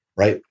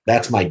 right?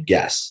 That's my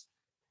guess,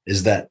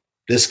 is that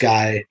this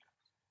guy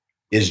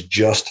is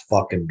just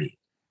fucking mean.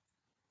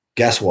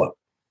 Guess what?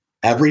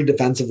 Every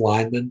defensive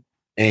lineman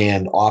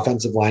and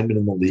offensive lineman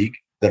in the league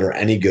that are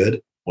any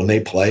good, when they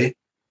play,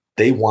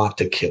 they want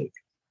to kill you.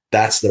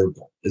 That's their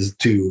goal, is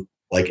to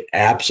like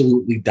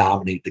absolutely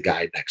dominate the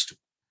guy next to him.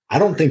 I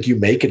don't think you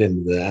make it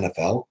into the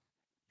NFL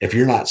if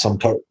you're not some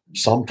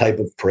type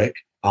of prick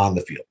on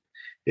the field.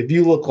 If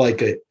you look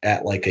like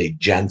a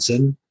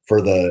Jensen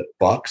for the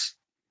Bucks,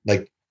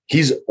 like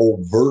he's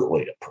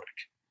overtly a prick,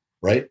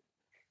 right?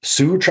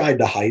 Sue tried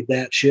to hide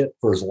that shit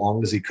for as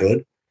long as he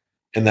could,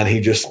 and then he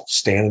just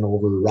standing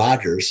over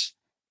Rodgers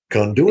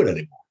couldn't do it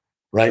anymore,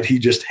 right? He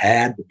just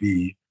had to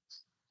be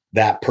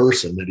that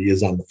person that he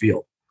is on the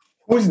field.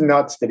 Whose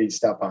nuts did he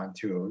step on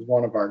too? It was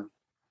one of our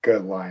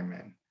good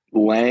linemen.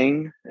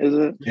 Lang, is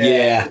it?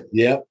 Yeah.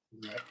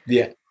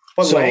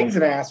 But So- Lang's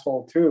an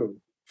asshole too.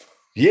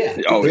 Yeah.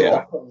 Oh,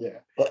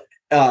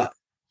 yeah.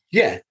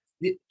 Yeah.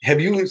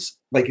 Have you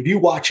if you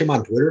watch him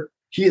on Twitter,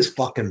 he is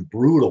fucking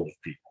brutal with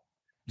people.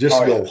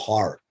 Just Oh, go yeah.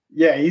 hard.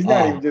 Yeah, he's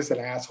not Oh. even just an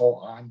asshole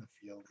on the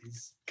field.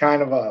 He's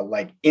kind of a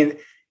like in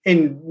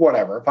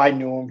whatever. If I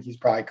knew him, he's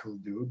probably a cool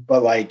dude.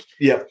 But like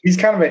Yeah. he's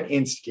kind of an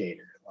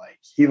instigator. Like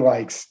he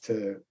likes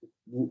to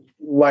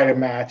light a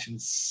match and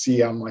see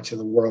how much of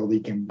the world he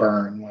can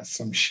burn with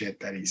some shit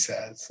that he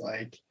says.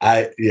 Like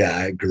I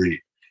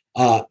agree.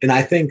 And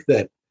I think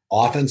that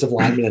offensive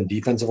linemen and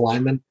defensive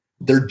linemen,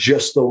 they're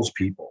just those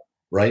people,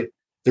 right?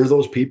 They're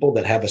those people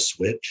that have a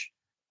switch.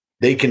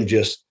 They can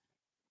just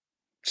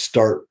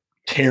start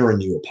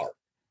tearing you apart.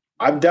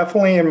 I'm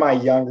definitely in my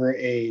younger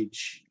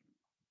age,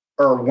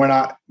 or when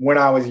I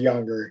was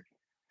younger,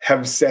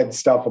 have said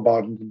stuff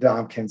about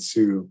Ndamukong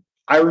Suh.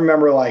 I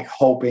remember like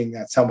hoping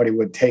that somebody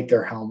would take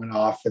their helmet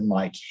off and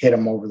like hit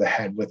them over the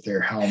head with their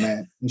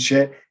helmet and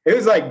shit. It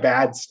was like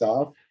bad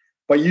stuff.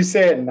 But you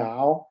say it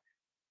now,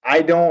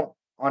 I don't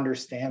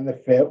understand the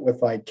fit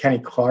with like Kenny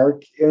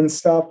Clark and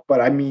stuff.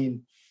 But I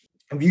mean,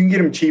 if you can get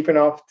him cheap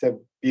enough to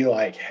be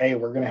like, hey,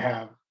 we're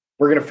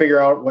gonna figure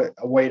out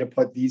a way to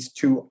put these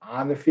two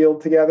on the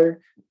field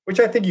together, which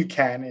I think you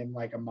can in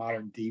like a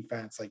modern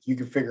defense. Like you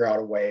can figure out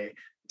a way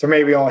to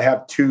maybe only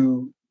have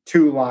two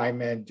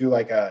linemen, do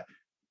like a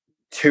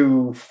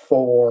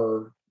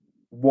 2-4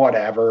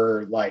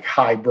 whatever, like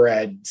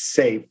hybrid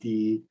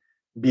safety,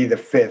 be the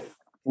fifth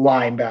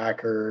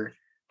linebacker,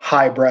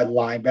 hybrid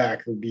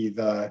linebacker be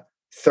the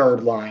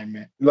third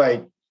lineman.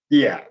 Like,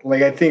 yeah,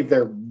 like I think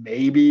there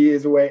maybe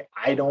is a way.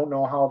 I don't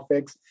know how it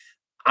fixed.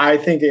 I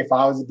think if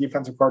I was a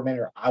defensive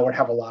coordinator, I would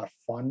have a lot of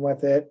fun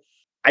with it.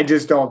 I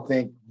just don't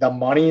think the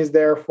money is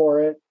there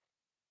for it.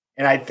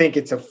 And I think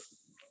it's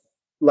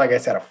like I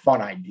said, a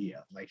fun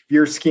idea. Like if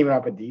you're scheming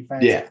up a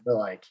defense, Yeah. they're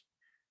like,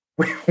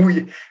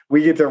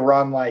 we get to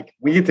run, like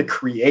we get to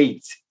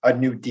create a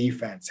new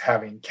defense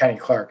having Kenny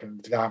Clark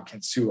and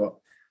Ndamukong Suh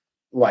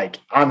like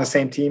on the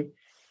same team.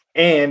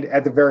 And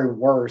at the very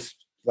worst,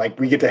 like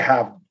we get to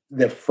have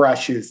the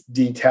freshest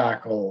D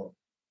tackle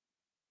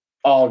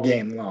all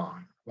game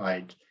long.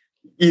 Like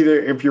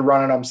either if you're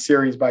running them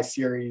series by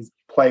series,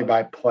 play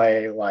by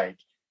play, like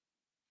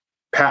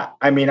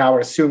I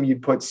would assume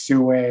you'd put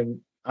Suh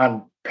in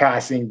on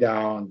passing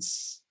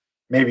downs,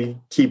 maybe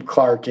keep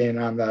Clark in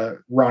on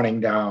the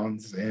running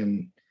downs,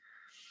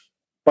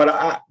 but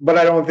I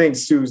don't think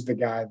Suh's the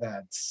guy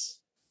that's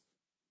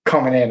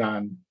coming in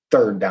on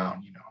third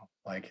down,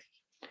 like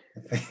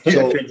I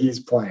think he's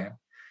playing.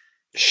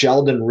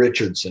 Sheldon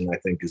Richardson, I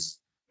think, is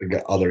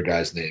the other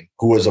guy's name,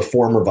 who was a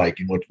former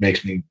Viking, which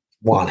makes me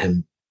want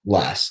him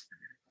less,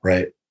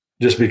 right?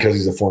 Just because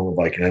he's a former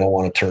Viking. I don't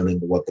want to turn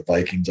into what the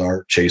Vikings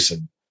are,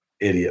 chasing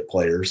idiot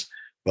players.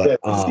 But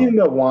yeah, seem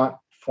to want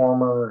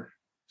former,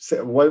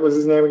 what was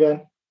his name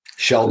again?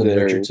 Sheldon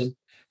Richardson.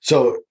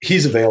 So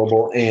he's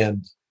available,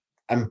 and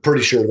I'm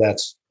pretty sure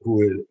that's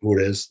who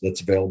it is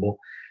that's available.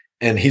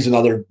 And he's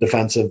another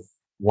defensive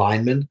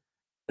lineman,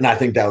 and I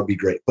think that would be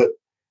great. But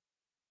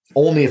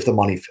only if the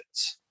money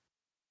fits,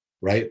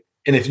 right?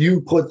 And if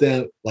you put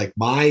them, like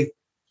my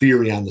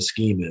theory on the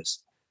scheme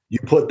is you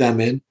put them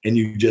in and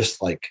you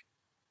just like,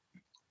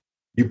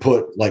 you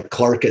put like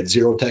Clark at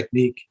zero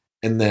technique,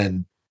 and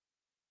then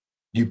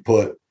you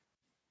put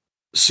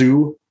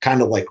Suh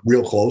kind of like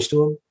real close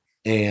to him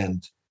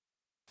and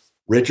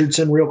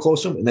Richardson real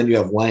close to him. And then you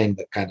have Lang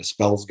that kind of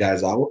spells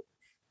guys out.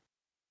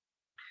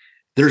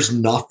 There's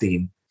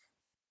nothing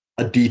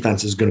a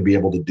defense is going to be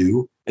able to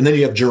do. And then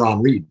you have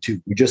Jerron Reed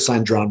too. We just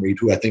signed Jerron Reed,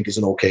 who I think is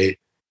an okay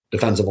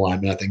defensive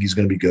lineman. I think he's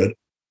going to be good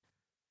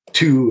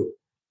to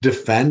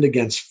defend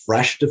against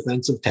fresh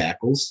defensive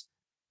tackles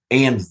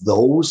and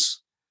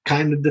those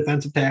kind of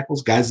defensive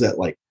tackles, guys that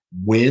like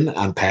win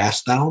on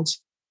pass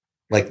downs.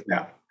 Like,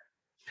 yeah.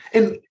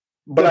 And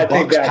but the I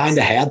think Bucks kind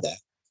of had that.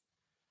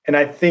 And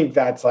I think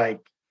that's like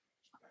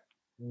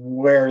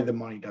where the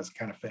money does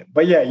kind of fit.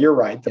 But yeah, you're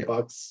right. The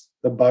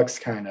Bucks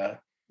kind of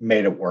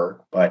made it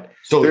work. But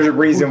So there's a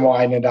reason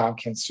why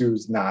Ndamukong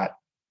Suh's not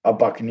a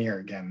Buccaneer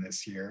again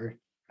this year.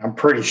 I'm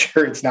pretty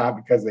sure it's not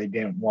because they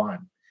didn't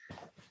want.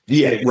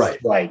 Yeah,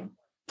 right. Like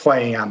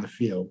playing on the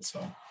field.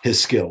 So his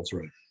skills,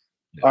 right?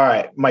 Yeah. All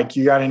right, Mike,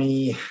 you got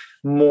any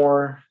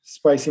more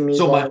spicy meatballs?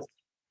 So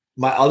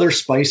my other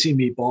spicy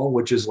meatball,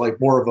 which is like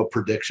more of a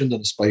prediction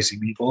than a spicy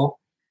meatball,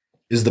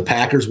 is the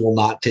Packers will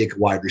not take a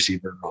wide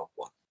receiver in round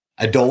one.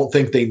 I don't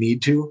think they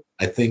need to.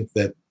 I think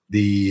that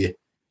the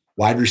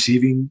wide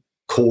receiving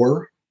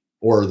core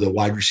or the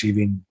wide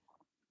receiving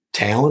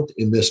talent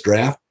in this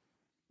draft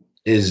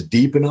is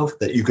deep enough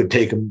that you could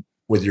take them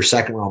with your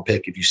second round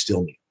pick if you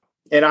still need.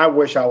 And I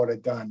wish I would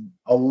have done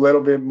a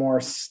little bit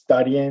more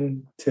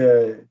studying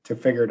to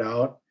figure it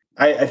out.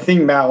 I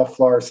think Matt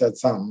LaFleur said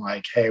something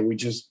like, hey, we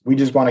just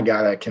want a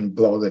guy that can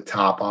blow the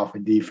top off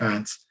of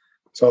defense.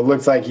 So it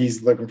looks like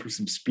he's looking for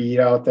some speed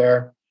out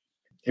there.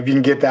 If you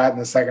can get that in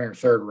the second or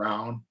third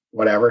round,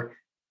 whatever.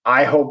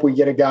 I hope we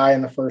get a guy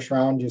in the first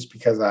round just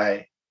because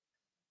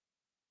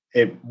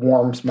it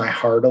warms my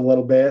heart a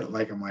little bit.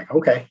 Like, I'm like,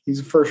 okay,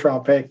 he's a first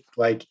round pick.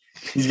 Like,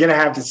 he's going to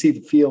have to see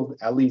the field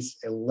at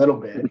least a little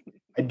bit.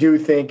 I do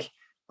think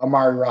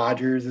Amari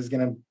Rodgers is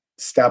going to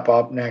step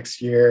up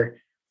next year.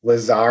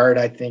 Lazard,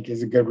 I think,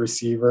 is a good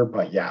receiver.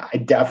 But yeah, I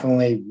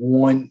definitely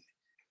wouldn't.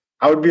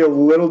 I would be a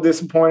little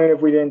disappointed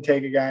if we didn't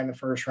take a guy in the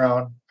first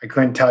round. I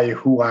couldn't tell you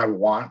who I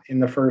want in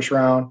the first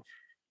round.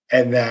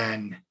 And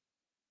then,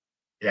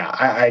 yeah,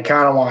 I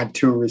kind of want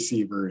 2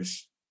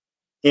 receivers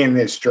in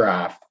this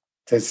draft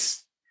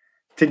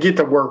to get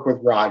to work with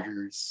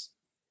Rodgers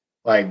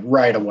like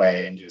right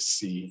away and just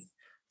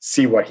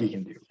see what he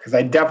can do. Because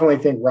I definitely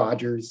think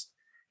Rodgers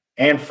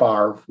and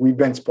Favre, we've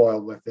been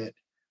spoiled with it,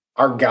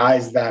 are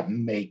guys that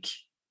make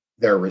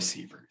their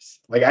receivers.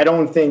 Like, I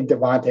don't think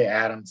Davante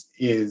Adams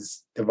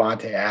is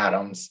Davante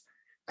Adams.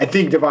 I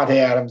think Davante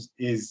Adams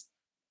is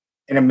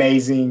an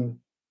amazing,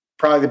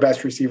 probably the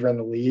best receiver in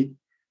the league.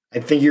 I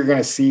think you're going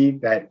to see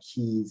that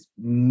he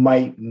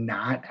might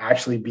not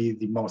actually be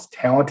the most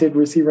talented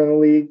receiver in the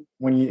league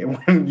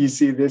when you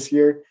see this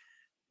year.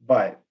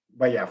 But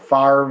yeah,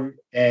 Favre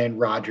and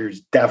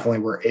Rodgers definitely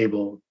were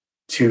able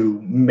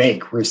to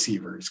make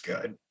receivers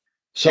good.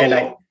 So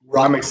and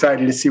I'm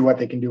excited to see what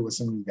they can do with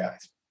some new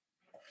guys.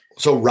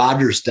 So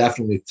Rodgers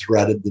definitely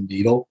threaded the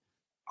needle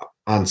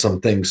on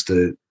some things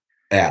to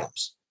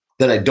Adams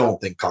that I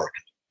don't think Carr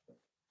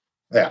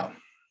can. Yeah.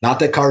 Not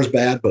that Carr's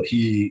bad, but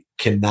he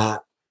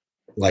cannot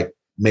like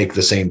make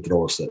the same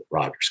throws that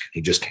Rodgers can.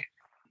 He just can't.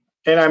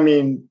 And I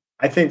mean,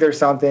 I think there's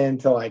something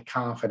to like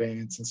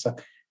confidence and stuff.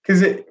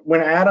 Because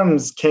when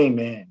Adams came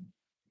in,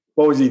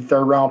 what was he,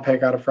 3rd round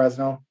pick out of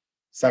Fresno?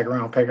 2nd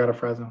round pick out of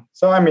Fresno.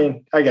 So, I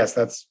mean, I guess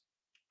that's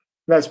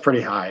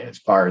pretty high as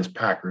far as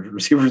Packers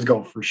receivers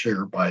go for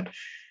sure. But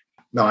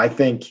no, I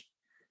think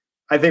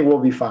we'll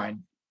be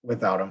fine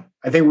without him.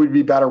 I think we'd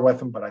be better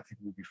with him, but I think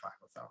we'll be fine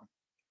without him.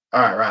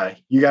 All right,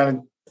 Riley, you got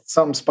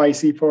something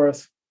spicy for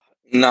us?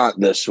 Not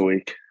this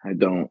week. I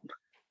don't.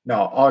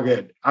 No, all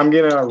good. I'm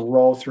gonna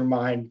roll through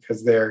mine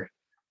because they're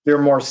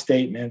more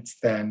statements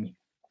than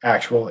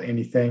actual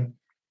anything.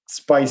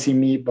 Spicy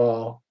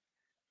meatball.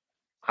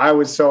 I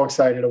was so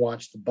excited to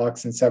watch the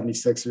Bucks and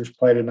 76ers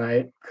play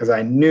tonight because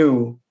I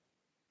knew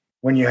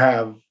when you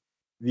have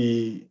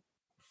the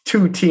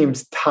 2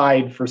 teams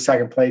tied for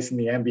second place in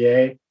the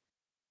NBA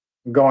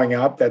going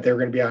up that they were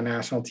going to be on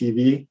national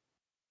TV.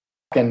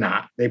 And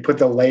not. They put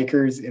the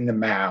Lakers and the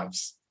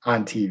Mavs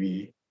on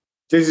TV.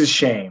 This is a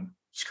shame.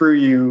 Screw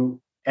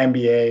you,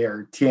 NBA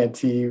or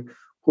TNT,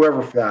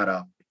 whoever put that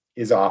up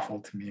is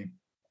awful to me.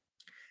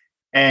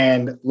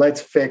 And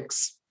let's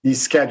fix the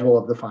schedule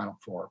of the Final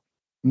Four.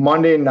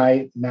 Monday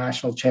night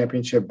national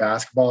championship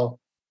basketball,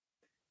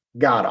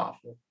 god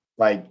awful.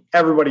 Like,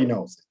 everybody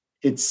knows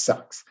it. It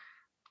sucks.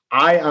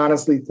 I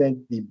honestly think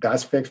the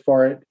best fix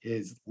for it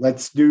is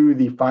let's do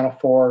the Final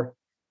Four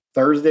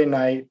Thursday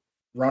night,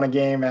 run a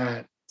game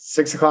at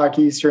 6 o'clock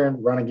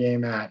Eastern, run a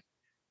game at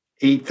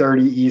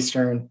 8:30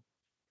 Eastern.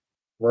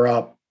 We're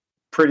up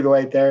pretty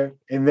late there.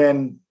 And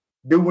then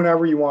do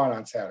whatever you want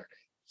on Saturday.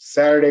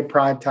 Saturday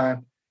prime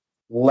time.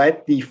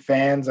 Let the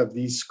fans of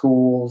these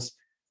schools,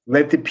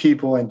 let the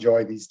people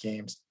enjoy these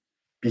games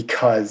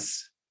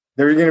because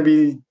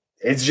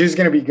it's just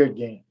going to be good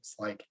games.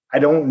 Like, I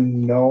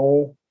don't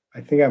know.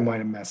 I think I might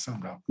have messed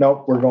something up.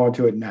 Nope, we're going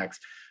to it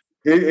next.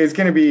 It's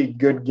going to be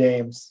good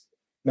games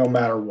no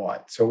matter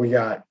what. So we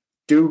got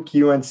Duke,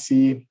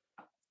 UNC,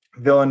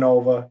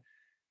 Villanova,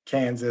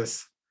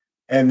 Kansas,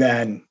 and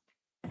then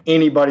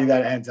anybody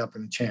that ends up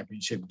in the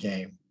championship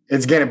game.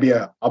 It's going to be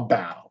a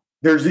battle.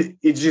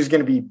 It's just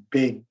going to be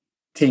big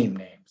team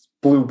names,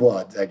 blue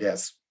bloods, I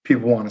guess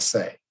people want to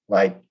say.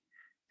 Like,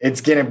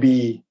 it's going to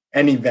be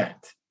an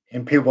event,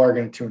 and people are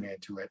going to tune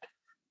into it.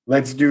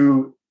 Let's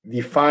do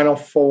the Final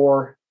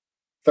Four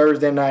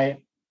Thursday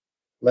night.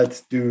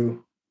 Let's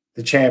do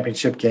the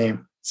championship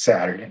game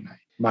Saturday night,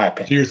 my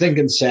opinion. So you're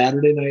thinking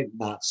Saturday night,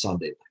 not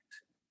Sunday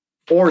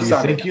night? Or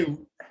Sunday night.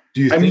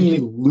 Do you think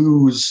you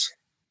lose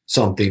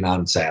something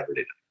on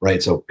Saturday night,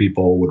 right? So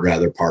people would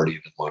rather party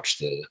than watch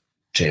the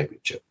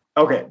championship.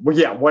 Okay. Well,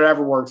 yeah,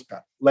 whatever works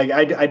best. Like,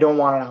 I don't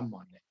want it on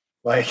Monday.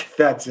 Like,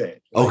 that's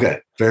it. Like, okay,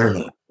 fair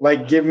enough.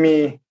 Like, give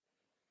me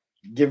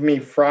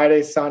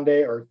Friday,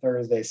 Sunday, or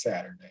Thursday,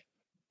 Saturday.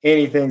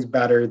 Anything's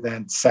better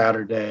than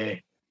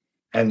Saturday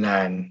and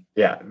then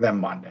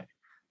Monday.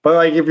 But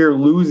like, if you're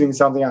losing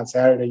something on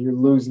Saturday, you're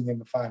losing in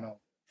the Final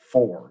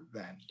Four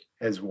then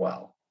as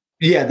well.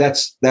 Yeah,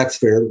 that's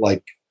fair.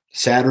 Like,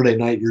 Saturday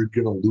night, you're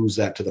going to lose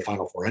that to the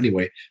Final Four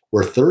anyway,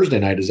 where Thursday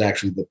night is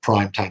actually the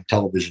primetime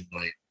television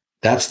night.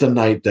 That's the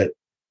night that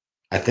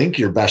I think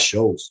your best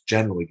shows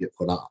generally get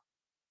put on.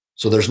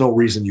 So there's no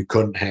reason you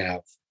couldn't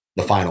have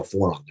the Final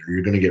Four on there.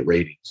 You're going to get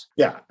ratings.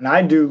 Yeah, and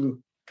I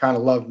do kind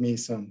of love me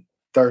some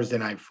Thursday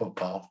night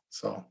football.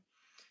 So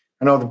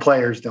I know the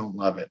players don't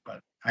love it,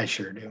 but I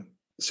sure do.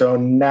 So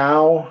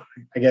now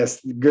I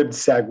guess good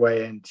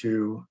segue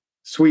into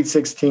Sweet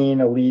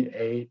 16, Elite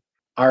 8,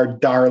 our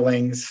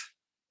darlings.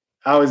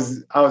 I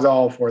was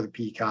all for the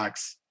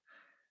Peacocks.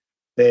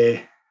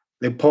 They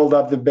pulled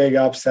up the big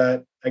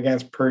upset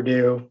against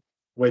Purdue,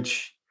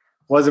 which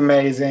was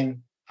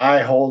amazing. I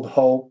hold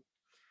hope.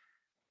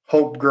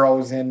 Hope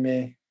grows in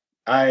me.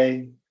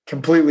 I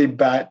completely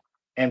bet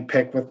and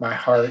pick with my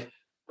heart,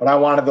 but I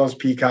wanted those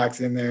Peacocks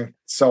in there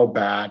so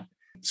bad.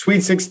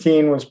 Sweet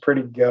 16 was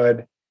pretty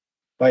good.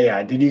 But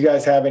yeah, did you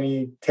guys have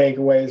any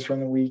takeaways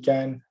from the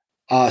weekend?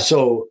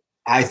 So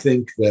I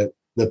think that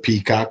the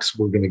Peacocks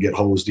were going to get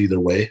hosed either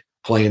way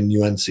playing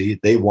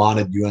UNC. They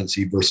wanted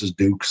UNC versus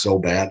Duke so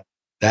bad.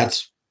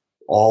 That's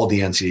all the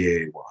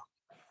NCAA wanted.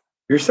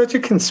 You're such a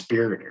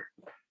conspirator.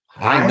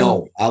 I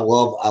know. I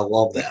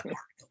love that part.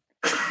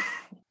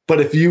 But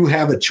if you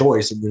have a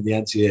choice and you're the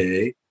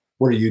NCAA,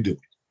 what are you doing?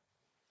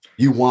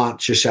 You want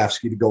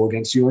Krzyzewski to go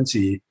against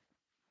UNC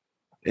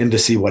and to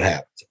see what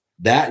happens.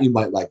 That you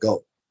might let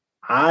go.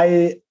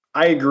 I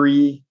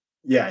agree.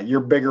 Yeah, you're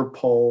bigger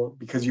pull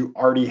because you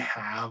already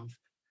have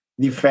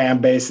the fan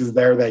bases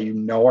there that you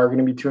know are going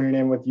to be tuning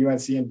in with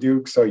UNC and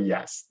Duke. So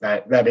yes,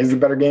 that is a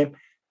better game.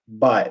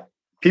 But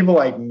people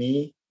like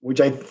me,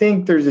 which I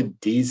think there's a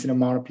decent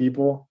amount of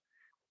people,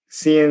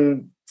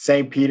 seeing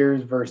St.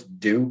 Peter's versus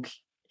Duke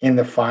in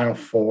the Final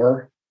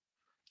Four,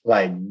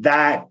 like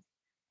that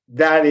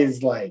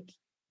is like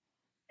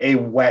a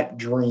wet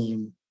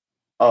dream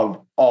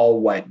of all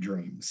wet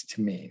dreams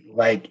to me.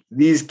 Like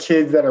these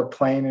kids that are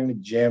playing in a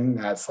gym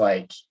that's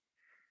like,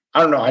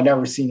 I don't know, I've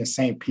never seen a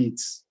St.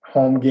 Pete's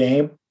home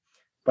game,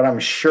 but I'm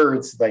sure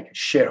it's like a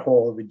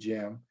shithole of a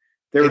gym.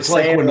 It's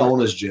like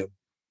Winona's gym.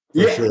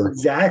 Yeah, sure.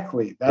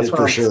 Exactly. That's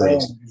what I'm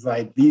saying. It's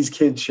like these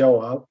kids show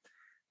up,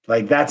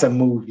 like that's a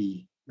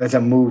movie. That's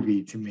a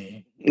movie to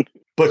me.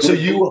 But so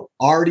you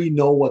already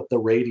know what the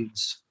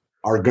ratings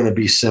are going to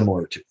be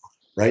similar to,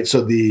 right?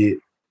 So the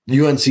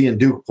UNC and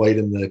Duke played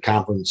in the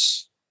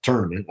conference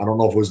tournament. I don't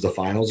know if it was the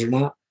finals or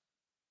not,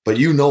 but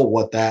you know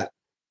what that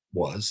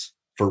was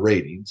for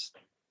ratings.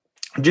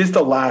 Just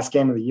the last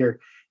game of the year.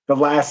 The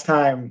last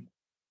time,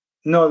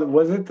 no,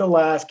 was it the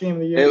last game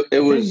of the year? It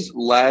was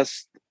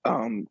last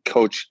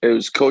Coach. It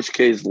was Coach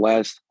K's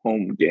last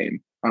home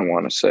game. I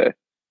want to say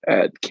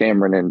at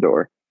Cameron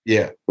Indoor.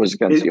 Yeah, it was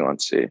against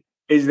UNC.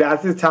 Is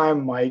that the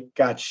time Mike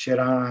got shit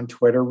on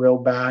Twitter real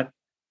bad?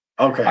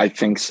 Okay, I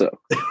think so.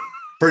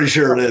 Pretty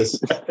sure it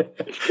is.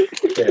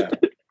 Yeah.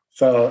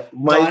 So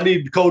Mike, I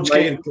need Coach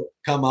K to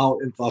come out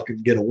and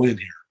fucking get a win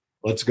here.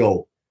 Let's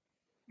go.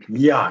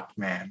 Yuck,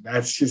 man.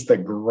 That's just the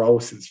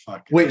grossest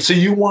fucking. Wait, so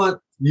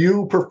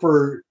you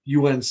prefer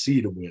UNC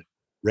to win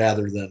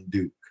rather than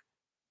Duke?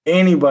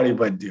 Anybody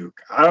but Duke.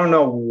 I don't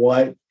know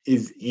what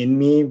is in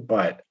me,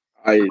 but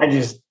I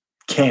just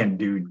can't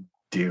do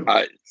Duke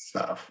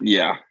stuff.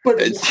 Yeah. But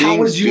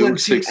how is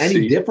UNC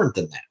any different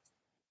than that?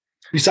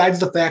 Besides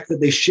the fact that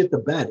they shit the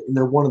bed and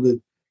they're one of the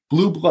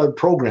blue blood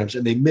programs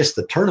and they missed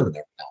the tournament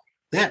every now.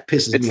 That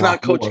pisses me off. It's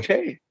not Coach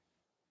K.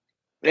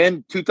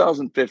 In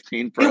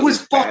 2015, it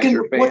was fucking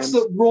Badger fans, what's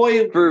the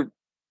Roy for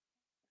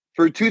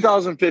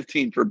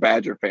 2015 for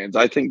Badger fans?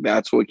 I think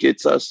that's what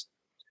gets us.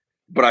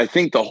 But I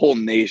think the whole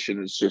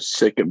nation is just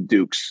sick of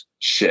Duke's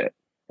shit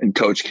and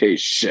Coach K's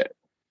shit,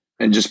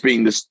 and just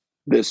being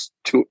this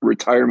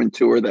retirement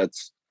tour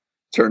that's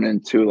turned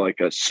into like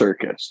a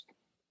circus.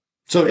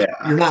 So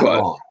you're not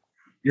wrong.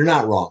 You're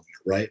not wrong,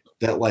 right?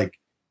 That like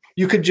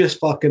you could just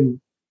fucking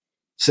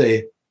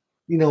say,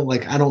 you know,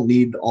 like I don't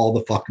need all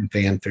the fucking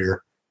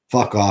fanfare.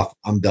 Fuck off.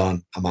 I'm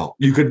done. I'm out.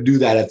 You could do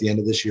that at the end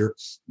of this year,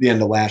 the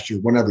end of last year,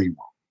 whenever you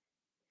want.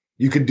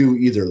 You could do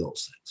either of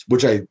those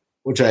things,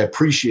 which I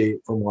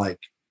appreciate from like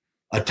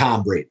a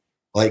Tom Brady,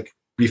 like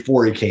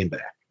before he came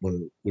back,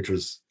 which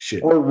was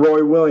shit. Or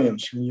Roy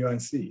Williams from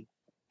UNC.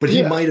 But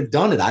he might have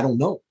done it. I don't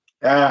know.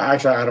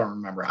 Actually, I don't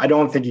remember. I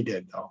don't think he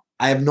did though.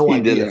 I have no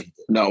idea. Didn't.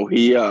 No,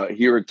 he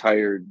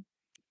retired.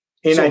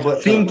 And I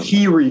think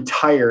he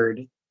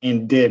retired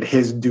and did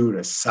his dude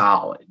a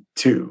solid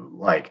too,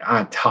 like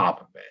on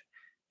top of it.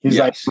 He's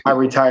like, I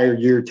retired,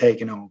 you're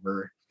taking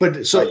over.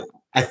 But so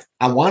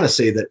I want to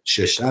say that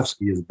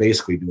Krzyzewski is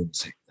basically doing the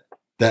same thing.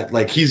 That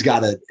like he's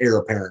got an heir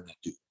apparent to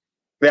do.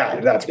 Yeah,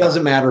 it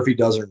doesn't matter if he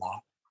does or not.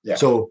 Yeah.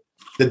 So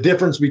the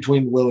difference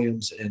between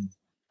Williams and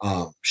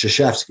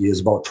Krzyzewski is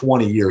about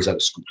 20 years out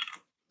of school.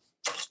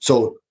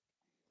 So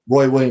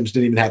Roy Williams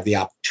didn't even have the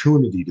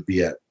opportunity to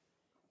be at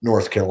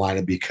North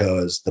Carolina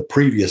because the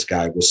previous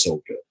guy was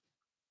so good.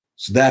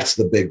 So that's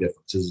the big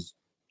difference. Is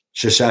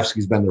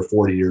Krzyzewski's been there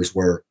 40 years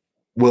where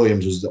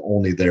Williams was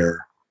only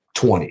there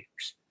 20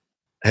 years.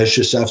 Has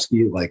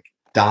Krzyzewski like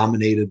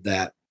dominated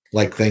that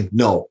like thing?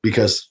 No,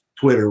 because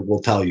Twitter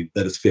will tell you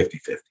that it's 50-50.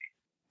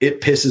 it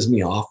pisses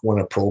me off when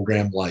a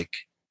program like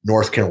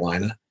North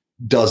Carolina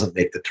doesn't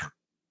make the tournament.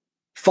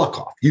 Fuck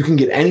off. You can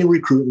get any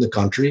recruit in the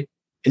country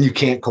and you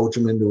can't coach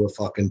them into a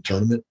fucking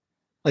tournament.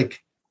 Like,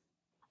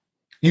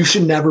 you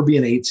should never be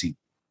an 8 seed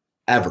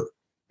ever.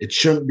 It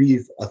shouldn't be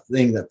a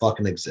thing that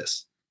fucking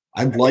exists.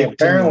 I'd like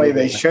apparently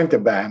they shouldn't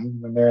have been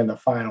when they're in the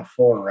Final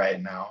Four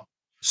right now.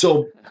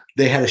 So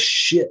they had a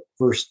shit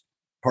first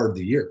part of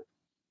the year.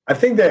 I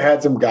think they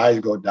had some guys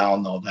go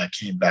down though that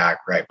came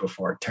back right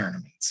before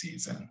tournament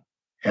season.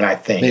 And I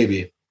think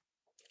maybe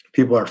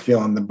people are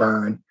feeling the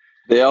burn.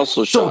 They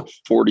also shot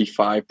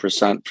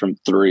 45% from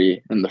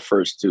 3 in the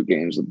first 2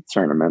 games of the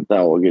tournament.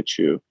 That will get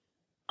you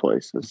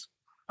places.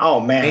 Oh,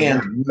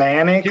 man. And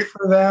Manic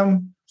for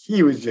them,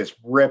 he was just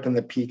ripping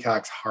the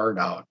Peacocks' heart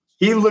out.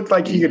 He looked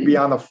like he could be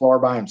on the floor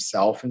by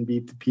himself and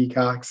beat the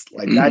Peacocks.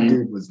 Like, that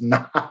dude was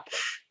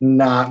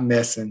not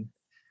missing.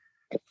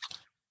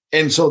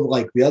 And so,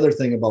 like, the other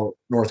thing about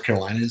North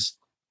Carolina is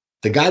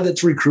the guy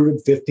that's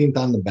recruited 15th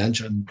on the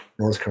bench in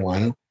North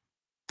Carolina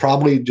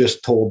probably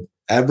just told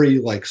every,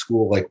 like,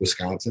 school like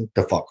Wisconsin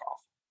to fuck off.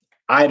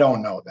 I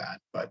don't know that,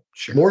 but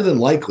sure. More than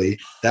likely,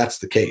 that's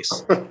the case.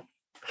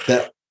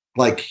 That,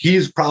 like,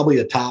 he's probably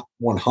a top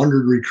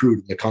 100 recruit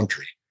in the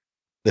country,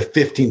 the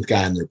 15th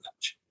guy on their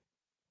bench.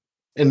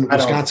 And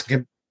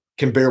Wisconsin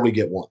can barely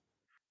get one.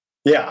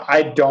 Yeah,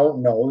 I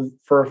don't know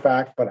for a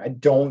fact, but I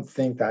don't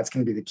think that's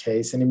going to be the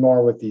case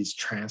anymore with these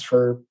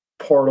transfer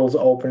portals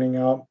opening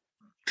up.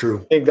 True.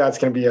 I think that's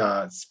going to be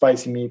a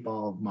spicy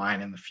meatball of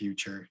mine in the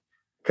future.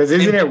 Because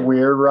isn't it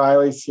weird,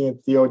 Riley, seeing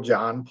Theo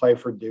John play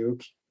for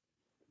Duke?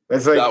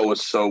 It's like, that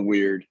was so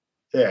weird.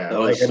 Yeah, that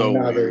like was so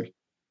weird.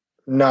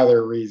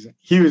 Another reason.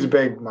 He was a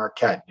big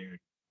Marquette dude.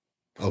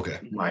 Okay.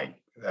 Mike,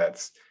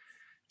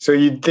 so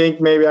you'd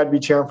think maybe I'd be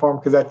cheering for him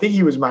because I think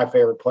he was my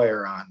favorite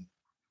player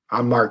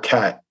on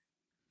Marquette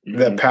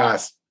the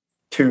past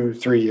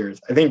 2-3 years.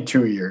 I think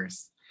 2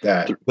 years.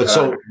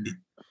 So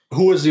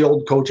who was the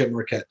old coach at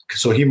Marquette?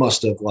 So he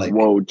must have like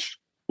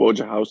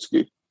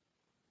Wojciechowski.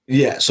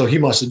 Yeah, so he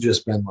must have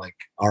just been like,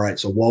 all right,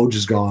 so Woj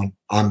is gone.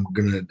 I'm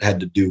gonna head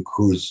to Duke.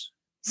 Who's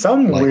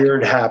something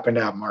weird happened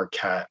at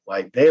Marquette?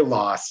 Like they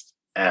lost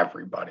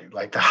everybody,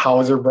 like the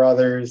Hauser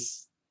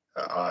brothers.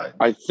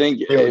 I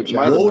think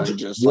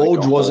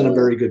Woj wasn't a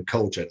very good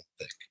coach. I don't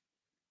think.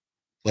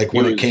 Like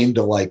when it came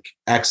to like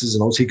X's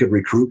and O's, he could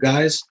recruit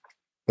guys,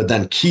 but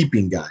then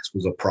keeping guys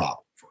was a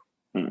problem for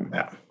him.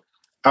 Yeah.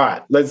 All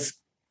right, let's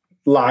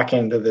lock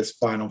into this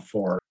Final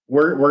Four.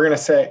 We're gonna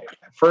say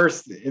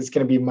first it's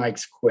gonna be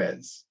Mike's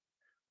quiz.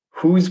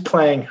 Who's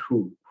playing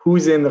who?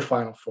 Who's in the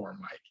Final Four,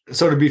 Mike?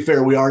 So to be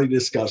fair, we already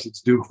discussed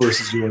it's Duke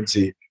versus UNC,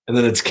 and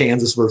then it's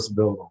Kansas versus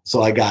Villanova.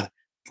 So I got it.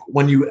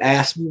 When you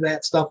ask me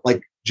that stuff,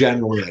 like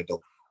generally I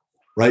don't.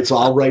 Right. So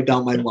I'll write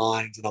down my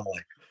lines and I'm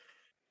like,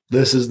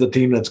 this is the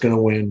team that's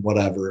gonna win,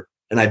 whatever.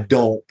 And I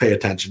don't pay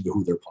attention to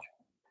who they're playing.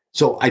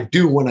 So I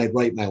do when I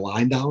write my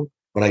line down,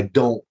 but I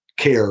don't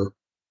care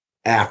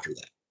after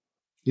that.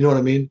 You know what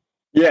I mean?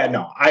 Yeah,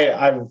 no,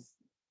 I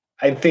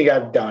think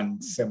I've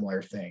done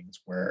similar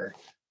things where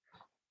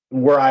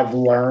I've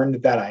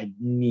learned that I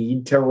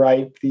need to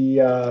write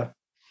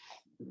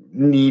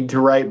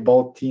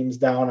both teams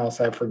down,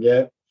 else I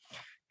forget.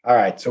 All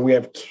right, so we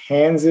have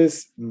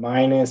Kansas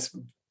minus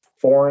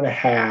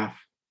 4.5.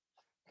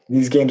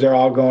 These games are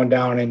all going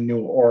down in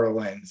New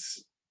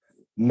Orleans.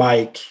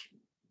 Mike,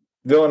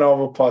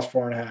 Villanova plus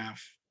 4.5,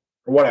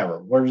 or whatever.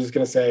 We're just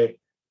gonna say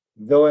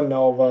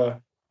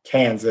Villanova.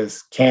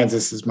 Kansas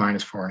is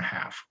minus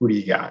 4.5. Who do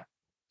you got?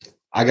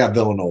 I got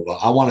Villanova.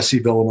 I want to see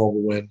Villanova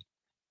win.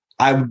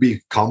 I would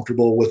be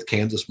comfortable with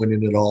Kansas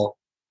winning it all.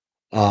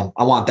 I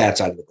want that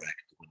side of the bracket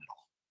to win it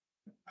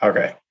all.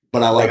 Okay.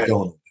 But I like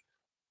Villanova.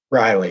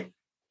 Riley.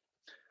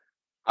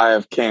 I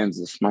have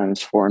Kansas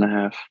minus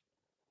 4.5.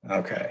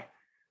 Okay.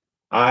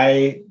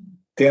 I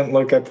didn't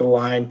look at the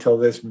line till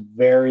this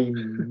very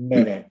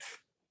minute.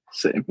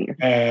 Same here.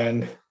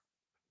 And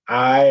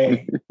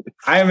I'm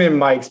in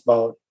Mike's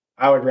boat.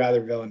 I would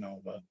rather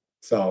Villanova.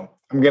 So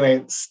I'm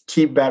going to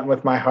keep betting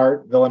with my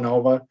heart,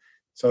 Villanova.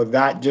 So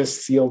that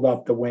just sealed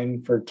up the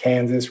win for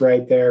Kansas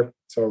right there.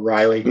 So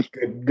Riley,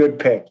 good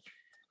pick.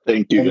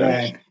 Thank you,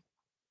 guys.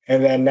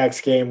 And then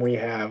next game we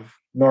have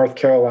North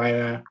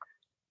Carolina,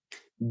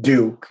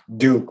 Duke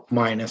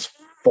minus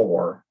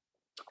 4.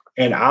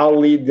 And I'll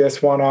lead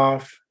this one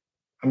off.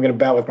 I'm going to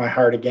bet with my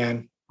heart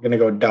again. I'm going to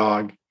go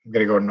dog. I'm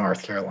going to go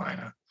North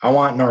Carolina. I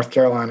want North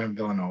Carolina and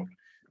Villanova.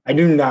 I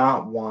do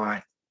not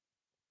want,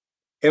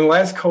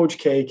 unless Coach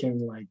K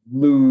can like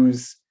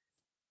lose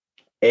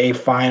a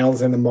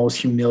finals in the most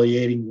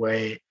humiliating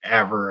way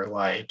ever,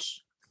 like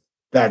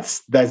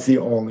that's the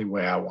only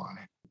way I want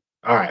it.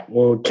 All right,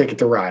 we'll kick it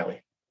to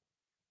Riley.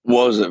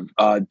 What was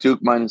it?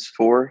 Duke minus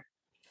 4?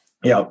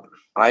 Yep.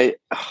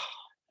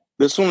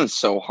 This one is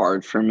so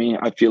hard for me.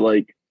 I feel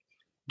like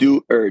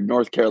Duke or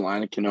North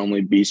Carolina can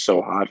only be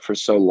so hot for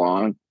so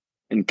long.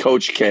 And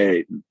Coach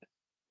K,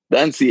 the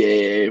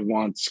NCAA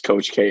wants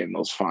Coach K in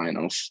those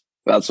finals.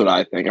 That's what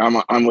I think.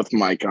 I'm with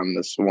Mike on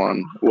this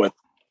one with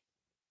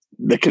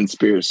the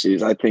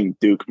conspiracies. I think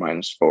Duke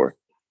minus 4.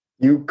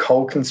 You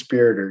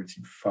co-conspirators,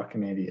 you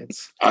fucking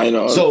idiots. I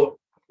know. So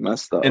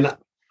messed up.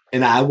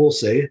 and I will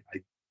say,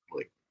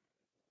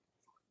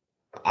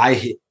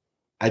 I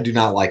do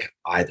not like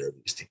either of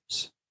these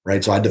teams,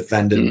 right? So I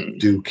defended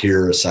Duke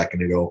here a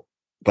second ago,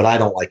 but I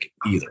don't like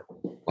either.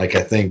 Like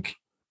I think,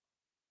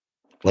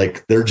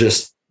 like they're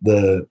just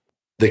the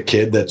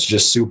kid that's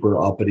just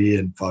super uppity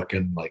and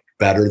fucking like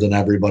better than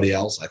everybody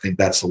else. I think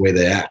that's the way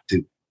they act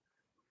too.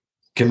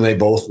 Can they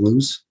both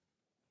lose?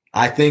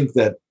 I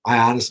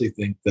honestly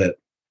think that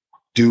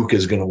Duke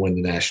is going to win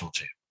the national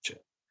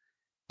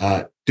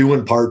championship. Due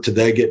in part to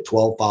they get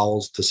 12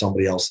 fouls to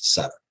somebody else's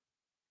 7.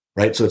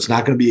 Right. So it's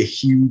not going to be a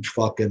huge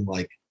fucking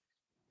like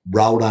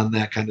route on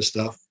that kind of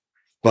stuff.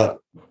 But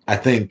I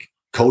think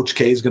Coach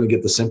K is going to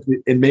get the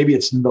sympathy, and maybe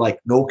it's like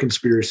no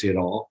conspiracy at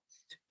all.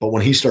 But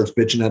when he starts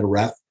bitching at a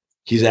ref,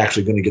 he's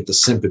actually going to get the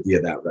sympathy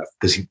of that ref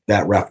because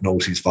that ref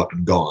knows he's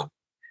fucking gone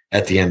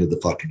at the end of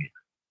the fucking year.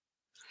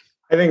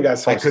 I think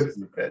that's so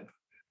stupid.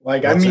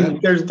 Like, I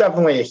mean, there's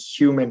definitely a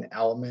human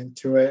element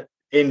to it.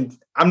 And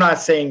I'm not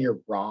saying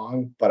you're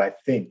wrong, but I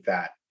think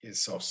that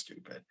is so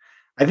stupid.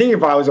 I think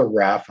if I was a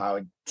ref, I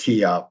would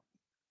tee up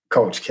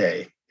Coach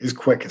K as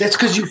quick as That's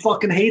because you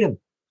fucking hate him.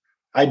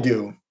 I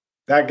do.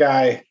 That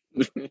guy.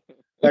 But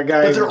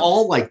they're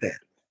all like that.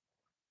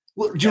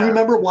 Well, do you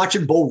remember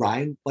watching Bo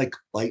Ryan like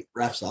light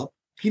refs up?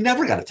 He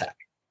never got attacked.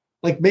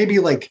 Like maybe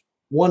like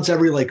once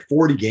every like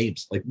 40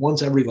 games, like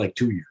once every like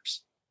 2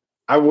 years.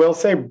 I will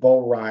say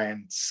Bo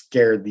Ryan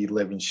scared the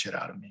living shit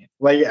out of me.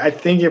 Like, I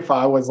think if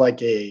I was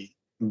like a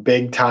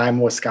big time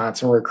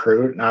Wisconsin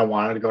recruit and I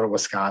wanted to go to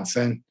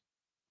Wisconsin,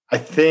 I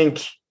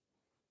think,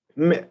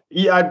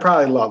 yeah, I'd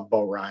probably love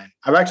Bo Ryan.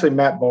 I've actually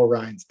met Bo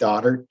Ryan's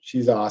daughter.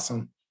 She's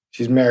awesome.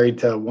 She's married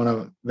to one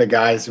of the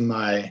guys in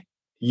my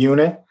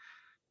unit,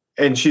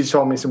 and she's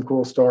told me some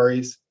cool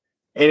stories,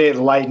 and it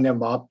lightened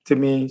him up to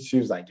me. She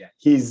was like, yeah,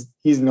 he's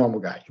a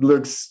normal guy. He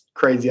looks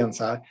crazy on the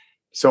side.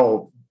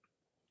 So,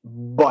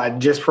 but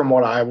just from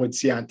what I would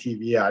see on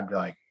TV, I'd be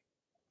like,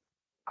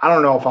 I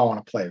don't know if I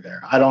want to play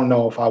there. I don't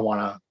know if I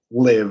want to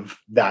live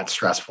that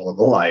stressful of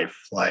a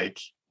life, like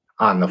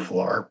on the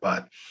floor,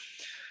 but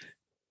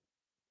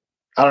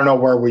I don't know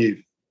where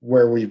we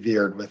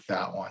veered with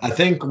that one. I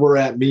think we're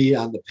at me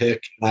on the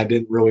pick, and I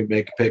didn't really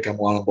make a pick. I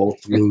want them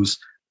both to lose.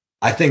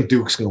 I think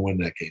Duke's going to win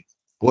that game.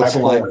 What's the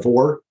line?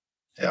 4?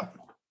 Yeah.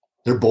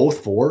 They're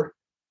both 4?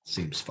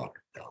 Seems fucking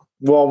dumb.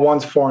 Well,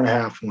 one's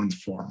 4.5, one's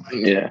 4. Mike.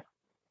 Yeah.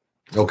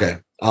 Okay.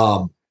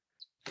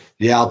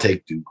 Yeah, I'll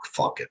take Duke.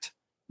 Fuck it.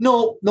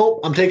 Nope.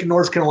 I'm taking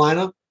North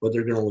Carolina, but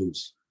they're going to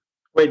lose.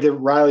 Wait,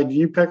 Riley, did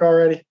you pick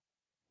already?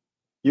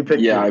 You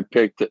picked. Yeah,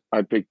 Duke.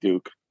 I picked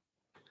Duke.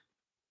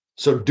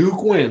 So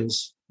Duke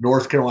wins.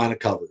 North Carolina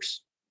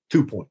covers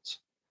 2 points.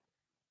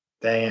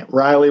 Dang it.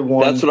 Riley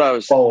won. That's what I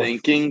was both.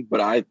 thinking,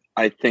 but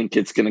I think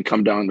it's going to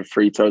come down to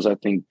free throws. I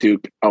think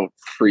Duke out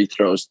free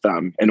throws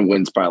them and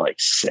wins by like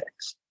 6.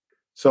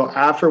 So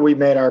after we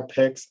made our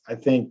picks, I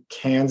think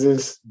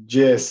Kansas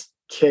just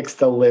kicks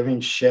the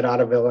living shit out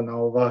of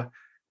Villanova,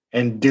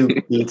 and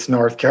Duke beats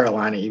North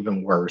Carolina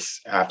even worse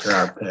after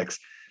our picks.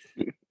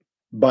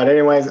 But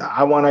anyways,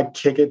 I want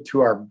to kick it to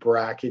our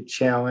bracket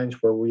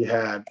challenge where we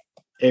had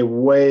a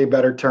way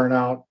better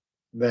turnout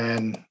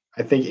than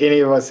I think any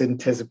of us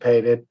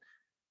anticipated.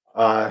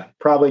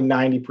 Probably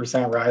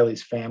 90%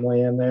 Riley's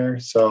family in there.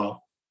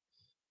 So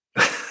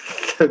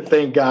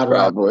thank God.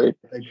 Probably.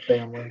 Big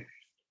family.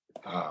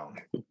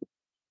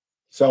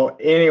 So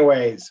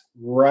anyways,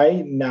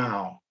 right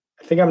now,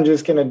 I think I'm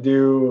just going to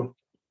do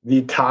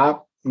the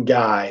top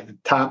guy, the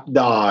top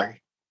dog,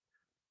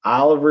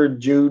 Oliver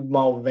Jude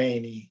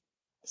Mulvaney,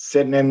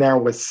 sitting in there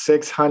with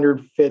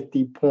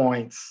 650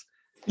 points.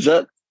 Is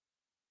that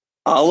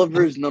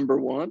Oliver's number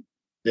 1?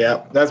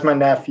 Yeah, that's my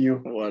nephew.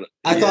 What?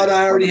 I thought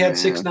I already had man.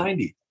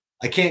 690.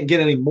 I can't get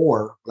any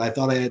more, but I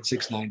thought I had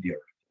 690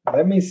 already.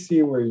 Let me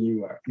see where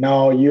you are.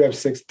 No, you have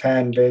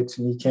 610 bits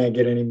and you can't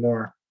get any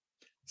more.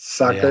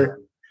 Sucker.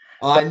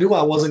 Yeah. I knew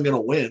I wasn't going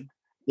to win.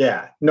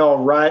 Yeah. No,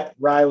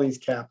 Riley's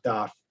capped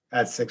off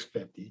at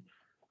 650.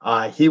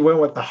 He went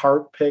with the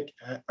heart pick,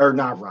 or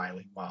not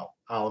Riley. Wow.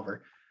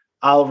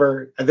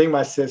 Oliver, I think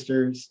my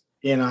sister's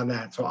in on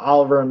that. So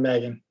Oliver and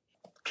Megan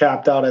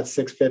capped out at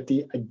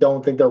 650. I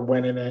don't think they're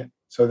winning it.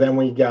 So then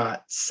we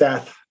got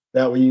Seth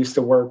that we used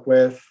to work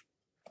with.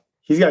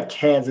 He's got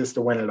Kansas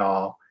to win it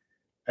all.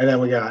 And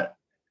then we got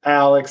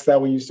Alex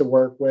that we used to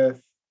work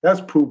with. That's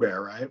Pooh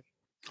Bear, right?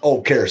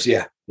 Oh, Karis,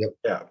 yeah. Yep.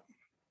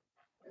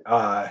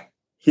 Yeah.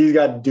 He's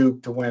got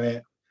Duke to win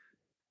it.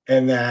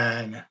 And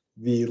then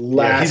the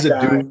last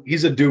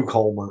he's a Duke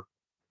homer.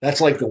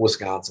 That's like the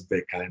Wisconsin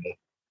pick, kind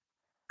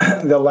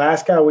of. The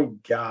last guy we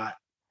got,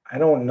 I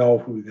don't know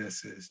who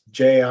this is.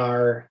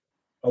 JR.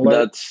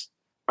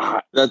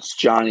 That's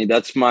Johnny.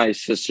 That's my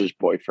sister's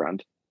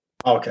boyfriend.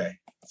 Okay.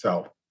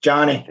 So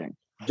Johnny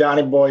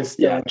boy's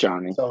still. Yeah,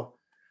 Johnny. So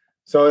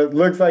it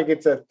looks like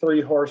it's a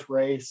 3-horse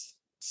race.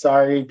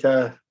 Sorry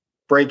to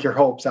break your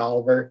hopes,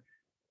 Oliver.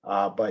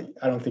 But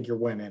I don't think you're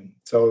winning.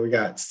 So we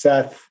got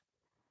Seth,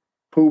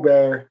 Pooh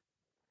Bear,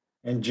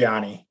 and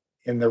Johnny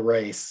in the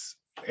race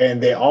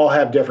and they all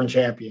have different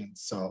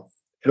champions. So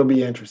it'll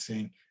be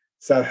interesting.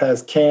 Seth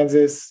has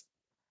Kansas,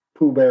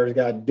 Pooh Bear's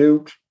got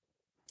Duke,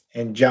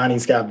 and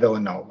Johnny's got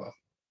Villanova.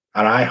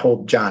 And I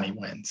hope Johnny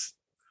wins.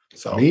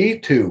 So Me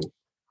too.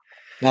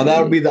 Now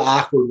that would be the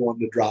awkward one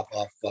to drop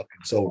off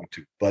fucking soda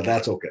to, but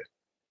that's okay.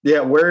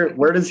 yeah,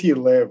 where does he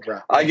live, bro?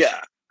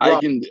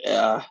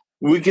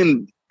 We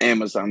can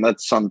Amazon.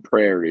 That's Sun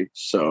Prairie,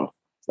 so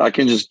I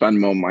can just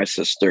Venmo my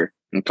sister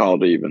and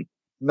call it even.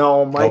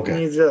 No, Mike Okay.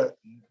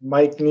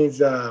 needs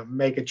to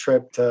make a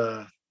trip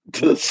to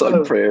To the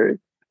Sun Prairie.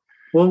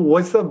 well,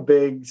 what's the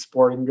big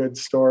sporting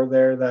goods store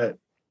there that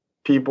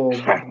people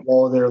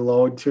blow their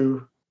load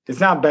to? It's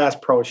not Bass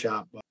Pro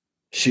Shop, but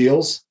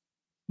Shields?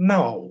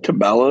 no.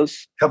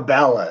 Cabela's.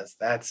 Cabela's,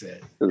 that's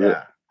it.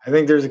 Yeah. I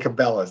think there's a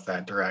Cabela's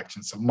that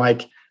direction. So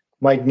Mike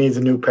needs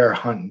a new pair of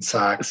hunting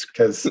socks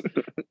because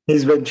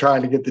he's been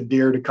trying to get the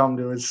deer to come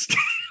to his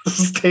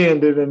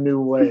stand in a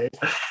new way.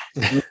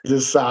 He needs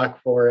a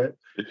sock for it.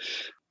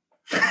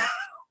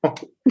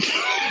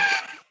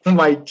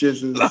 Mike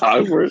just is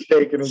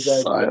shaking his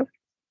head.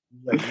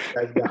 Like,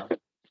 yeah.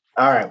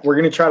 All right, we're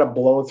gonna try to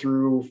blow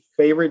through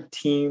favorite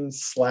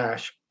teams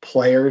 /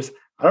 players.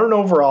 I don't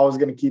know if we're always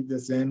gonna keep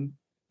this in.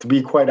 To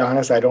be quite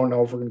honest, I don't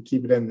know if we're gonna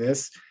keep it in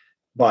this,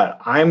 but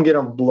I'm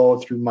gonna blow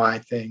through my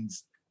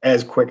things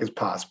as quick as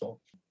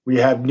possible. We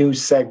have new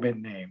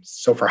segment names.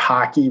 So for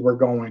hockey, we're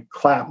going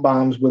Clap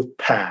Bombs with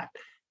Pat,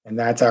 and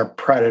that's our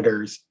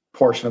Predators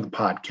portion of the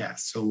podcast.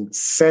 So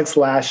since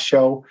last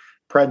show,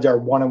 Preds are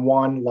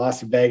 1-1,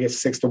 lost to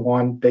Vegas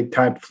 6-1, big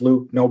time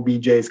fluke. No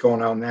BJ's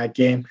going on in that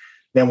game.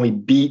 Then we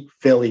beat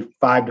Philly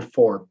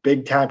 5-4,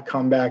 big time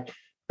comeback.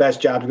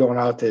 Best job's going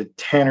out to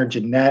Tanner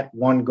Jeanette,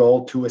 1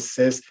 goal, 2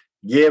 assists.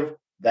 Give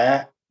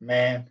that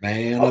man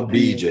a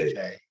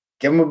BJ.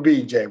 Give him a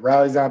BJ.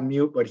 Riley's on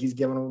mute, but he's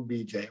giving him a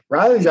BJ.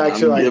 Riley's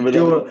actually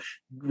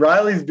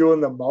Riley's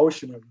doing the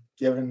motion of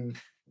giving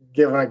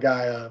a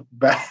guy a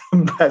best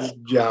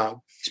job.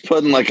 He's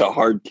putting like a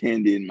hard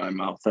candy in my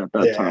mouth at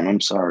that time.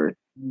 I'm sorry.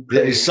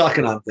 Yeah, he's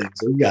sucking on things.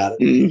 We got it.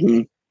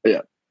 Mm-hmm.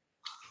 Yeah.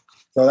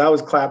 So that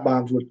was Clap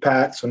Bombs with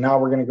Pat. So now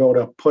we're going to go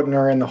to Putting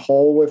Her in the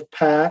Hole with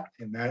Pat,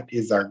 and that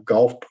is our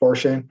golf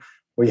portion.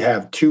 We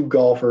have 2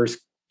 golfers,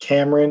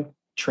 Cameron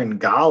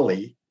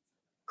Tringali,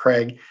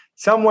 Craig.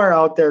 Somewhere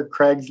out there,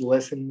 Craig's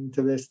listening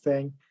to this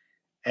thing,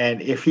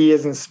 and if he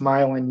isn't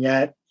smiling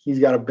yet, he's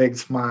got a big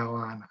smile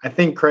on. I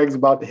think Craig's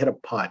about to hit a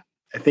putt.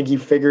 I think he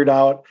figured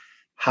out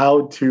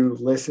how to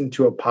listen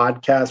to a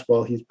podcast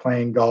while he's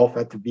playing golf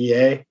at the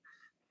VA,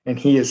 and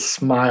he is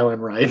smiling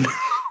right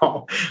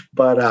now.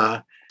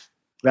 But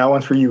that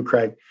one's for you,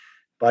 Craig.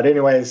 But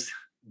anyways,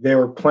 they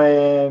were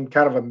playing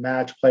kind of a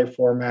match play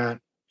format.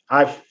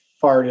 I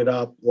fired it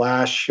up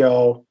last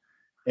show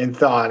and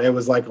thought it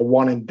was like a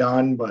one and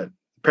done, but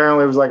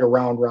apparently it was like a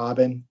round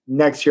robin.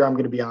 Next year, I'm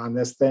going to be on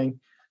this thing.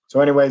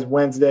 So anyways,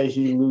 Wednesday,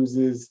 he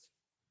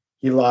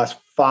lost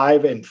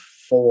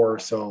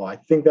 5-4. So I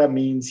think that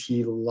means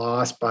he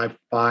lost by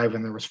 5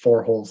 and there was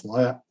 4 holes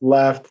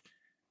left.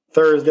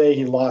 Thursday,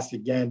 he lost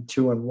again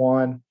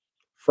 2-1.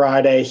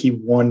 Friday, he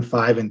won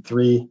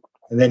 5-3.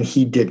 And then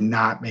he did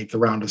not make the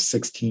round of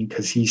 16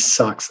 because he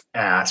sucks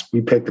ass.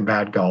 We picked a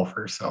bad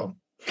golfer. So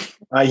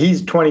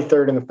he's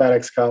 23rd in the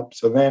FedEx Cup.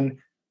 So then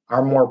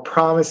our more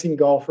promising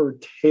golfer,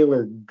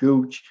 Taylor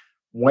Gooch,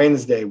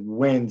 Wednesday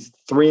wins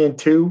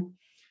 3-2.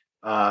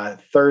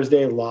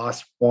 Thursday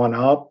lost 1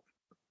 up.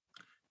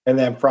 And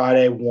then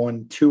Friday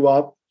won 2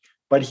 up.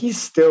 But he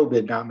still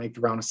did not make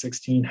the round of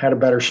 16. Had a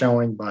better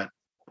showing, but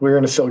we're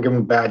going to still give him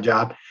a bad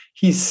job.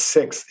 He's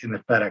 6th in the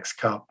FedEx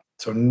Cup.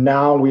 So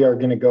now we are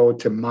going to go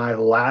to my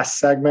last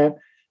segment.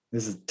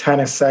 This is a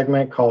tennis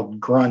segment called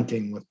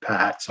Grunting with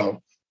Pat.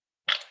 So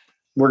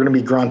we're going to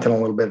be grunting a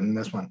little bit in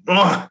this one.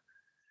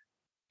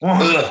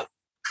 Hit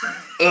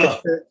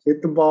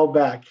the ball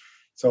back.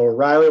 So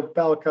Riley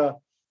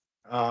Opelka,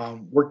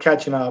 we're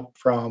catching up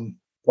from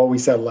what we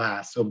said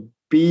last. So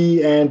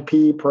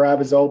BNP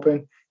Paribas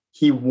Open,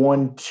 he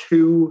won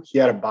 2. He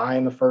had a bye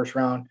in the first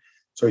round.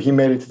 So he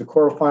made it to the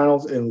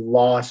quarterfinals and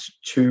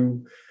lost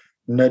to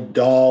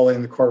Nadal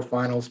in the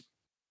quarterfinals.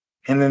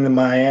 And then the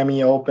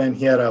Miami Open,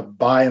 he had a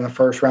bye in the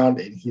first round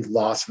and he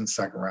lost in the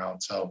second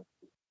round. So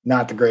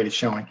not the greatest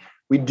showing.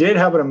 We did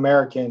have an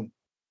American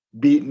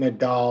beat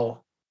Nadal.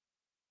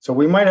 So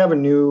we might have a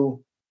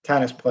new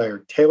tennis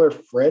player, Taylor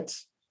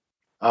Fritz.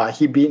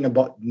 He beat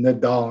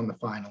Nadal in the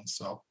finals.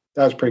 So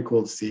that was pretty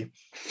cool to see.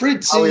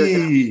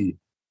 Fritzy.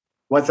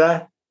 What's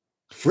that?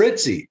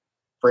 Fritzy.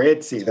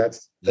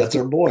 That's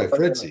our boy,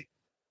 Fritzy.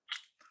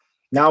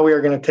 Now we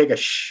are going to take a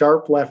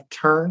sharp left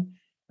turn,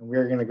 and we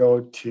are going to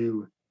go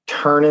to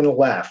turning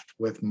left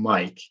with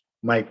Mike.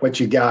 Mike, what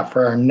you got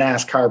for our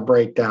NASCAR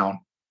breakdown?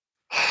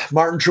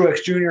 Martin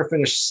Truex Jr.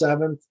 finished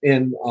 7th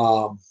in,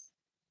 what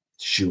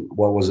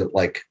was it,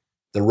 like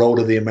the Road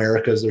of the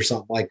Americas or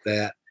something like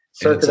that?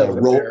 Circuit of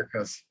the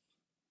Americas.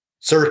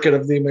 Circuit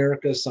of the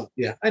Americas.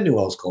 Yeah, I knew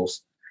I was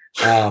close.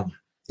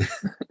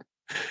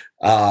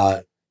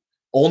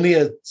 Only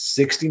a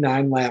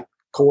 69 lap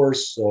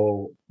course,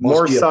 so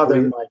more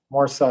southern, Mike.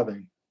 More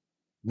southern.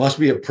 Must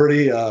be a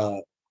pretty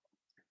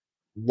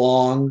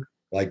long,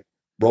 like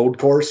road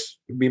course,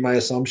 would be my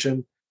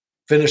assumption.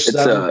 Finish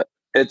seventh.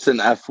 It's an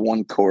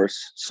F1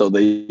 course, so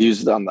they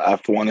use it on the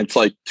F1. It's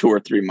like 2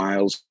 or 3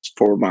 miles,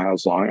 4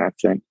 miles long, I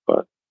think.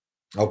 But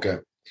okay,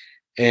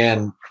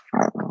 and I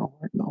don't know.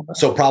 I know that.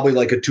 so probably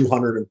like a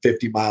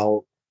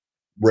 250-mile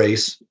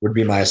race would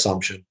be my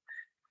assumption.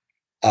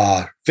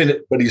 But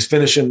he's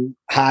finishing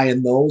high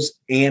in those,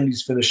 and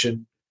he's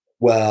finishing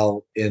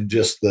well in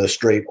just the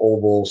straight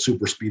oval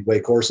super speedway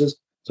courses.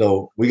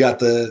 So we got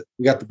the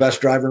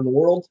best driver in the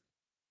world.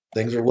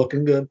 Things are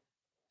looking good.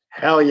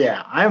 Hell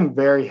yeah. I'm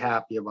very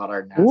happy about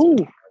our NASCAR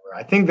driver.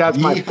 I think that's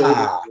my favorite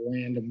Yeehaw.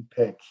 random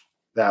pick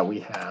that we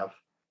have.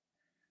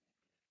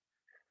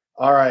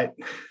 All right.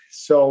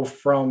 So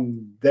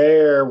from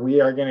there,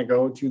 we are going to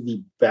go to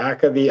the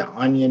back of the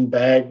onion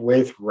bag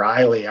with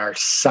Riley, our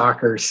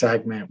soccer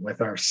segment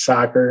with our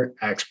soccer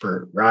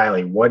expert.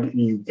 Riley, what do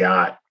you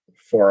got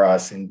for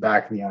us in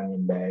back of the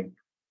onion bag?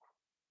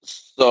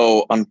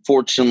 So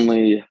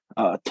unfortunately,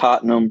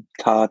 Tottenham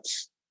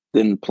Tots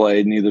didn't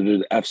play. Neither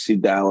did FC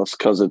Dallas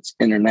because it's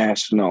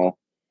international.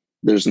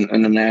 There's an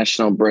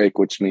international break,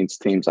 which means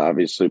teams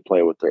obviously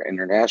play with their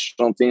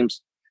international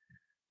teams.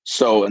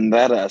 So in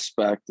that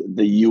aspect,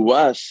 the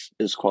U.S.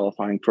 is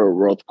qualifying for a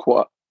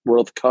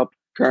World Cup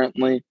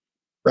currently.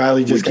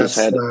 Riley just got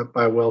slapped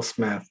by Will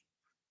Smith.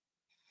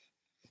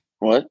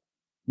 What?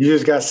 You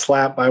just got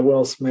slapped by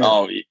Will Smith.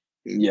 Oh,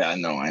 yeah, I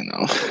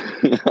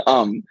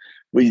know.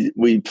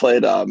 We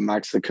played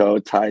Mexico,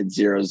 tied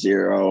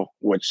 0-0,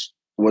 which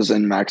was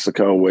in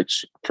Mexico,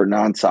 which for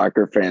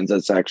non-soccer fans,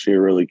 that's actually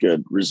a really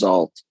good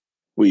result.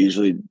 We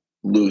usually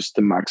lose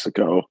to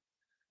Mexico.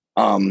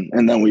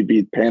 And then we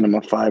beat Panama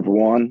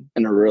 5-1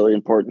 in a really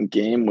important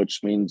game,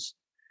 which means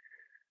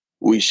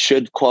we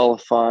should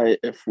qualify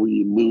if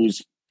we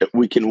lose. If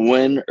we can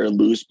win or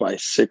lose by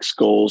 6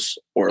 goals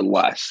or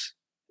less,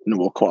 and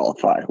we'll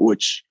qualify,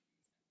 which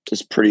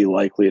is pretty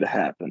likely to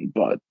happen,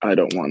 but I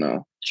don't want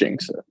to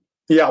jinx it.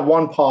 Yeah,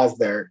 one pause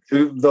there.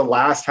 The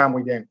last time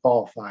we didn't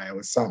qualify, it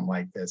was something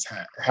like this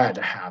had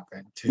to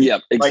happen too.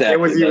 Yep, exactly. Like it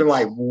was even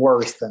like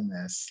worse than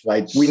this.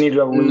 Like we needed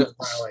to lose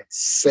by like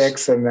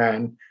 6, and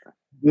then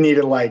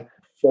needed like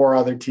 4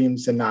 other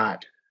teams to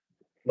not.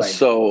 Like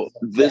so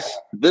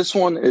this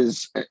one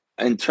is,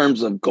 in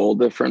terms of goal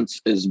difference,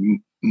 is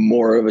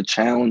more of a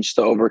challenge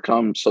to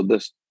overcome. So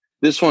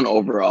this one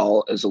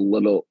overall is a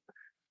little.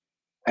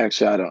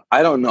 Actually,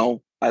 I don't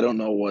know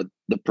what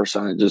the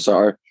percentages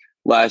are.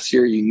 Last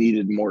year, you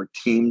needed more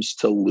teams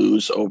to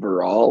lose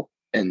overall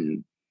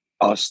and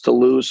us to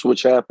lose,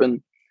 which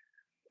happened.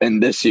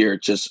 And this year,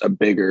 just a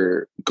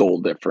bigger goal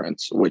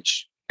difference,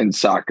 which in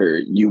soccer,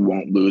 you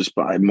won't lose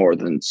by more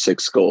than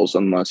 6 goals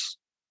unless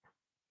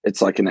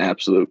it's like an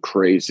absolute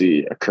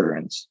crazy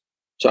occurrence.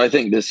 So I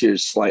think this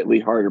year's slightly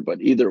harder,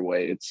 but either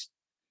way,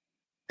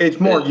 it's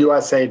more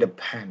USA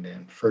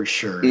dependent for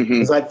sure.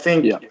 Because I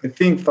think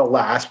the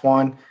last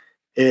one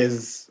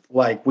is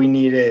like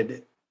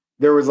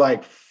there was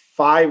like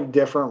 5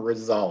 different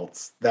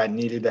results that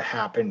needed to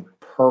happen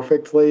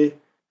perfectly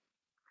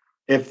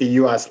if the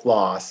US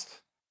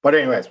lost. But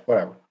anyways,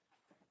 whatever.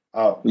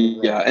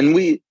 Yeah,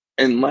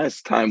 and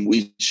last time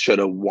we should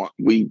have won.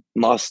 We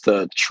lost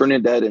to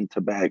Trinidad and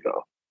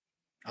Tobago.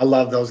 I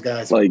love those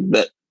guys. Like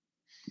that.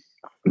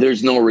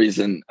 There's no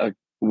reason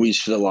we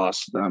should have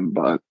lost them,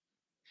 but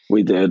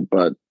we did.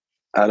 But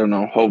I don't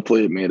know.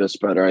 Hopefully, it made us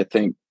better. I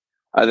think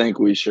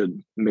we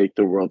should make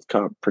the World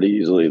Cup pretty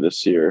easily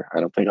this year. I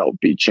don't think I'll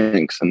be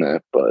jinxing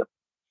it, but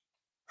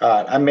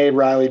I made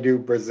Riley do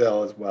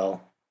Brazil as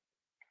well.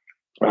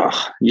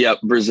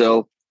 Yep,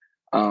 Brazil.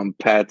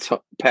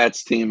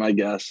 Pat's team, I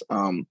guess.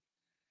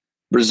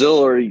 Brazil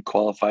already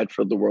qualified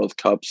for the World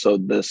Cup, so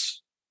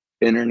this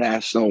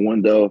international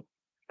window.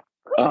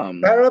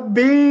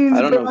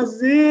 Parabéns,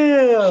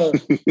 Brazil!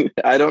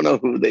 I don't know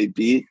who they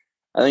beat.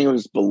 I think it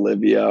was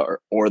Bolivia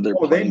or they're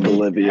playing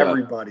Bolivia.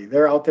 Everybody,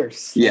 they're out there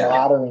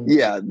slaughtering.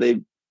 Yeah,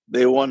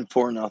 they won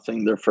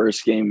 4-0 their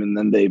first game, and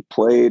then they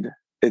played.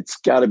 It's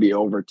got to be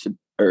over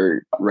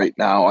right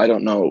now. I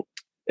don't know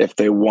if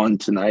they won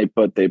tonight,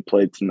 but they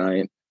played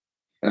tonight,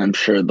 and I'm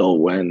sure they'll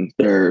win.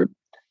 They're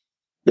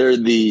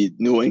the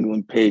New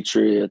England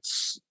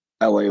Patriots,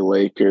 LA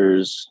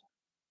Lakers,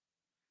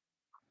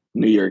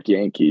 New York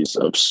Yankees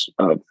of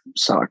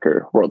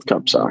soccer, World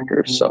Cup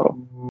soccer.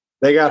 So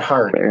they got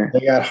heart. Fair. They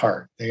got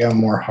heart. They got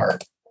more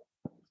heart.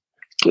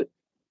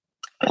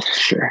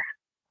 Sure.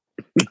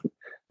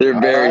 They're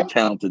a very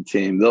talented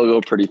team. They'll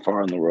go pretty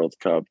far in the World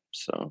Cup.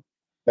 So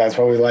that's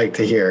what we like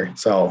to hear.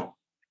 So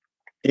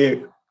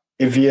if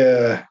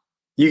you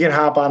can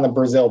hop on the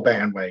Brazil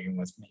bandwagon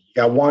with me. You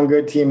got one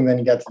good team, and then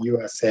you got the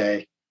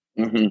USA.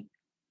 Mm-hmm.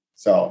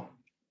 So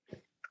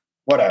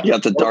whatever. You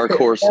got the dark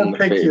horse and the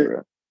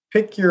favorite.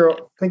 Pick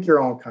your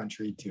own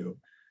country too.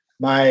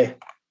 My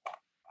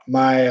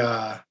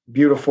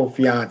beautiful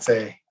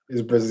fiance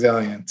is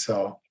Brazilian,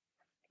 so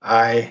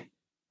I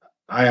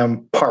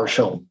am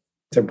partial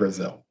to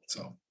Brazil.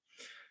 So,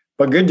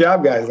 but good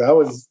job, guys. I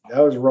was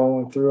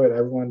rolling through it.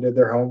 Everyone did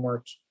their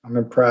homework. I'm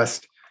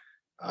impressed.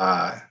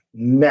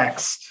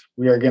 Next,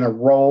 we are going to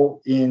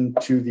roll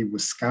into the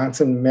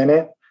Wisconsin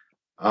Minute.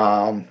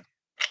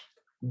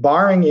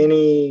 Barring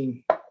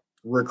any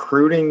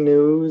recruiting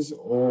news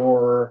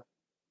or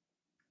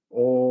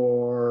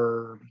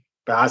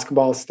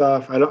basketball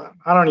stuff, I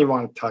don't even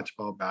want to touch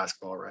about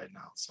basketball right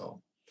now.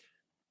 So,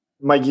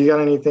 Mike, you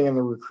got anything in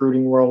the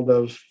recruiting world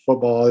of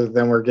football other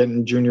than we're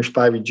getting Junior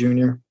Spivey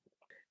Jr.?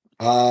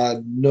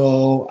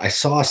 No, I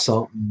saw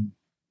something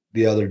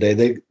the other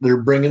day. They're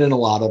bringing in a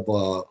lot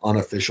of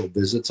unofficial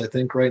visits, I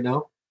think, right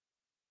now.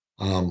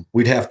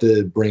 We'd have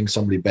to bring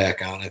somebody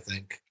back on, I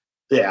think.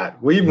 Yeah,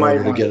 we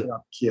might want to get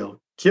up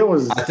Keel. Keel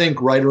was, I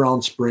think, right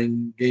around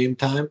spring game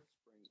time.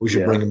 We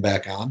should bring him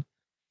back on.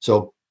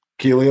 So,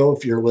 Keelio,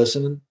 if you're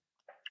listening,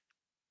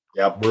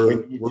 yep,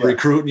 we're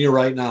recruiting you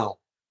right now.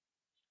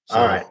 So.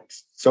 All right,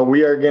 so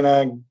we are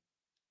gonna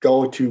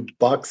go to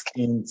Bucks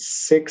in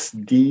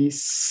 60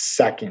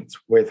 seconds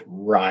with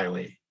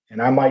Riley,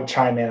 and I might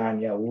chime in on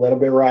you a little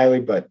bit, Riley,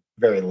 but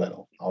very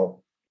little.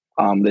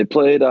 They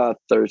played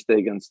Thursday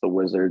against the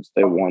Wizards.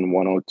 They won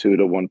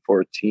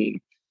 102-114.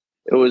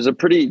 It was a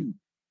pretty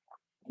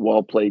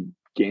well played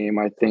game.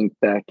 I think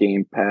that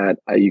game, Pat,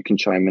 you can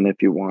chime in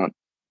if you want.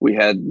 We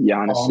had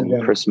Giannis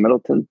and Chris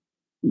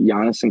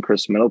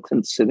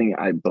Middleton sitting,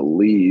 I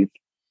believe,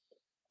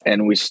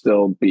 and we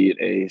still beat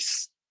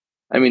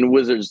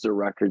Wizards, their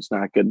record's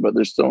not good, but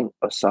they're still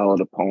a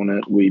solid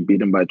opponent. We beat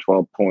them by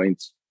 12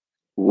 points.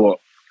 Well,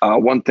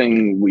 one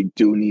thing we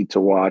do need to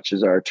watch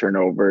is our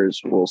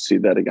turnovers. We'll see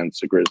that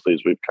against the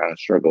Grizzlies. We've kind of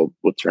struggled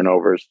with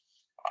turnovers.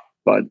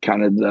 But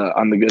kind of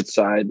on the good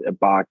side,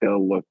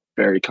 Ibaka looked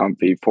very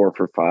comfy, 4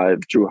 for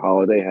 5. Drew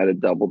Holiday had a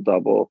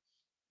double-double.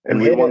 And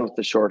we won with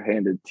the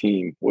shorthanded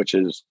team, which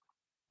is,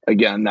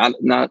 again, not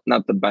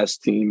the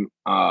best team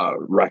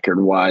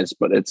record-wise,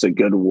 but it's a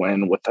good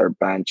win with our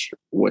bench,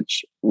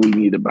 which we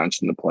need a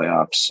bench in the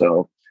playoffs.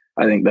 So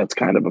I think that's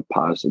kind of a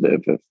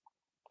positive.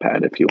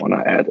 Pat, if you want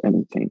to add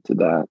anything to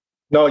that.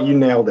 No, you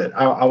nailed it.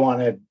 I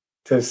wanted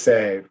to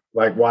say,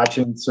 like,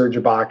 watching Serge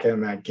Ibaka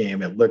in that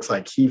game, it looks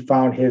like he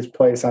found his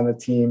place on the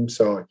team.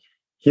 So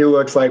he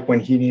looks like when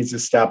he needs to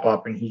step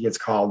up and he gets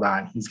called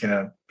on, he's going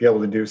to be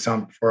able to do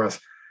something for us.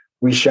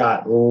 We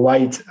shot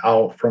lights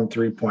out from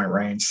 3-point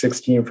range,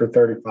 16 for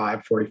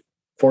 35,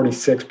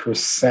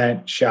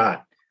 46%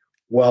 shot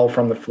well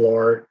from the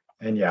floor.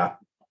 And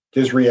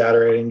just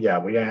reiterating,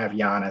 we didn't have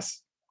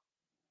Giannis.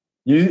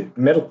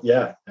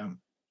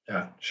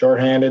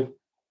 Shorthanded,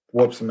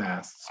 whoop some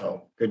ass.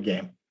 So good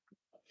game.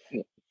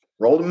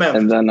 Roll to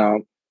Memphis. And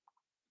then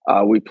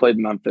we played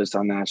Memphis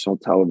on national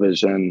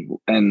television,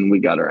 and we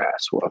got our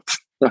ass whooped.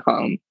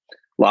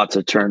 Lots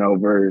of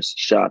turnovers,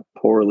 shot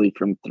poorly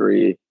from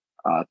 3,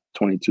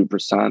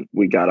 22%.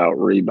 We got out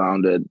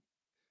rebounded.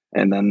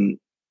 And then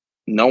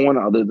no one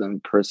other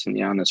than Chris and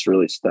Giannis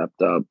really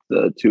stepped up.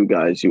 The two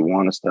guys you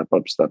want to step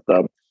up, stepped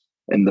up,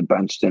 and the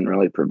bench didn't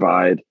really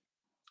provide.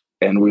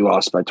 And we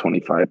lost by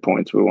 25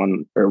 points. We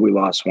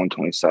lost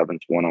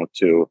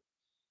 127-102.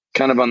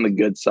 Kind of on the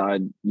good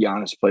side,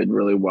 Giannis played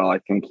really well. I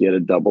think he had a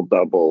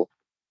double-double.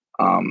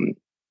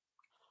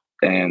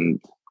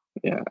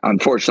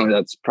 Unfortunately,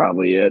 that's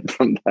probably it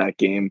from that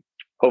game.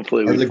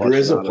 Hopefully, we flush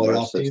it out of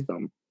our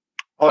system.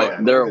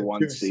 They're a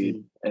 1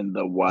 seed in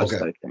the West,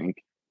 okay. I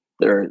think.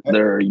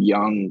 They're a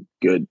young,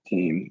 good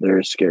team. They're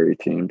a scary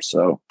team.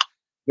 So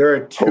they're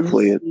a 2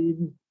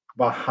 seed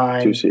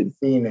behind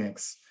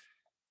Phoenix.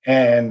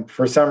 And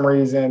for some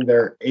reason,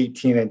 they're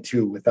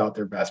 18-2 without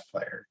their best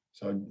player.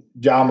 So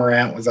Ja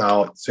Morant was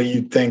out. So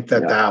you'd think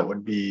that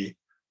would be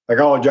like,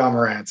 oh, Ja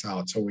Morant's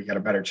out, so we got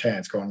a better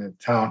chance going into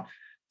town,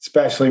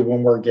 especially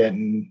when we're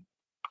getting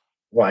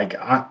like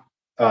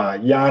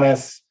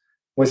Giannis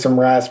with some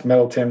rest,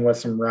 Middleton with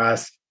some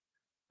rest.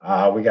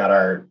 We got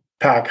our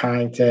Pat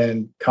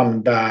Connaughton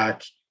coming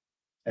back.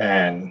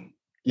 And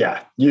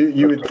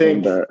you would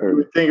think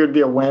it would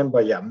be a win,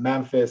 but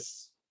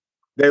Memphis,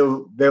 they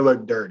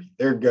look dirty.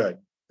 They're good.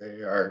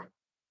 They are.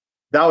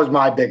 That was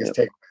my biggest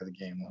takeaway of the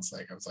game. I was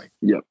like,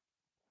 yep.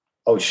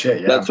 Oh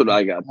shit! Yeah, that's what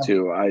I got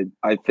too.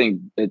 I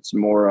think it's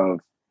more of.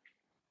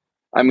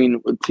 I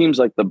mean, teams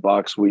like the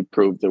Bucks, we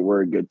proved that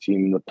we're a good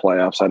team in the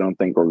playoffs. I don't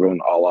think we're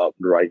going all out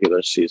in the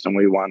regular season.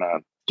 We want to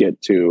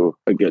get to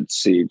a good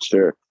seed.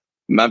 Sure,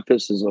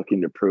 Memphis is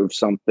looking to prove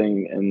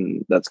something,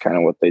 and that's kind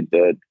of what they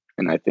did.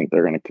 And I think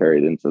they're going to carry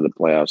it into the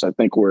playoffs. I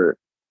think we're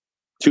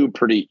two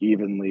pretty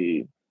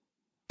evenly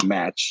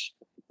matched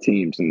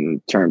teams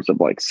in terms of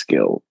like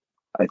skill,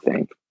 I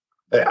think.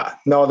 Yeah.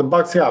 No, the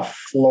Bucks got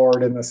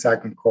floored in the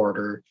second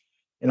quarter.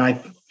 And I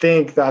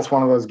think that's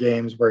one of those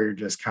games where you're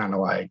just kind of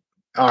like,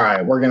 all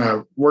right, we're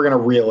gonna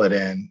reel it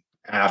in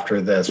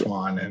after this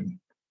one. And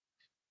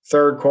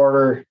third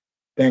quarter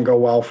didn't go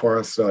well for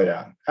us.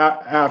 So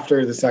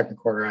after the second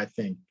quarter, I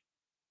think,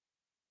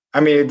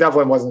 I mean, it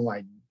definitely wasn't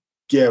like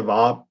give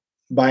up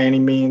by any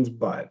means,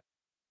 but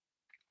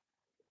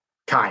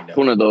kind of.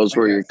 One of those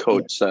where your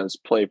coach says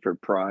play for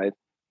pride.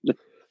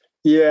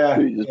 Yeah.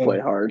 You just play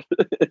hard.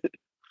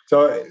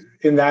 So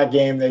in that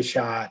game, they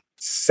shot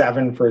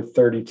 7 for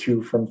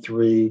 32 from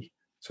 3,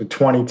 so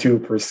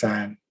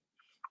 22%.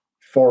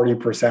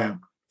 40%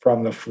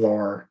 from the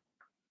floor.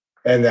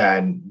 And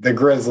then the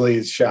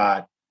Grizzlies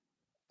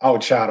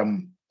outshot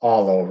them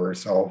all over.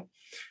 So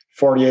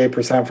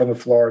 48% from the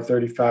floor,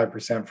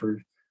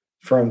 35%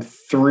 from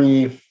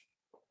three,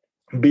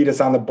 beat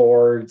us on the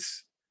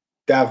boards.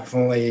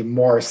 Definitely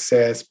more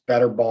assists,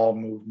 better ball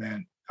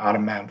movement out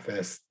of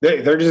Memphis.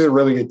 They're just a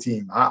really good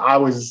team. I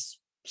was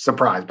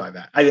surprised by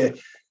that.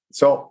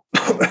 So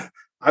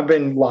I've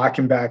been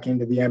locking back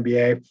into the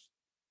NBA,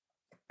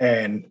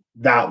 and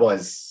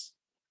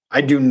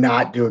I do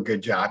not do a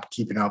good job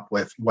keeping up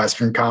with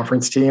Western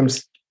Conference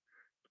teams.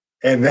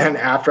 And then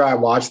after I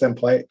watched them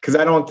play, because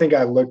I don't think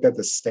I looked at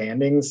the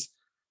standings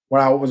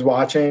when I was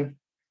watching.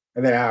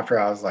 And then after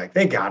I was like,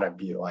 they gotta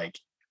be like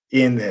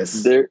in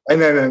this.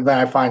 And then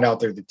I find out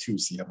they're the 2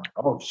 seed. I'm like,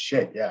 oh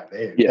shit, yeah,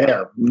 they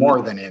are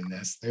more than in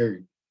this.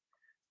 They're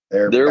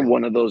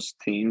one of those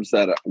teams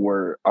that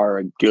are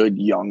a good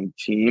young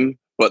team,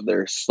 but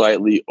they're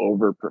slightly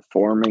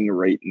overperforming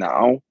right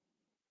now.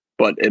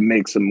 But it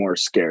makes them more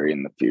scary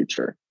in the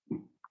future.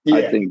 Yeah.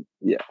 I think,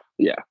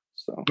 yeah.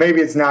 So maybe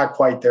it's not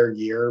quite their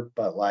year,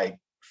 but like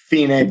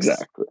Phoenix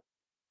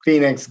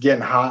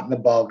getting hot in the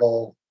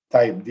bubble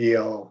type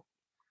deal.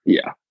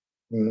 Yeah.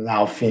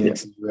 Now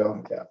Phoenix is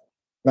real. Yeah.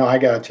 No, I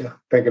got you.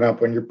 Picking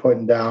up when you're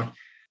putting down.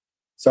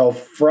 So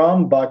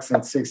from Bucks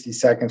in 60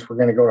 seconds, we're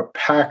going to go to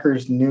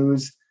Packers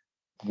news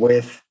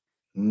with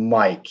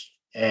Mike.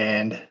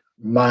 And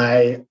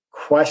my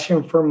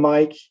question for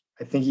Mike,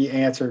 I think he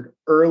answered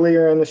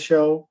earlier in the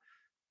show.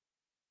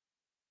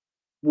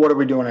 What are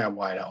we doing at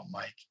wideout,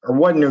 Mike? Or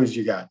what news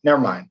you got? Never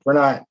mind.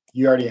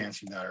 You already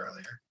answered that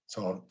earlier.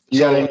 So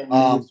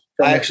I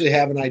actually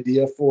have an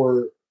idea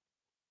for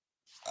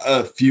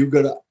a few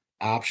good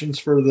options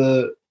for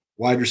the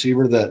wide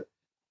receiver that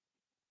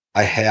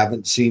I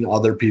haven't seen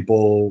other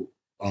people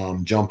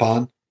jump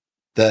on,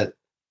 that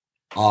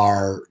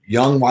are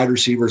young wide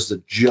receivers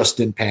that just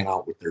didn't pan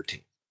out with their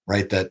team,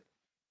 right? That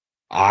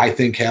I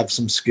think have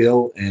some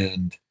skill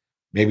and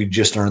maybe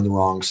just are in the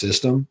wrong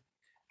system.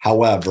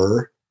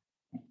 However,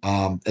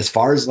 as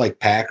far as like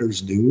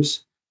Packers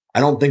news, I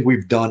don't think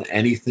we've done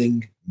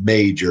anything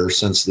major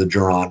since the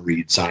Jaron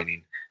Reed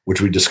signing,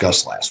 which we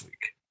discussed last week.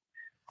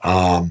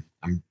 I'm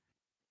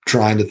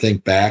trying to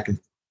think back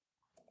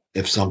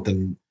if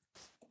something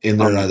in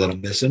there that I'm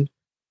missing.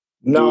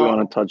 No. Do we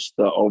want to touch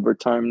the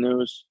overtime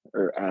news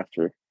or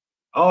after?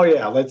 Oh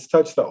yeah, let's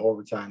touch the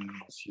overtime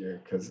news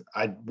here because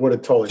I would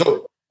have totally.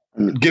 So,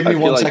 give me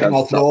 1 second.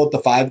 I'll throw out the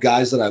 5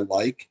 guys that I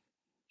like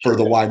for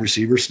the wide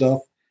receiver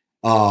stuff.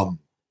 I'll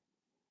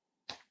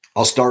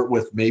start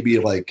with maybe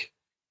like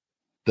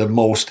the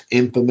most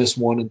infamous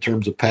one in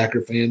terms of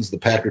Packer fans, the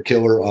Packer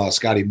killer,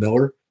 Scotty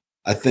Miller.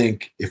 I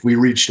think if we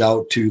reached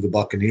out to the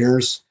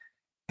Buccaneers,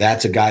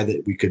 that's a guy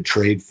that we could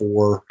trade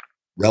for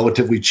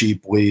relatively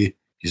cheaply.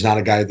 He's not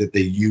a guy that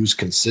they use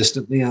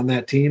consistently on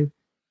that team.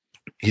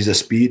 He's a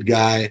speed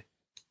guy,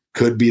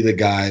 could be the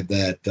guy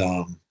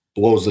that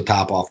blows the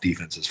top off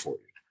defenses for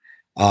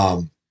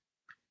you.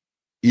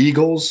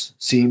 Eagles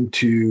seem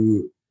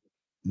to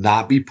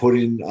not be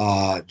putting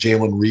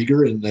Jalen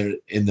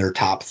Reagor in their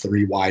top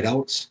 3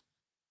 wideouts.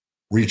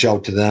 Reach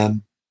out to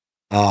them.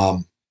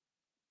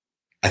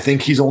 I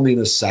think he's only in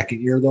his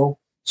 2nd year though,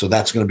 so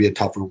that's going to be a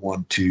tougher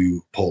one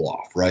to pull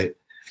off, right?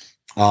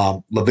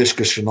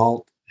 Laviska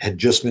Shenault had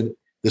just been.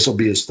 This will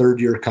be his 3rd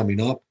year coming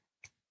up.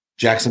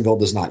 Jacksonville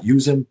does not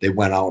use him. They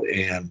went out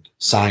and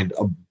signed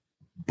a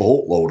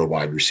boatload of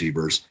wide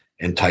receivers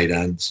and tight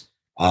ends.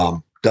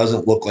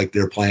 Doesn't look like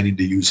they're planning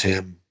to use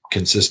him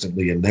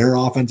consistently in their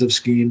offensive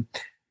scheme.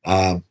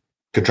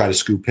 Could try to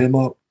scoop him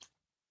up.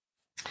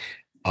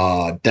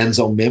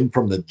 Denzel Mim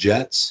from the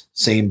Jets,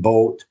 same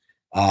boat.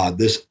 I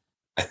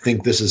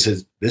think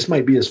this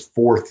might be his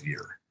 4th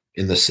year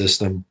in the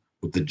system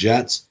with the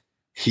Jets.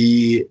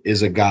 He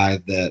is a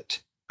guy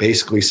that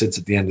basically sits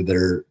at the end of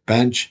their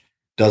bench,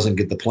 doesn't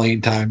get the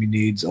playing time he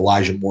needs.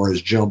 Elijah Moore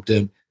has jumped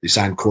him. They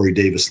signed Corey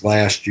Davis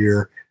last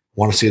year.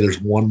 Want to see there's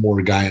one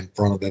more guy in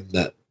front of him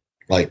that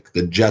like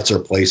the Jets are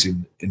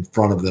placing in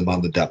front of them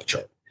on the depth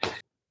chart.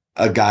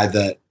 A guy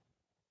that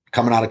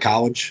coming out of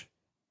college,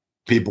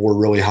 people were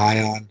really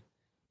high on,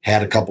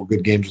 had a couple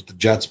good games with the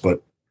Jets,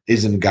 but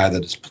isn't a guy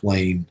that is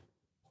playing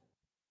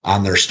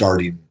on their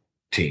starting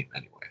team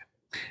anyway.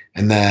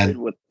 And then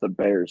with the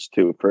Bears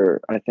too for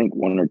I think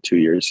 1 or 2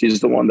 years. He's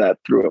the one that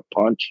threw a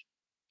punch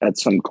at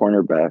some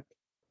cornerback.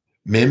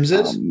 Mims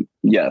is?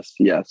 Yes.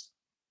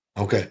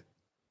 Okay.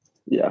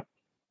 Yeah.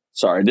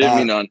 Sorry, I didn't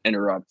mean to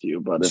interrupt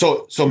you, but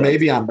so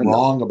maybe I'm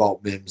wrong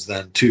about Mims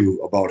then too,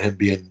 about him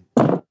being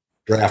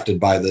drafted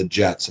by the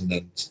Jets and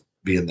then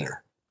being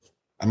there.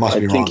 I must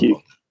be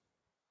wrong.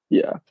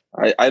 Yeah.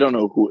 I don't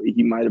know who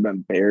he might have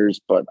been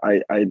Bears, but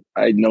I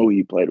know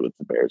he played with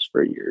the Bears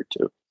for a year or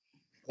two.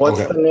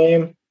 What's the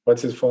name?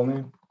 What's his full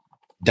name?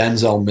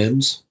 Denzel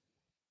Mims.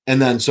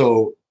 And then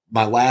so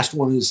my last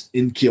one is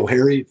N'Keal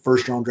Harry,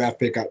 1st-round draft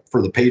pick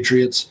for the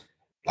Patriots.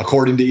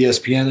 According to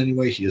ESPN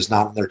anyway, he is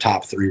not in their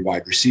top 3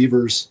 wide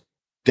receivers.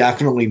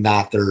 Definitely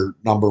not their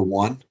number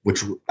 1,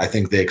 which I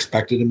think they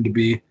expected him to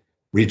be.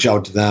 Reach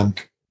out to them.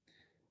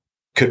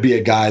 could be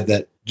a guy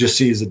that just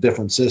sees a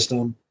different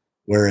system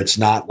where it's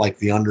not like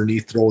the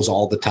underneath throws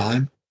all the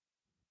time,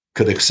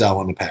 could excel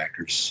on the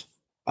Packers.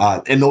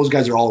 And those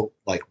guys are all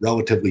like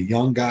relatively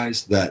young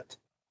guys that,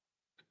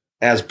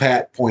 as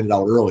Pat pointed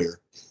out earlier,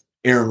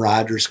 Aaron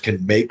Rodgers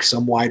can make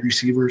some wide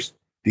receivers.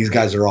 These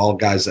guys are all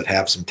guys that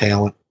have some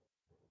talent.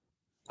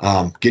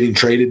 Getting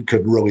traded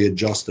could really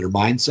adjust their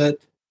mindset.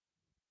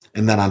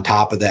 And then on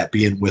top of that,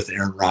 being with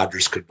Aaron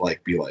Rodgers could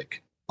like be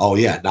like, oh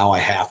yeah, now I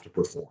have to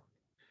perform.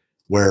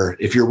 Where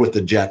if you're with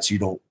the Jets,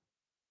 it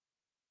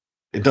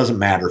doesn't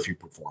matter if you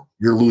perform.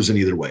 You're losing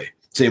either way.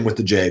 Same with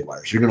the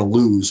Jaguars. You're going to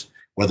lose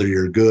whether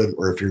you're good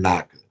or if you're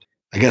not good.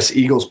 I guess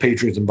Eagles,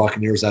 Patriots, and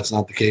Buccaneers, that's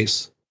not the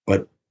case.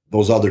 But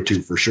those other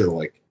two for sure,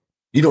 like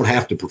you don't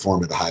have to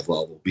perform at a high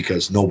level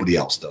because nobody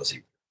else does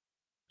either.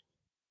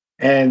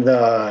 And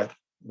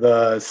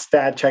the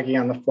stat checking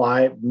on the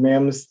fly,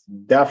 Mims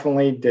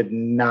definitely did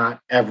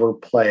not ever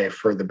play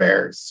for the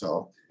Bears.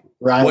 So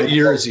Riley, what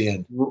year is he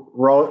in?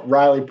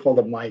 Riley pulled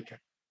a mic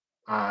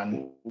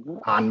on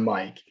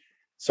Mike.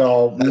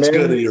 So that's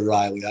good of you,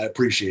 Riley. I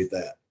appreciate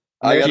that.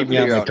 I got to Keep me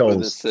on figure my out who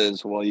toes. this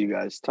is while you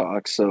guys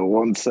talk. So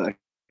 1 sec.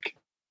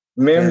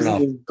 Mims Fair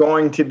enough. is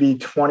going to be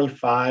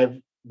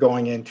 25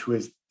 going into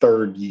his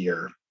third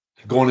year.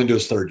 Going into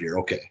his third year.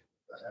 Okay.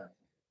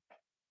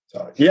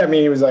 So, yeah, I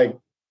mean, he was like,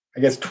 I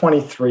guess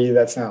 23.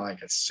 That's not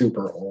like a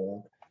super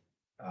old.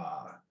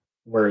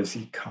 Where is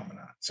he coming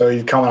on? So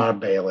he's coming out of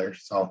Baylor.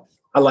 So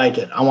I like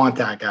it. I want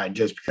that guy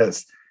just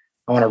because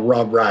I want to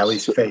rub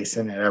Riley's face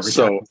in it every time.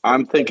 So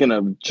I'm thinking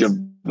of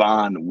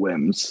Javon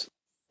Wims.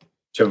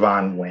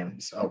 Javon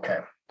Wims. Okay.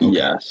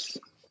 Yes.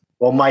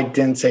 Well, Mike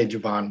didn't say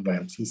Javon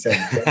Wims. He said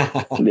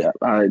Yeah.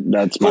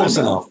 That's my Close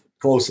bad. enough.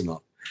 Close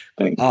enough.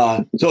 Thank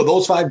So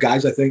those 5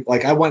 guys, I think,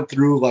 like I went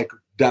through like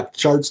depth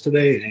charts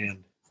today and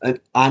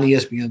on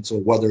ESPN, so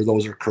whether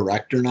those are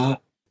correct or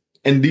not.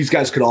 And these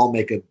guys could all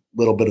make a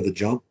little bit of a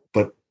jump,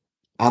 but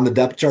on the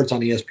depth charts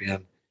on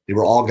ESPN, they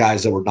were all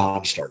guys that were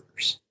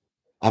non-starters.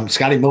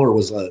 Scotty Miller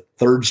was a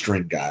 3rd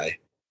string guy,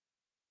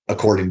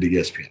 according to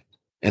ESPN.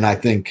 And I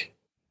think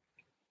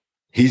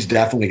he's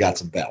definitely got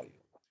some value.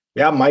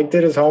 yeah, Mike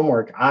did his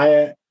homework.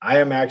 I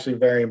am actually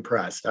very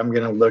impressed. I'm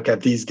going to look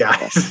at these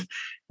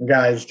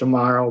guys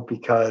tomorrow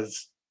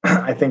because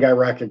I think I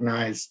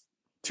recognize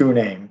 2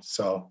 names.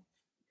 So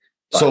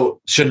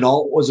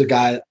Chenault was a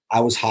guy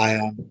I was high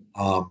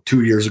on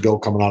 2 years ago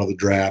coming out of the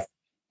draft.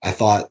 I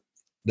thought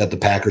that the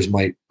Packers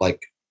might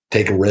like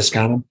take a risk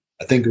on him.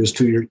 I think it was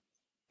 2 years,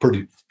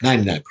 pretty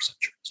 99%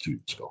 sure it's 2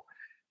 years ago.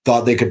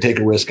 Thought they could take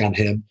a risk on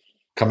him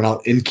coming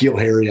out in Keel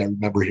Harry. I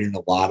remember hearing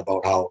a lot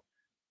about how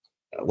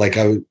like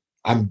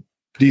I'm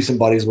decent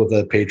buddies with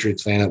a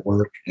Patriots fan at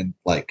work and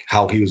like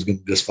how he was going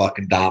to just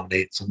fucking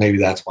dominate. So maybe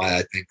that's why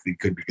I think he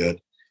could be good.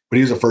 But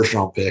he was a first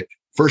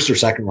or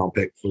second round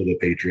pick for the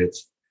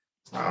Patriots.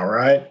 All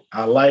right.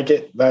 I like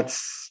it.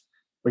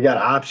 We got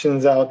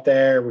options out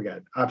there. We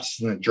got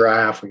options in the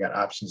draft. We got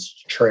options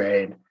to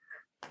trade.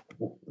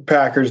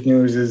 Packers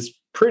news is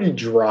pretty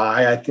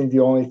dry. I think the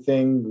only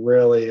thing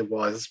really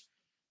was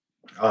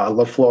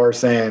LaFleur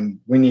saying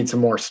we need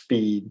some more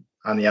speed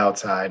on the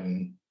outside,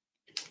 and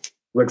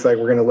looks like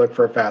we're going to look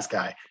for a fast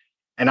guy.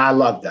 And I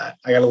love that.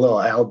 I got a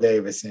little Al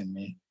Davis in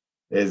me.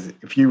 Is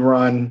if you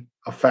run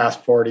a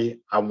fast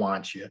 40, I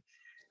want you.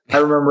 I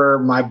remember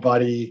my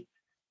buddy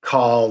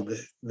called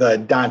the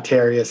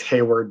Dontarius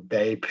Hayward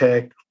Bay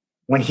pick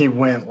when he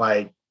went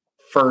like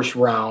 1st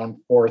round,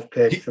 4th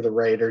pick to the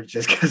Raiders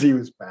just because he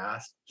was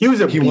fast. He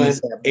went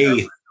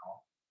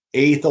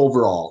 8th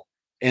overall,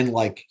 and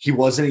like he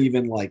wasn't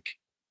even like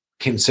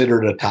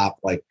considered a top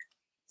like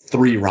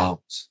 3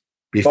 rounds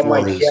before. But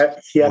like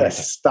he had a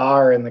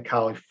star in the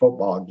college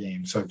football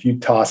game, so if you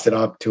tossed it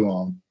up to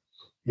him,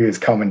 he was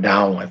coming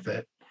down with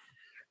it.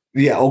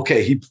 Yeah,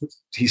 okay.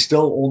 He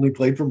still only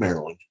played for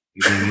Maryland.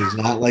 He's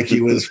not like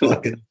he was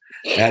fucking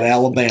at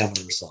Alabama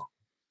or something.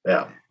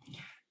 Yeah.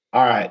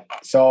 All right.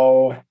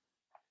 So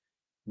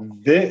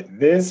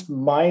this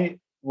might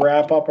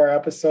wrap up our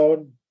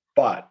episode,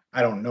 but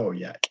I don't know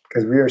yet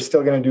because we are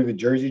still going to do the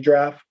jersey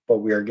draft, but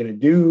we are going to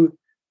do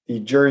the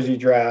jersey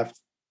draft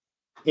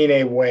in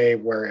a way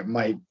where it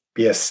might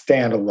be a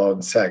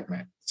standalone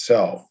segment.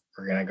 So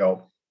we're going to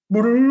go.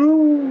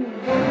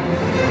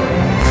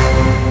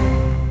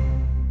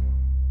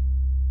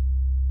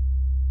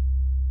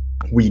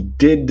 We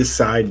did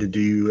decide to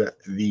do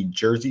the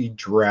jersey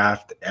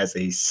draft as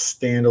a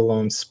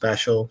standalone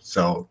special,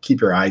 so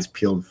keep your eyes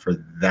peeled for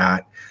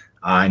that.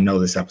 I know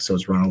this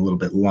episode's run a little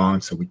bit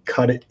long, so we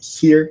cut it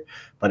here.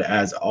 But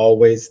as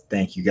always,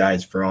 thank you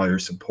guys for all your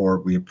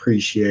support. We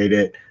appreciate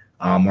it.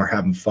 We're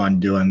having fun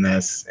doing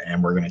this,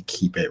 and we're going to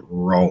keep it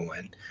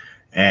rolling.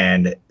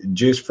 And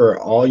just for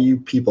all you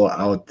people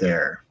out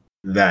there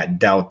that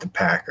doubt the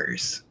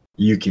Packers,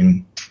 you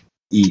can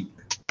eat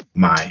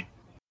my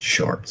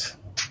shorts.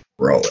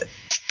 Roll it.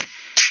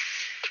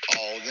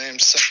 All them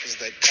suckers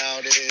that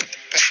doubted the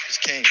Packers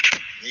can't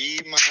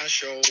need my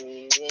shows.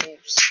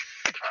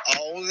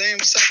 All them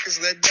suckers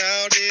that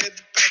doubted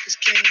the Packers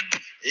can't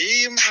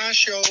eat my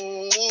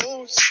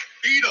shows.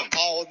 Eat 'em.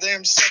 All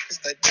them suckers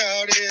that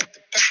doubted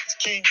the Packers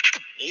can't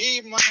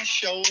eat my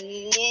shows.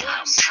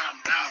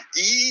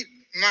 Eat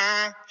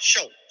my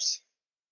shows.